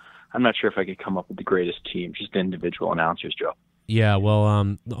team, I'm not sure if I could come up with the greatest team. Just individual announcers, Joe. Yeah, well,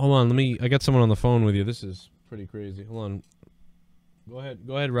 hold on. I got someone on the phone with you. This is pretty crazy. Hold on. Go ahead,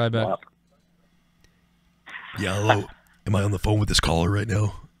 Ryback. Yeah, hello. Am I on the phone with this caller right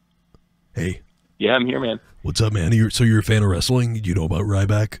now? Hey. Yeah, I'm here, man. What's up, man? So you're a fan of wrestling? Do you know about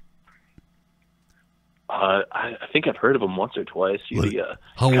Ryback? I think I've heard of him once or twice. He's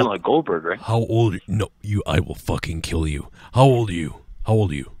kind of like Goldberg, right? How old? No, I will fucking kill you. How old are you?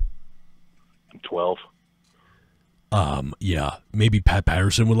 I'm 12. Yeah, maybe Pat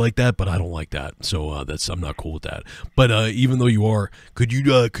Patterson would like that, but I don't like that. So I'm not cool with that. But even though you are, could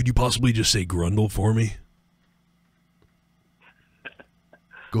you possibly just say Grundle for me?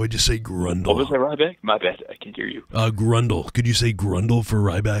 Go ahead, just say Grundle. What was that, Ryback? My bad, I can't hear you. Grundle. Could you say Grundle for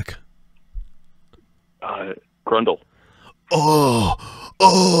Ryback? Grundle. God.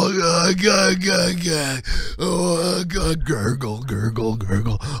 Oh, God, gurgle.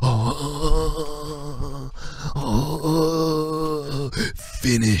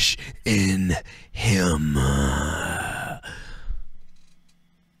 Finish in him. All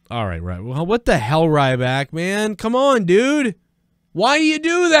right. Well, what the hell, Ryback, man? Come on, dude. Why do you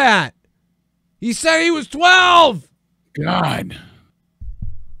do that? He said he was 12. God.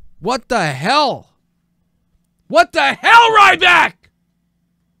 What the hell? What the hell, Ryback?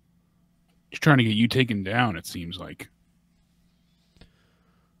 He's trying to get you taken down, it seems like.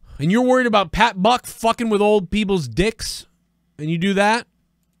 And you're worried about Pat Buck fucking with old people's dicks? And you do that?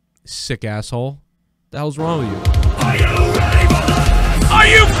 Sick asshole. What the hell's wrong with you? Are you ready for this? Are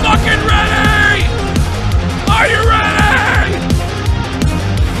you fucking ready? Are you ready?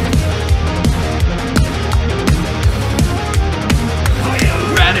 Are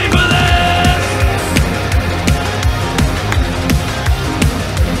you ready for this?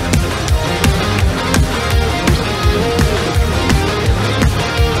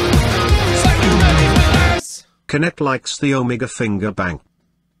 Are you ready for this? Cornette likes the Omega Finger Bang.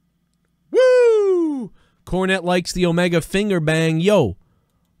 Woo! Cornette likes the Omega Finger Bang. Yo,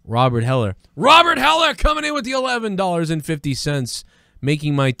 Robert Heller. Robert Heller coming in with the $11.50,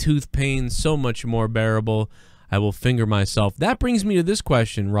 making my tooth pain so much more bearable. I will finger myself. That brings me to this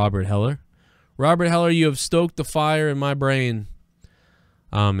question, Robert Heller. Robert Heller, you have stoked the fire in my brain.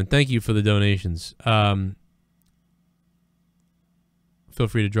 And thank you for the donations. Feel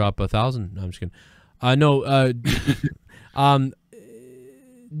free to drop 1,000. No, I'm just kidding.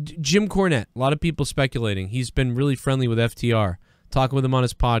 Jim Cornette. A lot of people speculating. He's been really friendly with FTR. Talking with him on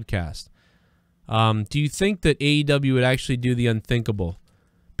his podcast. Do you think that AEW would actually do the unthinkable?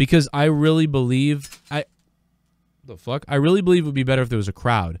 Because I really believe... I really believe it would be better if there was a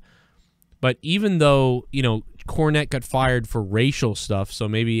crowd. But even though, you know, Cornette got fired for racial stuff, so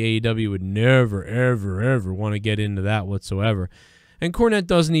maybe AEW would never, ever, ever want to get into that whatsoever. And Cornette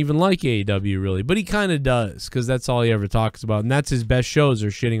doesn't even like AEW, really. But he kind of does, because that's all he ever talks about. And that's his best shows are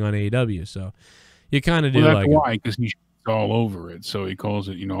shitting on AEW. So you kind of do like it. Why? Because he's all over it. So he calls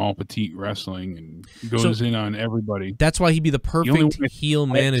it, you know, all petite wrestling and goes in on everybody. That's why he'd be the perfect heel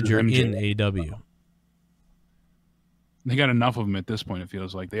manager in AEW. They got enough of them at this point, it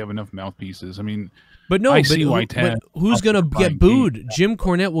feels like. They have enough mouthpieces. I mean, but who's going to get booed? Jim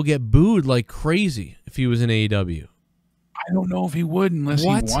Cornette will get booed like crazy if he was in AEW. I don't know if he would unless he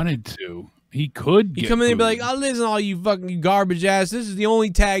wanted to. He could get come in and be like, oh, listen, all you fucking garbage ass. This is the only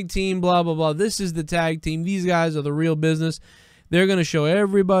tag team, blah, blah, blah. This is the tag team. These guys are the real business. They're going to show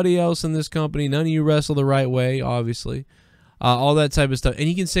everybody else in this company. None of you wrestle the right way, obviously. All that type of stuff. And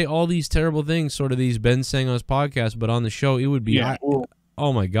he can say all these terrible things, sort of these Ben saying on his podcast, but on the show, it would be,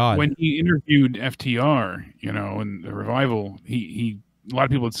 oh my God. When he interviewed FTR, you know, in the Revival, a lot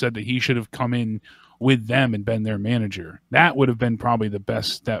of people had said that he should have come in with them and been their manager. That would have been probably the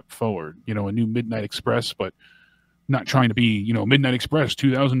best step forward. You know, a new Midnight Express, but not trying to be, you know, Midnight Express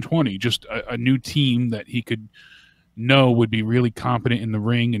 2020, just a new team that he could know would be really competent in the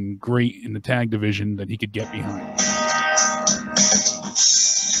ring and great in the tag division that he could get behind.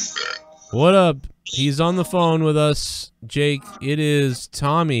 What up? He's on the phone with us, Jake. It is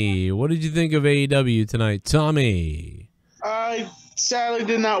Tommy. What did you think of AEW tonight, Tommy? I sadly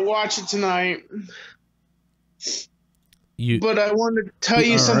did not watch it tonight. But I wanted to tell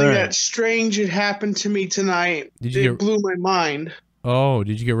you something that strange had happened to me tonight. It blew my mind. Oh,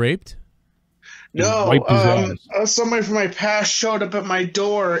 did you get raped? No, somebody from my past showed up at my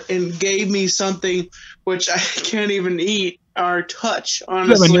door and gave me something which I can't even eat or touch,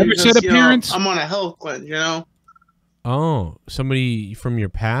 honestly. Because, I'm on a health cleanse, you know? Oh, somebody from your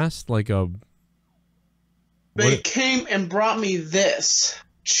past? Like a... They came and brought me this.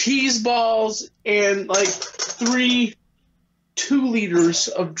 Cheese balls and like 2 liters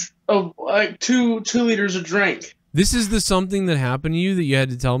of like 2 liters of drink. This is the something that happened to you that you had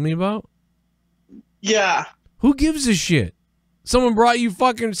to tell me about? Yeah. Who gives a shit? Someone brought you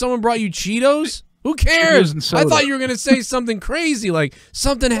Cheetos? Who cares? I thought you were going to say something crazy, like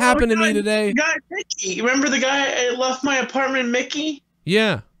something happened to me today. Guy Mickey. Remember the guy I left my apartment, Mickey?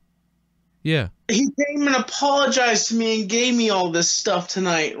 Yeah. Yeah. He came and apologized to me and gave me all this stuff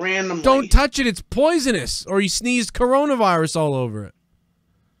tonight, randomly. Don't touch it. It's poisonous. Or he sneezed coronavirus all over it.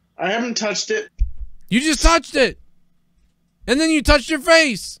 I haven't touched it. You just touched it. And then you touched your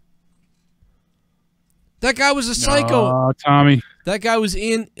face. That guy was a psycho. Oh, Tommy. That guy was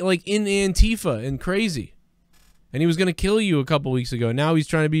in Antifa and crazy. And he was going to kill you a couple weeks ago. Now he's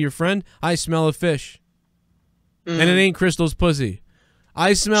trying to be your friend. I smell a fish. And it ain't Crystal's pussy.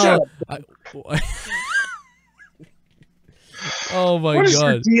 I smell... Oh, my God.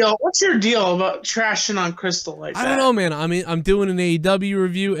 Your deal? What's your deal about trashing on Crystal like that? I don't know, man. I mean, I'm doing an AEW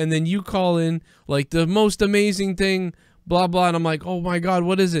review, and then you call in, like, the most amazing thing, blah, blah, and I'm like, oh, my God,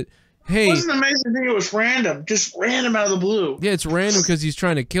 what is it? Hey, it wasn't an amazing thing. It was random. Just random out of the blue. Yeah, it's random because he's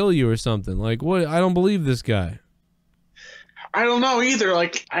trying to kill you or something. Like, what? I don't believe this guy. I don't know either.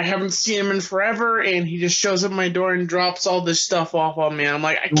 Like, I haven't seen him in forever, and he just shows up at my door and drops all this stuff off on me. I'm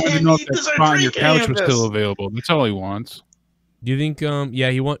like, I can't eat this. I drink your couch was still available. That's all he wants. Do you think?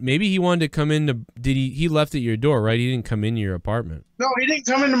 Yeah, maybe he wanted to come in to. Did he left at your door, right? He didn't come in your apartment. No, he didn't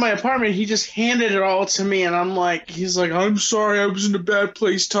come into my apartment. He just handed it all to me, and I'm like, he's like, I'm sorry, I was in a bad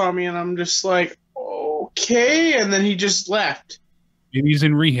place, Tommy, and I'm just like, okay, and then he just left. Maybe he's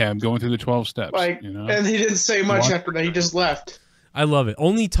in rehab, going through the 12 steps. Like, you know? And he didn't say much after that. He just left. I love it.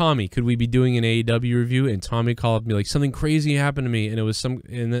 Only Tommy could we be doing an AEW review, and Tommy called me like something crazy happened to me, and it was and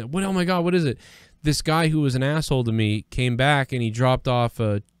then, what? Oh my God, what is it? This guy who was an asshole to me came back and he dropped off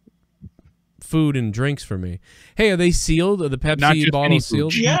a food and drinks for me. Hey, are they sealed? Are the Not Pepsi just bottles any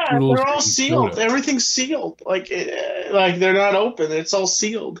food. sealed? Yeah, Noodles they're all and sealed. soda. Everything's sealed. Like they're not open. It's all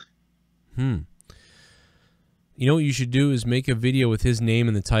sealed. You know what you should do is make a video with his name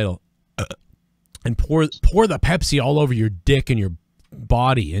in the title, and pour the Pepsi all over your dick and your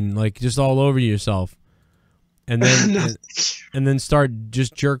body, and like just all over yourself, and then and then start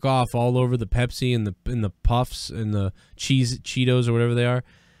just jerk off all over the Pepsi and the puffs and the Cheetos or whatever they are,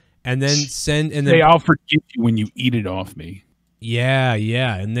 and then send and then Hey, I'll forgive you when you eat it off me.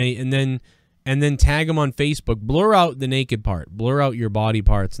 yeah, and then tag him on Facebook. Blur out the naked part. Blur out your body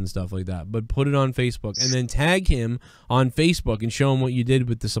parts and stuff like that. But put it on Facebook. And then tag him on Facebook and show him what you did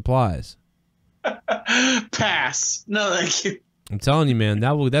with the supplies. Pass. No, thank you. I'm telling you, man,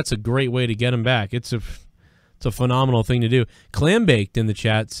 that's a great way to get him back. It's a phenomenal thing to do. Clam Baked in the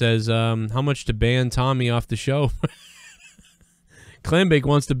chat says, how much to ban Tommy off the show? Clam Bake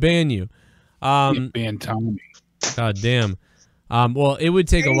wants to ban you. Ban Tommy. God damn. Well, it would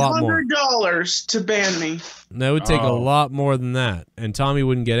take a lot more. $800 to ban me. That would take a lot more than that, and Tommy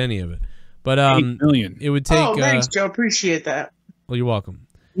wouldn't get any of it. But $8 million. It would take. Oh, thanks, Joe. Appreciate that. Well, you're welcome.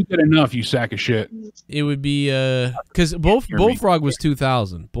 You get enough, you sack of shit. It would be because Bullfrog was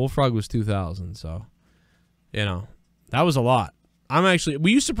 2,000. Bullfrog was 2,000. So, that was a lot. Were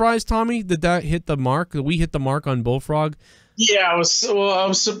you surprised, Tommy, that hit the mark? That we hit the mark on Bullfrog? Yeah,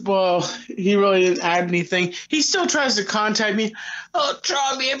 well, he really didn't add anything. He still tries to contact me. Oh,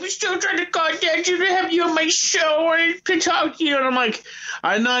 Tommy, I'm still trying to contact you to have you on my show or to talk to you. And I'm like,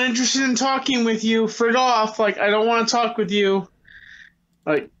 I'm not interested in talking with you. Frig off. Like, I don't want to talk with you.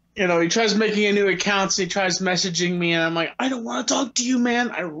 Like, he tries making a new account, so he tries messaging me, and I'm like, I don't want to talk to you,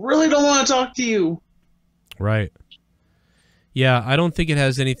 man. I really don't want to talk to you. Right. Yeah, I don't think it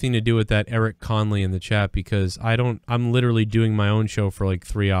has anything to do with that Eric Conley in the chat, because I'm literally doing my own show for like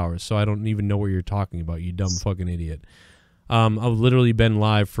 3 hours, so I don't even know what you're talking about, you dumb fucking idiot. I've literally been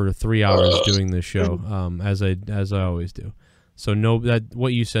live for 3 hours doing this show, as I always do. So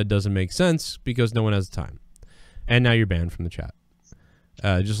what you said doesn't make sense because no one has the time. And now you're banned from the chat.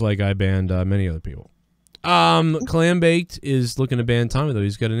 Just like I banned many other people. Clam Baked is looking to ban Tommy, though.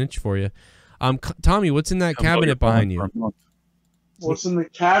 He's got an itch for you. Tommy, what's in that cabinet behind you? What's in the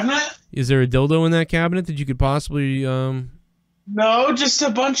cabinet? Is there a dildo in that cabinet that you could possibly... No, just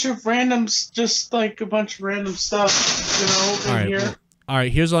a bunch of random stuff, in here. All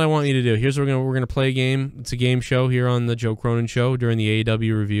right, here's what I want you to do. Here's what we're gonna play a game. It's a game show here on the Joe Cronin Show during the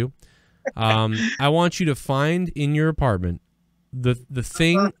AEW review. I want you to find in your apartment the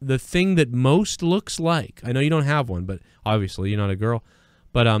thing that most looks like. I know you don't have one, but obviously you're not a girl.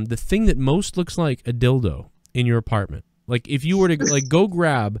 But the thing that most looks like a dildo in your apartment. Like if you were to go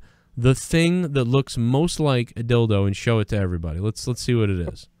grab the thing that looks most like a dildo and show it to everybody. Let's see what it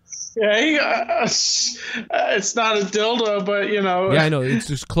is. Yeah, it's not a dildo, but Yeah, I know it's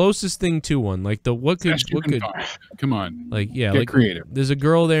the closest thing to one. Like what could come on, get creative. There's a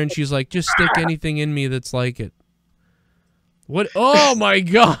girl there and she's like, just stick anything in me that's like it. What? Oh my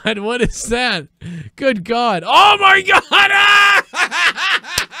God! What is that? Good God! Oh my God!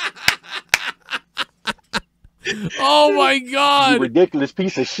 Oh my God! You ridiculous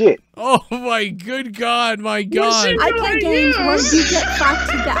piece of shit. Oh my good God! My God! I play games where you get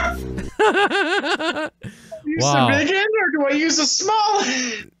fucked to death. Use the big end, or do I use the small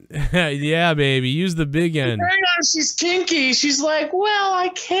end? Yeah, baby, use the big end. Hang on, she's kinky. She's like, well, I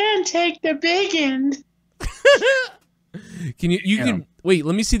can take the big end. Can you can wait?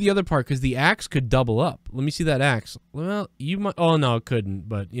 Let me see the other part because the axe could double up. Let me see that axe. Well, you might. Oh no, it couldn't.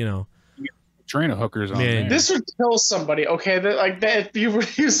 But train of hookers on there. This would kill somebody, okay? If you were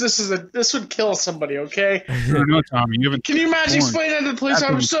to use this would kill somebody, okay? No, Tommy, you haven't. Can you imagine explaining that to the police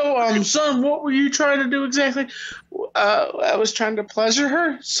officer? So, son, what were you trying to do exactly? I was trying to pleasure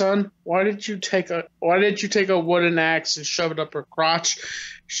her, son. Why did you take a wooden axe and shove it up her crotch?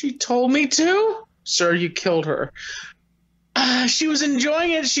 She told me to. Sir, you killed her. She was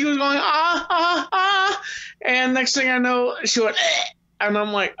enjoying it. She was going and next thing I know, she went. And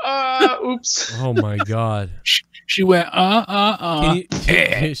I'm like, oops. Oh my God. She went,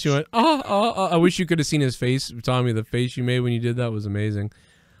 She went, I wish you could have seen his face, Tommy. The face you made when you did that was amazing.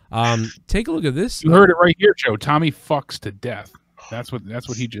 Take a look at this. You heard it right here, Joe. Tommy fucks to death. That's what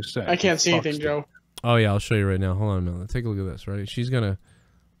he just said. I can't see anything, Joe. Oh yeah, I'll show you right now. Hold on a minute. Take a look at this. Right,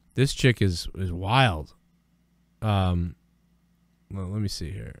 this chick is wild. Well, let me see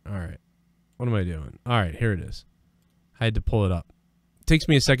here. All right, what am I doing? All right, here it is. I had to pull it up. It takes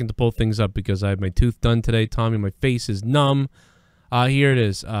me a second to pull things up because I had my tooth done today, Tommy. My face is numb. Here it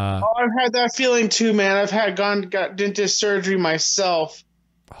is. I've had that feeling too, man. Got dentist surgery myself.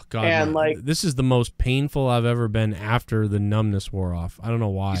 Oh God, and this is the most painful I've ever been after the numbness wore off. I don't know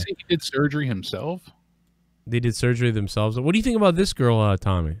why. You think he did surgery himself? They did surgery themselves. What do you think about this girl,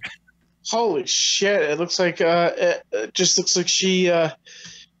 Tommy? holy shit! It looks like it just looks like she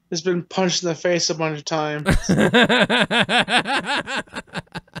has been punched in the face a bunch of times.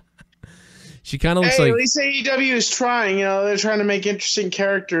 She kind of looks hey, like. At least AEW is trying. You know, they're trying to make interesting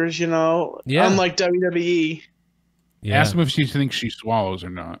characters. You know, Yeah. unlike WWE. Yeah. Ask him if she thinks she swallows or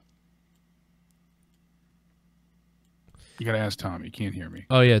not. You gotta ask Tommy. You can't hear me.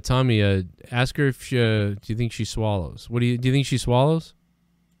 Oh yeah, Tommy. Ask her if do you think she swallows? Do you think she swallows?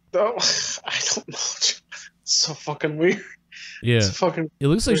 Oh, I don't know. It's so fucking weird. Yeah. It's fucking It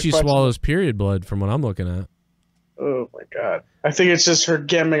looks like weird she question. swallows period blood from what I'm looking at. Oh my god! I think it's just her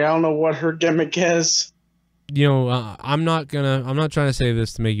gimmick. I don't know what her gimmick is. You know, I'm not trying to say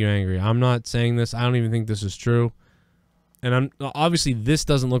this to make you angry. I'm not saying this. I don't even think this is true. And obviously this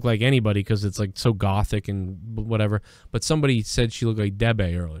doesn't look like anybody because it's like so gothic and whatever. But somebody said she looked like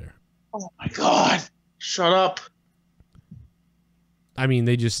Debe earlier. Oh my god! Shut up. I mean,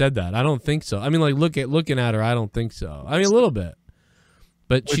 they just said that. I don't think so. I mean, like looking at her, I don't think so. I mean, a little bit.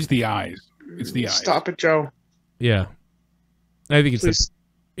 But It's the eyes. It's the eyes. Stop it, Joe. Yeah, I think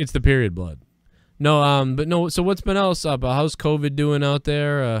it's the period blood. No, but no. So what's been else up? How's COVID doing out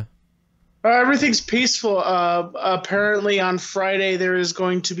there? Everything's peaceful. Apparently, on Friday there is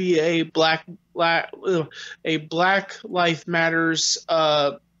going to be a Black Life Matters.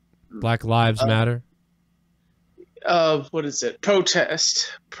 Black Lives Matter. What is it? Protest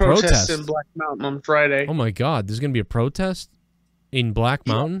in Black Mountain on Friday. Oh my God! There's gonna be a protest in Black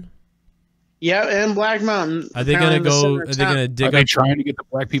Mountain. Yeah, in Black Mountain. Are they gonna go? Are they gonna dig Are they up? trying to get the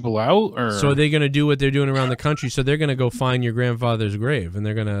black people out? Or So are they gonna do what they're doing around the country? So they're gonna go find your grandfather's grave, and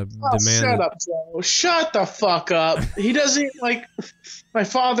they're gonna demand. Shut up, Joe. Shut the fuck up. He doesn't like my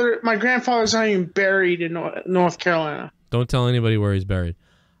grandfather's not even buried in North Carolina. Don't tell anybody where he's buried.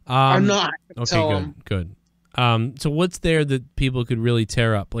 I'm not. Okay, Tell good, him. good. So what's there that people could really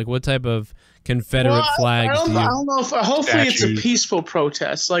tear up? Like what type of Confederate flags? I don't know if hopefully it's a Statues. peaceful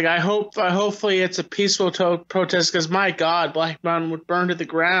protest. Like hopefully it's a peaceful protest because my God, Black Mountain would burn to the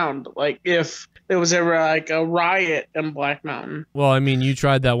ground. Like if there was ever like a riot in Black Mountain. Well, I mean, you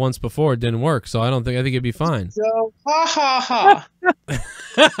tried that once before; it didn't work. So I think it'd be fine. So ha ha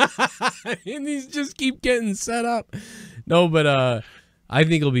ha. And these just keep getting set up. No, but I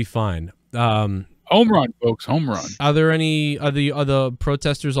think it'll be fine. Home run, folks. Home run. Are the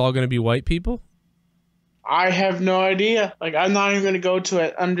protesters all going to be white people? I have no idea. Like I'm not even going to go to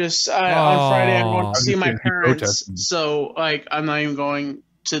it. I'm just on Friday I'm going to see my parents. So like I'm not even going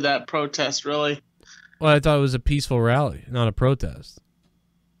to that protest really. Well, I thought it was a peaceful rally, not a protest.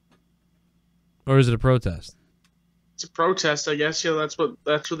 Or is it a protest? It's a protest, I guess. You know, that's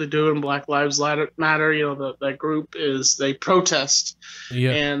what they do in Black Lives Matter. You know, that group is they protest,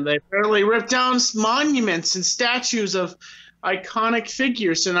 and they apparently rip down monuments and statues of iconic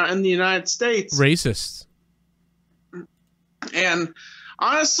figures in the United States. Racists. And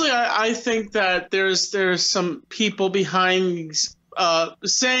honestly, I think that there's some people behind these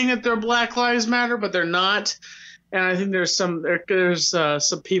saying that they're Black Lives Matter, but they're not. And I think there's some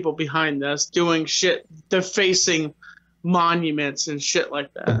people behind this doing shit, defacing monuments and shit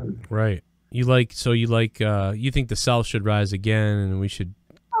like that. Right. You think the South should rise again, and we should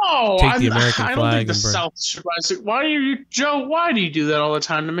take the American I flag don't think the and burn. South should rise. Why do you, Joe? Why do you do that all the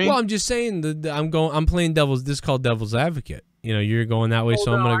time to me? Well, I'm just saying that I'm playing devil's. This is called devil's advocate. You know, you're going that way,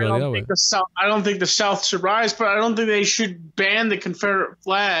 so I'm going to go the other way. I don't think the South should rise, but I don't think they should ban the Confederate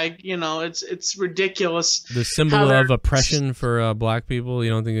flag. You know, it's ridiculous. The symbol of oppression for black people. You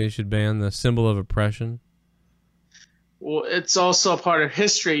don't think they should ban the symbol of oppression? Well, it's also a part of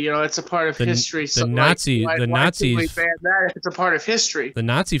history. You know, it's a part of history. The Nazis. Why ban that if it's a part of history? The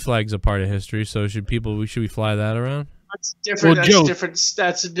Nazi flag's a part of history. So should we fly that around? That's different. Well, that's Joe, different.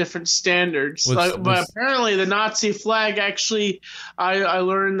 That's a different standards. But apparently, the Nazi flag actually, I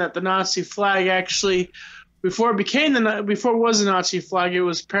learned that the Nazi flag actually, before it was a Nazi flag, it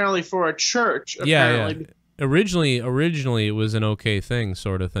was apparently for a church. Apparently. Yeah. Originally, it was an okay thing,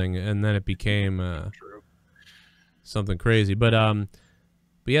 sort of thing, and then it became something crazy. But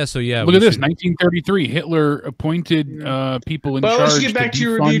yeah. So yeah. Look at this. 1933. Hitler appointed people in charge. Well, let's get back to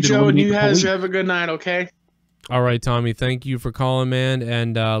your review, Joe, and you guys have a good night. Okay. All right, Tommy, thank you for calling, man.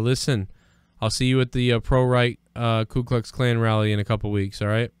 And listen, I'll see you at the pro-right Ku Klux Klan rally in a couple weeks, all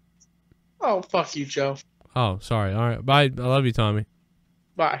right? Oh, fuck you, Joe. Oh, sorry. All right. Bye. I love you, Tommy.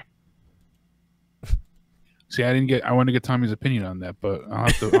 Bye. See, I want to get Tommy's opinion on that, but I'll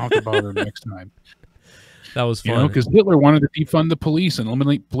have to bother him next time. That was You fun. know, because Hitler wanted to defund the police and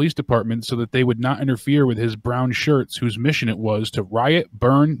eliminate police departments so that they would not interfere with his brown shirts, whose mission it was to riot,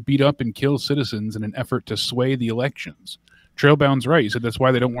 burn, beat up, and kill citizens in an effort to sway the elections. Trailbound's right. He said that's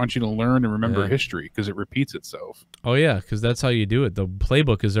why they don't want you to learn and remember history, because it repeats itself. Oh yeah, because that's how you do it. The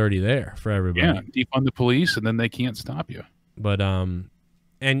playbook is already there for everybody. Yeah, defund the police, and then they can't stop you. But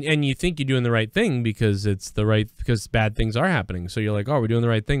and you think you're doing the right thing because because bad things are happening. So you're like, oh, we're doing the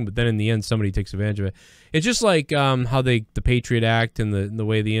right thing, but then in the end, somebody takes advantage of it. It's just like how the Patriot Act and the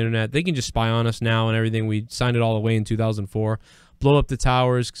way the internet, they can just spy on us now and everything. We signed it all away in 2004, blow up the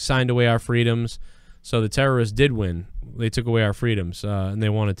towers, signed away our freedoms. So the terrorists did win. They took away our freedoms, and they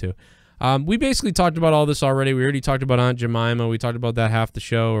wanted to. We basically talked about all this already. We already talked about Aunt Jemima. We talked about that half the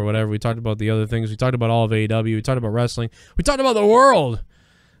show or whatever. We talked about the other things. We talked about all of AEW. We talked about wrestling. We talked about the world.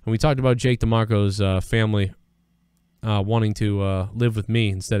 And we talked about Jake DeMarco's family wanting to live with me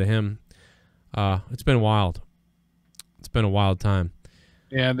instead of him. It's been wild. It's been a wild time.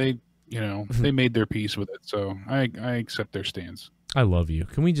 Yeah, they they made their peace with it, so I accept their stance. I love you.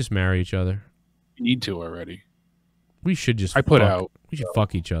 Can we just marry each other? You need to already. We should just We should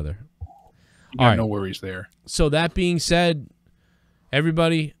fuck each other. You got no worries there. So that being said,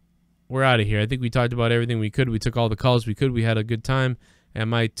 everybody, we're out of here. I think we talked about everything we could. We took all the calls we could. We had a good time. And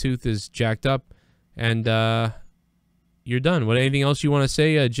my tooth is jacked up, and you're done. Anything else you want to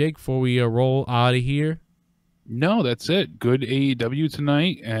say, Jake, before we roll out of here? No, that's it. Good AEW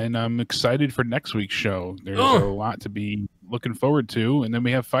tonight, and I'm excited for next week's show. There's a lot to be looking forward to, and then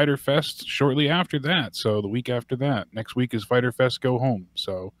we have Fyter Fest shortly after that. So the week after that, next week is Fyter Fest Go Home.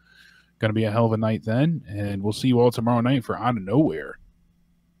 So going to be a hell of a night then, and we'll see you all tomorrow night for Out of Nowhere.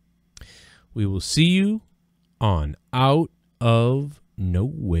 We will see you on Out of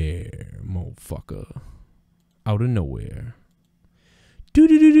Nowhere, motherfucker. Out of nowhere.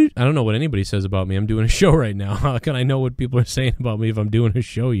 I don't know what anybody says about me. I'm doing a show right now. How can I know what people are saying about me if I'm doing a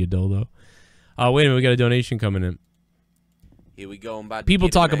show, you dildo? Wait a minute, we got a donation coming in. Here we go. People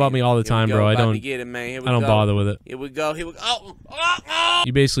talk about me all the time, bro. I don't bother with it. Here we go.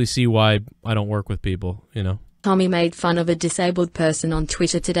 You basically see why I don't work with people, you know. Tommy made fun of a disabled person on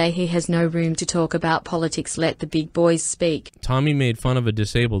Twitter today. He has no room to talk about politics. Let the big boys speak. Tommy made fun of a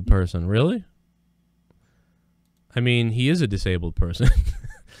disabled person. Really? I mean, he is a disabled person.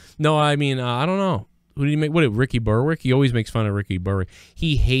 No, I mean, I don't know. Who did he make? What, Ricky Berwick? He always makes fun of Ricky Berwick.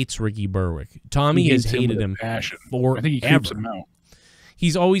 He hates Ricky Berwick. Tommy has hated him forever. I think he keeps him out.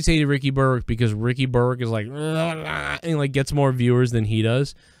 He's always hated Ricky Berwick because Ricky Berwick is like, and like gets more viewers than he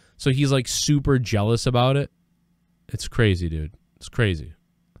does. So he's like super jealous about it. It's crazy, dude. It's crazy.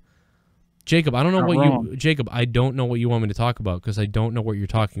 Jacob, I don't know I don't know what you want me to talk about because I don't know what you're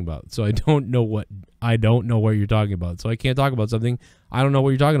talking about. So I don't know what you're talking about. So I can't talk about something I don't know what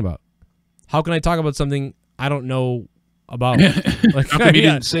you're talking about. How can I talk about something I don't know about? Like, how come you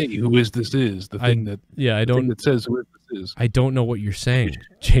didn't say who is this is? The thing that I don't that says who this is. I don't know what you're saying,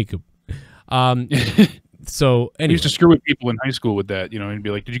 Jacob. So anyway. I used to screw with people in high school with that, and be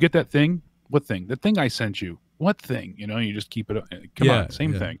like, "Did you get that thing? What thing? The thing I sent you. What thing?" You just keep it up. Come on,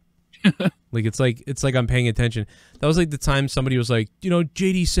 same thing. Like it's like I'm paying attention. That was like the time somebody was like,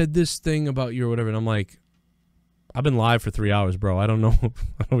 JD said this thing about you or whatever, and I'm like, I've been live for 3 hours, bro. I don't know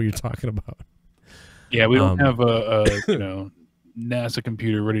what you're talking about. Yeah, we don't have a NASA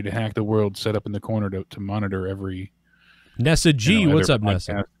computer ready to hack the world set up in the corner to monitor every Nessa G. What's up,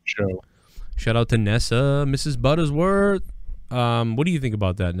 Nessa? Show. Shout out to Nessa, Mrs. Buttersworth. What do you think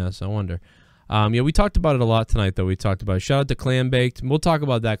about that, Nessa? I wonder. Yeah, we talked about it a lot tonight, though. We talked about it. Shout out to Clam Baked. We'll talk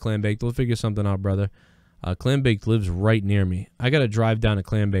about that, Clam Baked. We'll figure something out, brother. Clam Baked lives right near me. I got to drive down to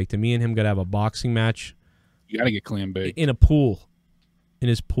Clam Baked, and me and him got to have a boxing match. You got to get Clam Baked. In a pool. In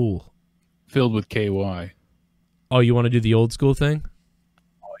his pool. Filled with KY. Oh, you want to do the old school thing?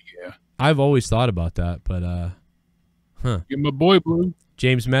 Oh, yeah. I've always thought about that, but, You're my boy, Blue.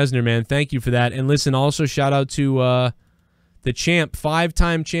 James Metzler, man, thank you for that. And listen, also shout out to the champ,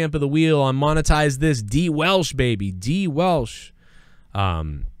 5-time champ of the wheel on Monetize This, Dwelsh, baby. Dwelsh.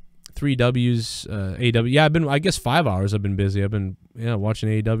 3 W's, AW. Yeah, I guess 5 hours I've been busy. I've been watching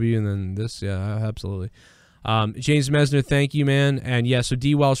AEW and then this. Yeah, absolutely. James Metzler, thank you, man. And yeah, so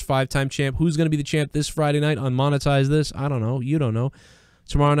Dwelsh, 5-time champ. Who's going to be the champ this Friday night on Monetize This? I don't know. You don't know.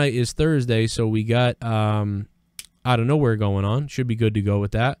 Tomorrow night is Thursday, so we got Out of Nowhere going on. Should be good to go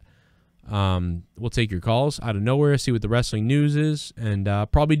with that. We'll take your calls Out of Nowhere, see what the wrestling news is, and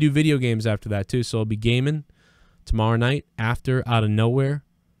probably do video games after that too. So I'll be gaming tomorrow night after Out of Nowhere.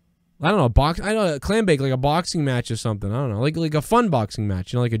 I don't know, I know Clam Bake, like a boxing match or something. I don't know, like a fun boxing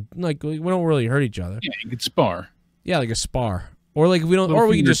match. Like we don't really hurt each other. Yeah, you could spar. Yeah, like a spar. Or like if we don't, Little or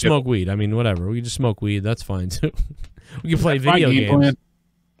we can just fingertip. smoke weed. I mean, whatever. We can just smoke weed. That's fine too. We can play That's my video game games. plan.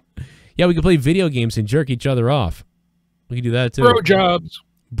 Yeah, we can play video games and jerk each other off. We can do that too. Bro jobs.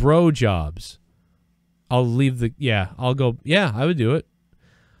 Bro jobs. I'll leave the. Yeah, I'll go. Yeah, I would do it.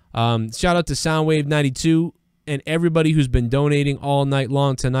 Shout out to Soundwave 92 and everybody who's been donating all night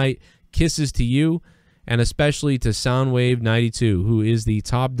long tonight. Kisses to you, and especially to Soundwave 92, who is the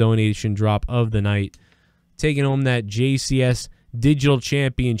top donation drop of the night, taking home that JCS Digital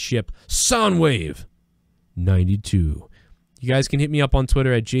Championship. Soundwave 92. You guys can hit me up on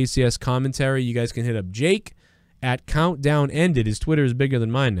Twitter at JCS Commentary. You guys can hit up Jake at Countdown Ended. His Twitter is bigger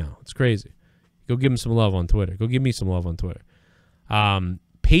than mine now. It's crazy. Go give him some love on Twitter. Go give me some love on Twitter.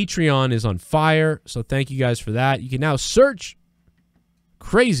 Patreon is on fire, so thank you guys for that. You can now search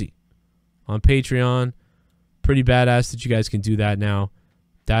crazy on Patreon. Pretty badass that you guys can do that now.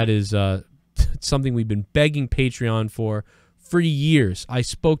 That is something we've been begging Patreon for years. I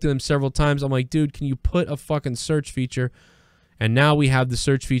spoke to them several times. I'm like, dude, can you put a fucking search feature? And now we have the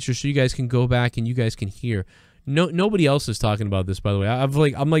search feature, so you guys can go back and you guys can hear. Nobody else is talking about this, by the way. I'm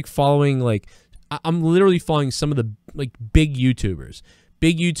literally following some of the like big YouTubers,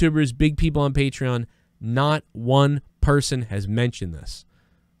 big people on Patreon. Not one person has mentioned this.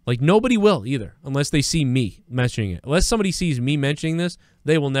 Like nobody will either, unless they see me mentioning it. Unless somebody sees me mentioning this,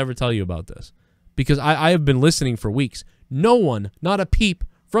 they will never tell you about this, because I have been listening for weeks. No one, not a peep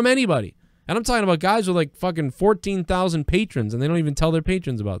from anybody. And I'm talking about guys with like fucking 14,000 patrons, and they don't even tell their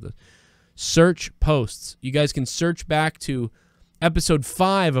patrons about this. Search posts. You guys can search back to episode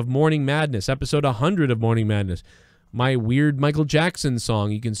 5 of Morning Madness, episode 100 of Morning Madness. My weird Michael Jackson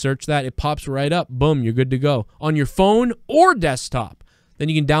song. You can search that. It pops right up. Boom, you're good to go. On your phone or desktop. Then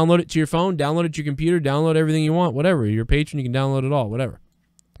you can download it to your phone, download it to your computer, download everything you want, whatever. You're a patron, you can download it all, whatever.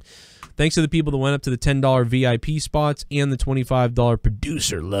 Thanks to the people that went up to the $10 VIP spots and the $25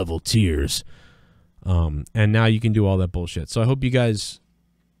 producer level tiers. And now you can do all that bullshit. So I hope you guys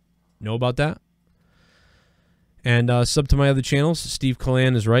know about that. And sub to my other channels. Steve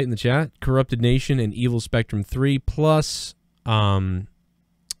Callan is right in the chat. Corrupted Nation and Evil Spectrum 3 plus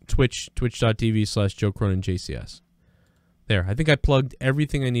twitch.tv/Joe Cronin JCS. There. I think I plugged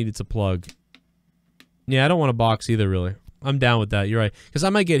everything I needed to plug. Yeah, I don't want to box either, really. I'm down with that. You're right. Because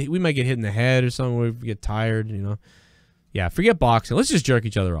we might get hit in the head or something. We get tired, you know. Yeah, forget boxing. Let's just jerk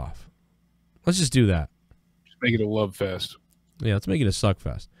each other off. Let's just do that. Just make it a love fest. Yeah, let's make it a suck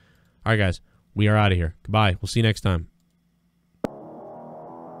fest. All right, guys. We are out of here. Goodbye. We'll see you next time.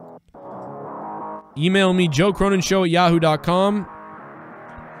 Email me, joecroninshow@yahoo.com.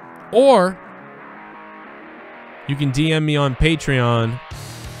 Or you can DM me on Patreon.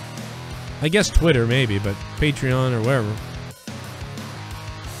 I guess Twitter, maybe, but Patreon or wherever.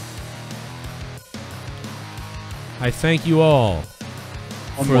 I thank you all.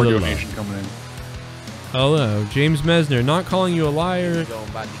 One for more the donation love. coming in. Hello, James Metzler. Not calling you a liar. Here we go, I'm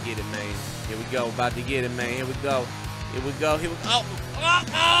about to get it, man. Here we go, about to get it, man. Here we go. Here we go. Here we go.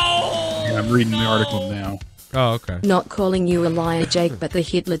 Oh! Yeah, I'm reading the article now. Oh, okay. Not calling you a liar, Jake, but the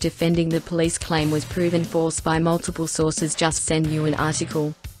Hitler defending the police claim was proven false by multiple sources. Just send you an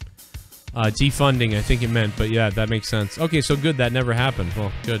article. Defunding, I think it meant, but yeah, that makes sense. Okay, so good, that never happened.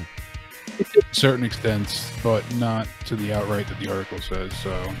 Well, good. To a certain extent, but not to the outright that the article says.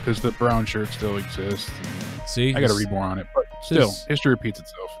 So, because the brown shirt still exists. See, I got to read more on it, but still, history repeats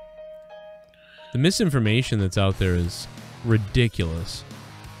itself. The misinformation that's out there is ridiculous.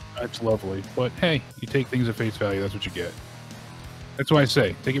 That's lovely, but hey, you take things at face value. That's what you get. That's why I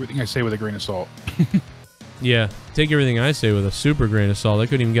say, take everything I say with a grain of salt. Yeah, take everything I say with a super grain of salt. I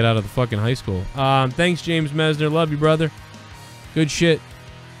couldn't even get out of the fucking high school. Thanks, James Metzler. Love you, brother. Good shit.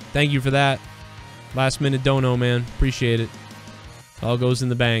 Thank you for that. Last minute dono, man. Appreciate it. All goes in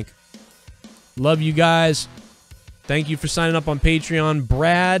the bank. Love you guys. Thank you for signing up on Patreon.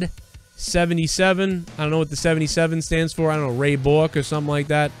 Brad77. I don't know what the 77 stands for. I don't know, Ray Bork or something like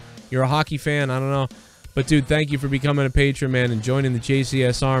that. You're a hockey fan. I don't know. But, dude, thank you for becoming a patron, man, and joining the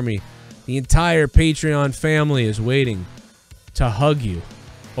JCS Army. The entire Patreon family is waiting to hug you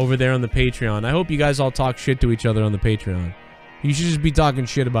over there on the Patreon. I hope you guys all talk shit to each other on the Patreon. You should just be talking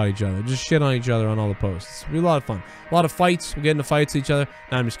shit about each other. Just shit on each other on all the posts. It'll be a lot of fun. A lot of fights. We'll get into fights with each other.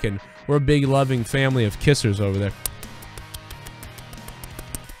 No, I'm just kidding. We're a big, loving family of kissers over there.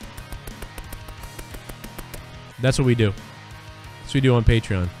 That's what we do. That's what we do on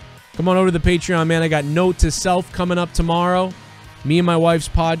Patreon. Come on over to the Patreon, man. I got Note to Self coming up tomorrow. Me and my wife's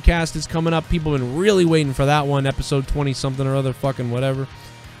podcast is coming up. People have been really waiting for that one. Episode 20-something or other, fucking whatever.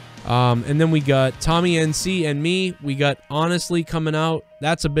 And then we got Tommy NC and me. We got Honestly coming out.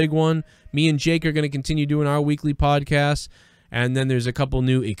 That's a big one. Me and Jake are going to continue doing our weekly podcast. And then there's a couple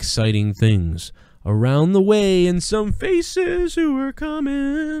new exciting things around the way, and some faces who are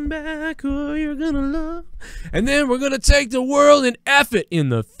coming back who you're gonna love. And then we're gonna take the world and F it in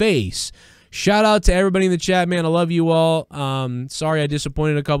the face. Shout out to everybody in the chat, man. I love you all. Sorry I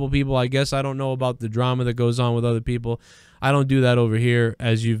disappointed a couple people. I guess I don't know about the drama that goes on with other people. I don't do that over here,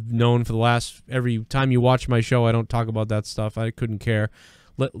 as you've known for the last, every time you watch my show, I don't talk about that stuff. I couldn't care.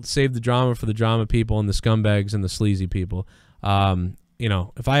 Save the drama for the drama people and the scumbags and the sleazy people. You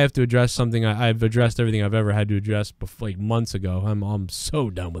know, if I have to address something, I've addressed everything I've ever had to address before, like months ago. I'm so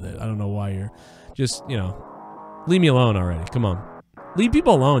done with it. I don't know why you're just, you know, leave me alone already. Come on. Leave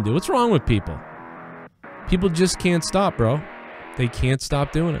people alone, dude. What's wrong with people? People just can't stop, bro. They can't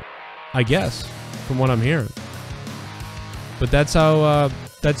stop doing it. I guess, from what I'm hearing. But that's how,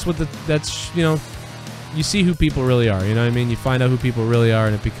 that's, you know, you see who people really are, you know what I mean? You find out who people really are,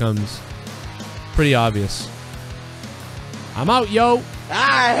 and it becomes pretty obvious. I'm out, yo.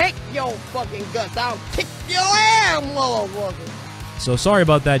 I hate your fucking guts. I'll kick your ass, motherfucker. So sorry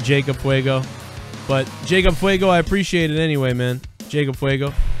about that, Jacob Fuego. But Jacob Fuego, I appreciate it anyway, man. Jacob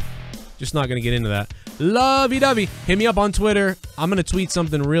Fuego. Just not going to get into that. Lovey-dovey. Hit me up on Twitter. I'm going to tweet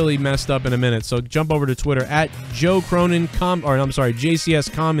something really messed up in a minute. So jump over to Twitter at Joe Cronin,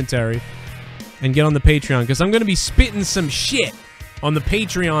 JCS commentary. And get on the Patreon, because I'm going to be spitting some shit on the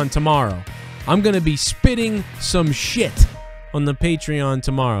Patreon tomorrow. I'm going to be spitting some shit on the Patreon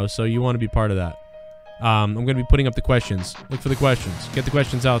tomorrow, so you want to be part of that. I'm going to be putting up the questions. Look for the questions. Get the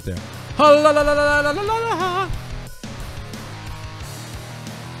questions out there.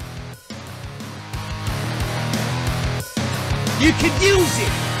 You could use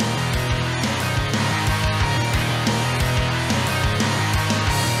it.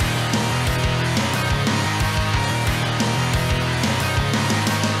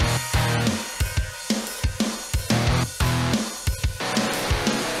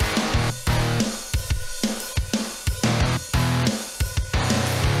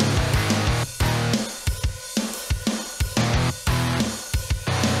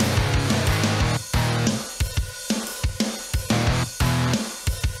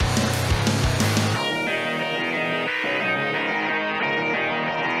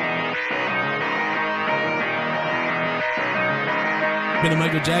 Been a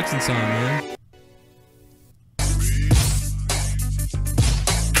Michael Jackson song, man.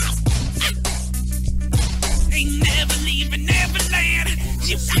 Ain't never leaving Neverland.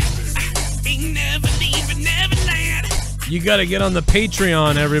 You ain't never leaving Neverland. You gotta get on the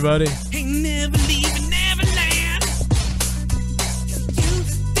Patreon, everybody. Ain't never leaving Neverland. You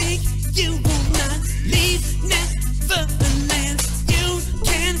think you will not leave Neverland. You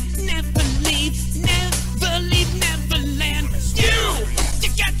can never leave Neverland. You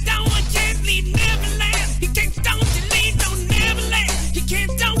got no one can't leave Neverland. You can't don't leave no Neverland. You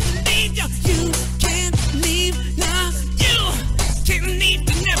can't don't leave you can't leave now. You can't leave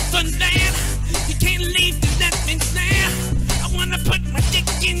the Neverland. You can't leave the Neverland. I wanna put my dick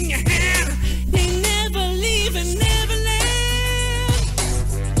in your hand. Ain't never leaving Neverland.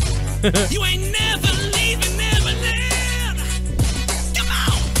 You ain't never leaving Neverland. Come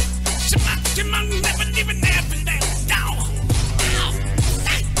on, come on, never leaving Neverland. Down.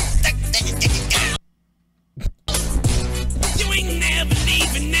 You ain't never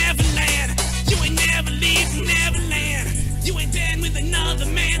leaving Neverland. You ain't never leaving Neverland. You ain't dead with another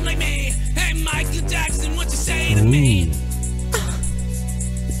man like me. Hey, Michael Jackson, what you say to me?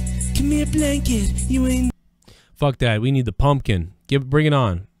 Give me a blanket. You ain't. Fuck that. We need the pumpkin. Bring it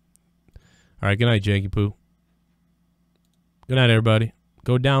on. All right. Good night, Jakey Poo. Good night, everybody.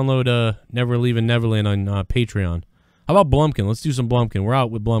 Go download Never Leaving Neverland on Patreon. How about Blumpkin? Let's do some Blumpkin. We're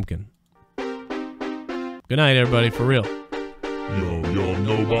out with Blumpkin. Good night, everybody. For real. Y'all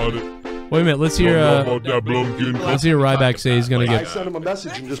know about it. Wait a minute. Let's hear. Let's hear Ryback say he's gonna get. I sent him a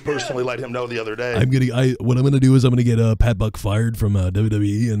message and just personally let him know the other day. What I'm gonna do is I'm gonna get Pat Buck fired from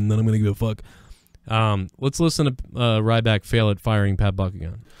WWE, and then I'm gonna give a fuck. Let's listen to Ryback fail at firing Pat Buck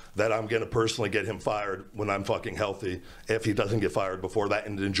again. That I'm going to personally get him fired when I'm fucking healthy, if he doesn't get fired before that,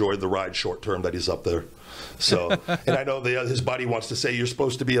 and enjoy the ride short term that he's up there. So, and I know his buddy wants to say you're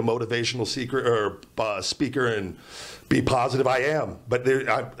supposed to be a motivational speaker and be positive. I am, but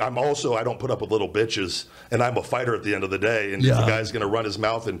I'm also, I don't put up with little bitches, and I'm a fighter at the end of the day. And if the guy's going to run his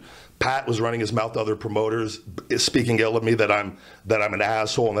mouth, and Pat was running his mouth to other promoters, speaking ill of me, that I'm an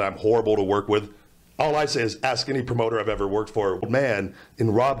asshole and that I'm horrible to work with. All I say is ask any promoter I've ever worked for, man,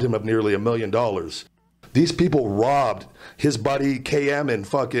 and robbed him of nearly $1 million. These people robbed his buddy KM and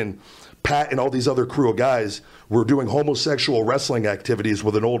fucking Pat and all these other crew of guys were doing homosexual wrestling activities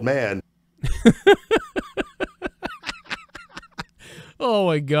with an old man. Oh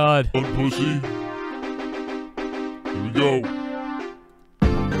my God. Pussy. Here we go. You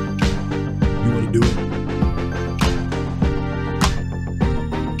want to do it?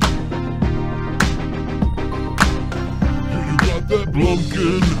 You got that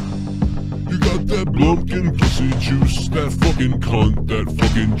Blumpkin. You got that Blumpkin pussy juice. That fucking cunt, that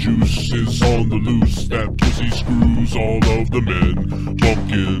fucking juice is on the loose. That pussy screws all of the men.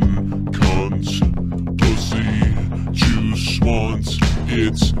 Blumpkin, cunt, pussy, juice once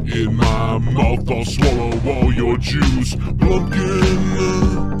it's in my mouth. I'll swallow all your juice. Blumpkin,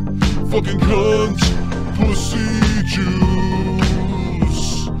 fucking cunt, pussy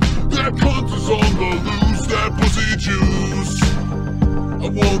juice. That cunt is on the loose. That pussy juice. I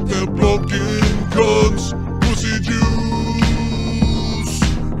want that Blumpkin cunt's pussy juice.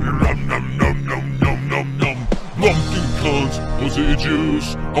 Nom nom nom nom nom nom nom. Blumpkin cunt's pussy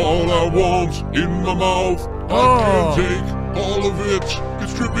juice. All I want in my mouth. I can't take all of it.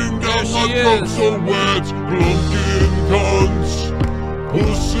 It's dripping down my throat so wet. Blumpkin cunt's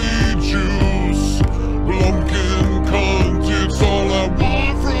pussy juice. Blumpkin cunt, it's all I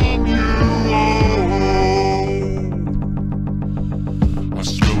want from you. I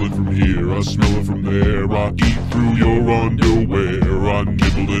smell it from here, I smell it from there. I eat through your underwear. I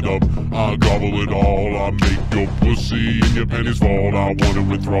nibble it up, I gobble it all. I make your pussy and your panties fall. I wanna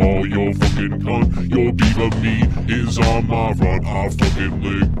enthrall your fucking cunt. Your beef of meat is on my front. I fucking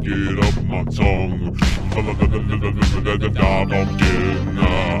lick it up my tongue. Blumpkin,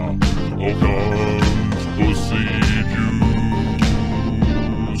 oh cunt, pussy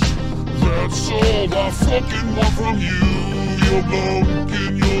juice. That's all I fucking want from you. Your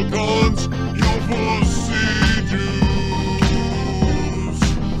Blumpkin, your cunt, your pussy juice.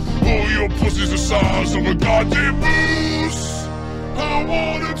 Oh, your pussy's the size of a goddamn moose. I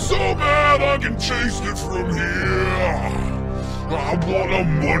want it so bad I can taste it from here. I wanna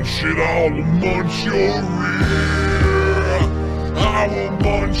munch it, I'll munch your rear. I will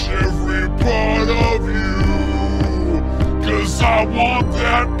munch every part of you. 'Cause I want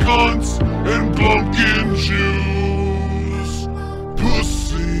that cunt and Blumpkin juice.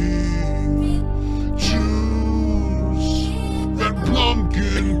 Pussy juice. That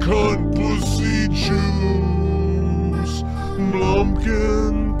Blumpkin cunt pussy juice.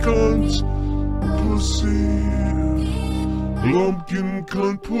 Blumpkin cunt pussy. Blumpkin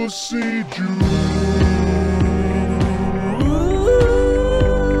cunt pussy juice.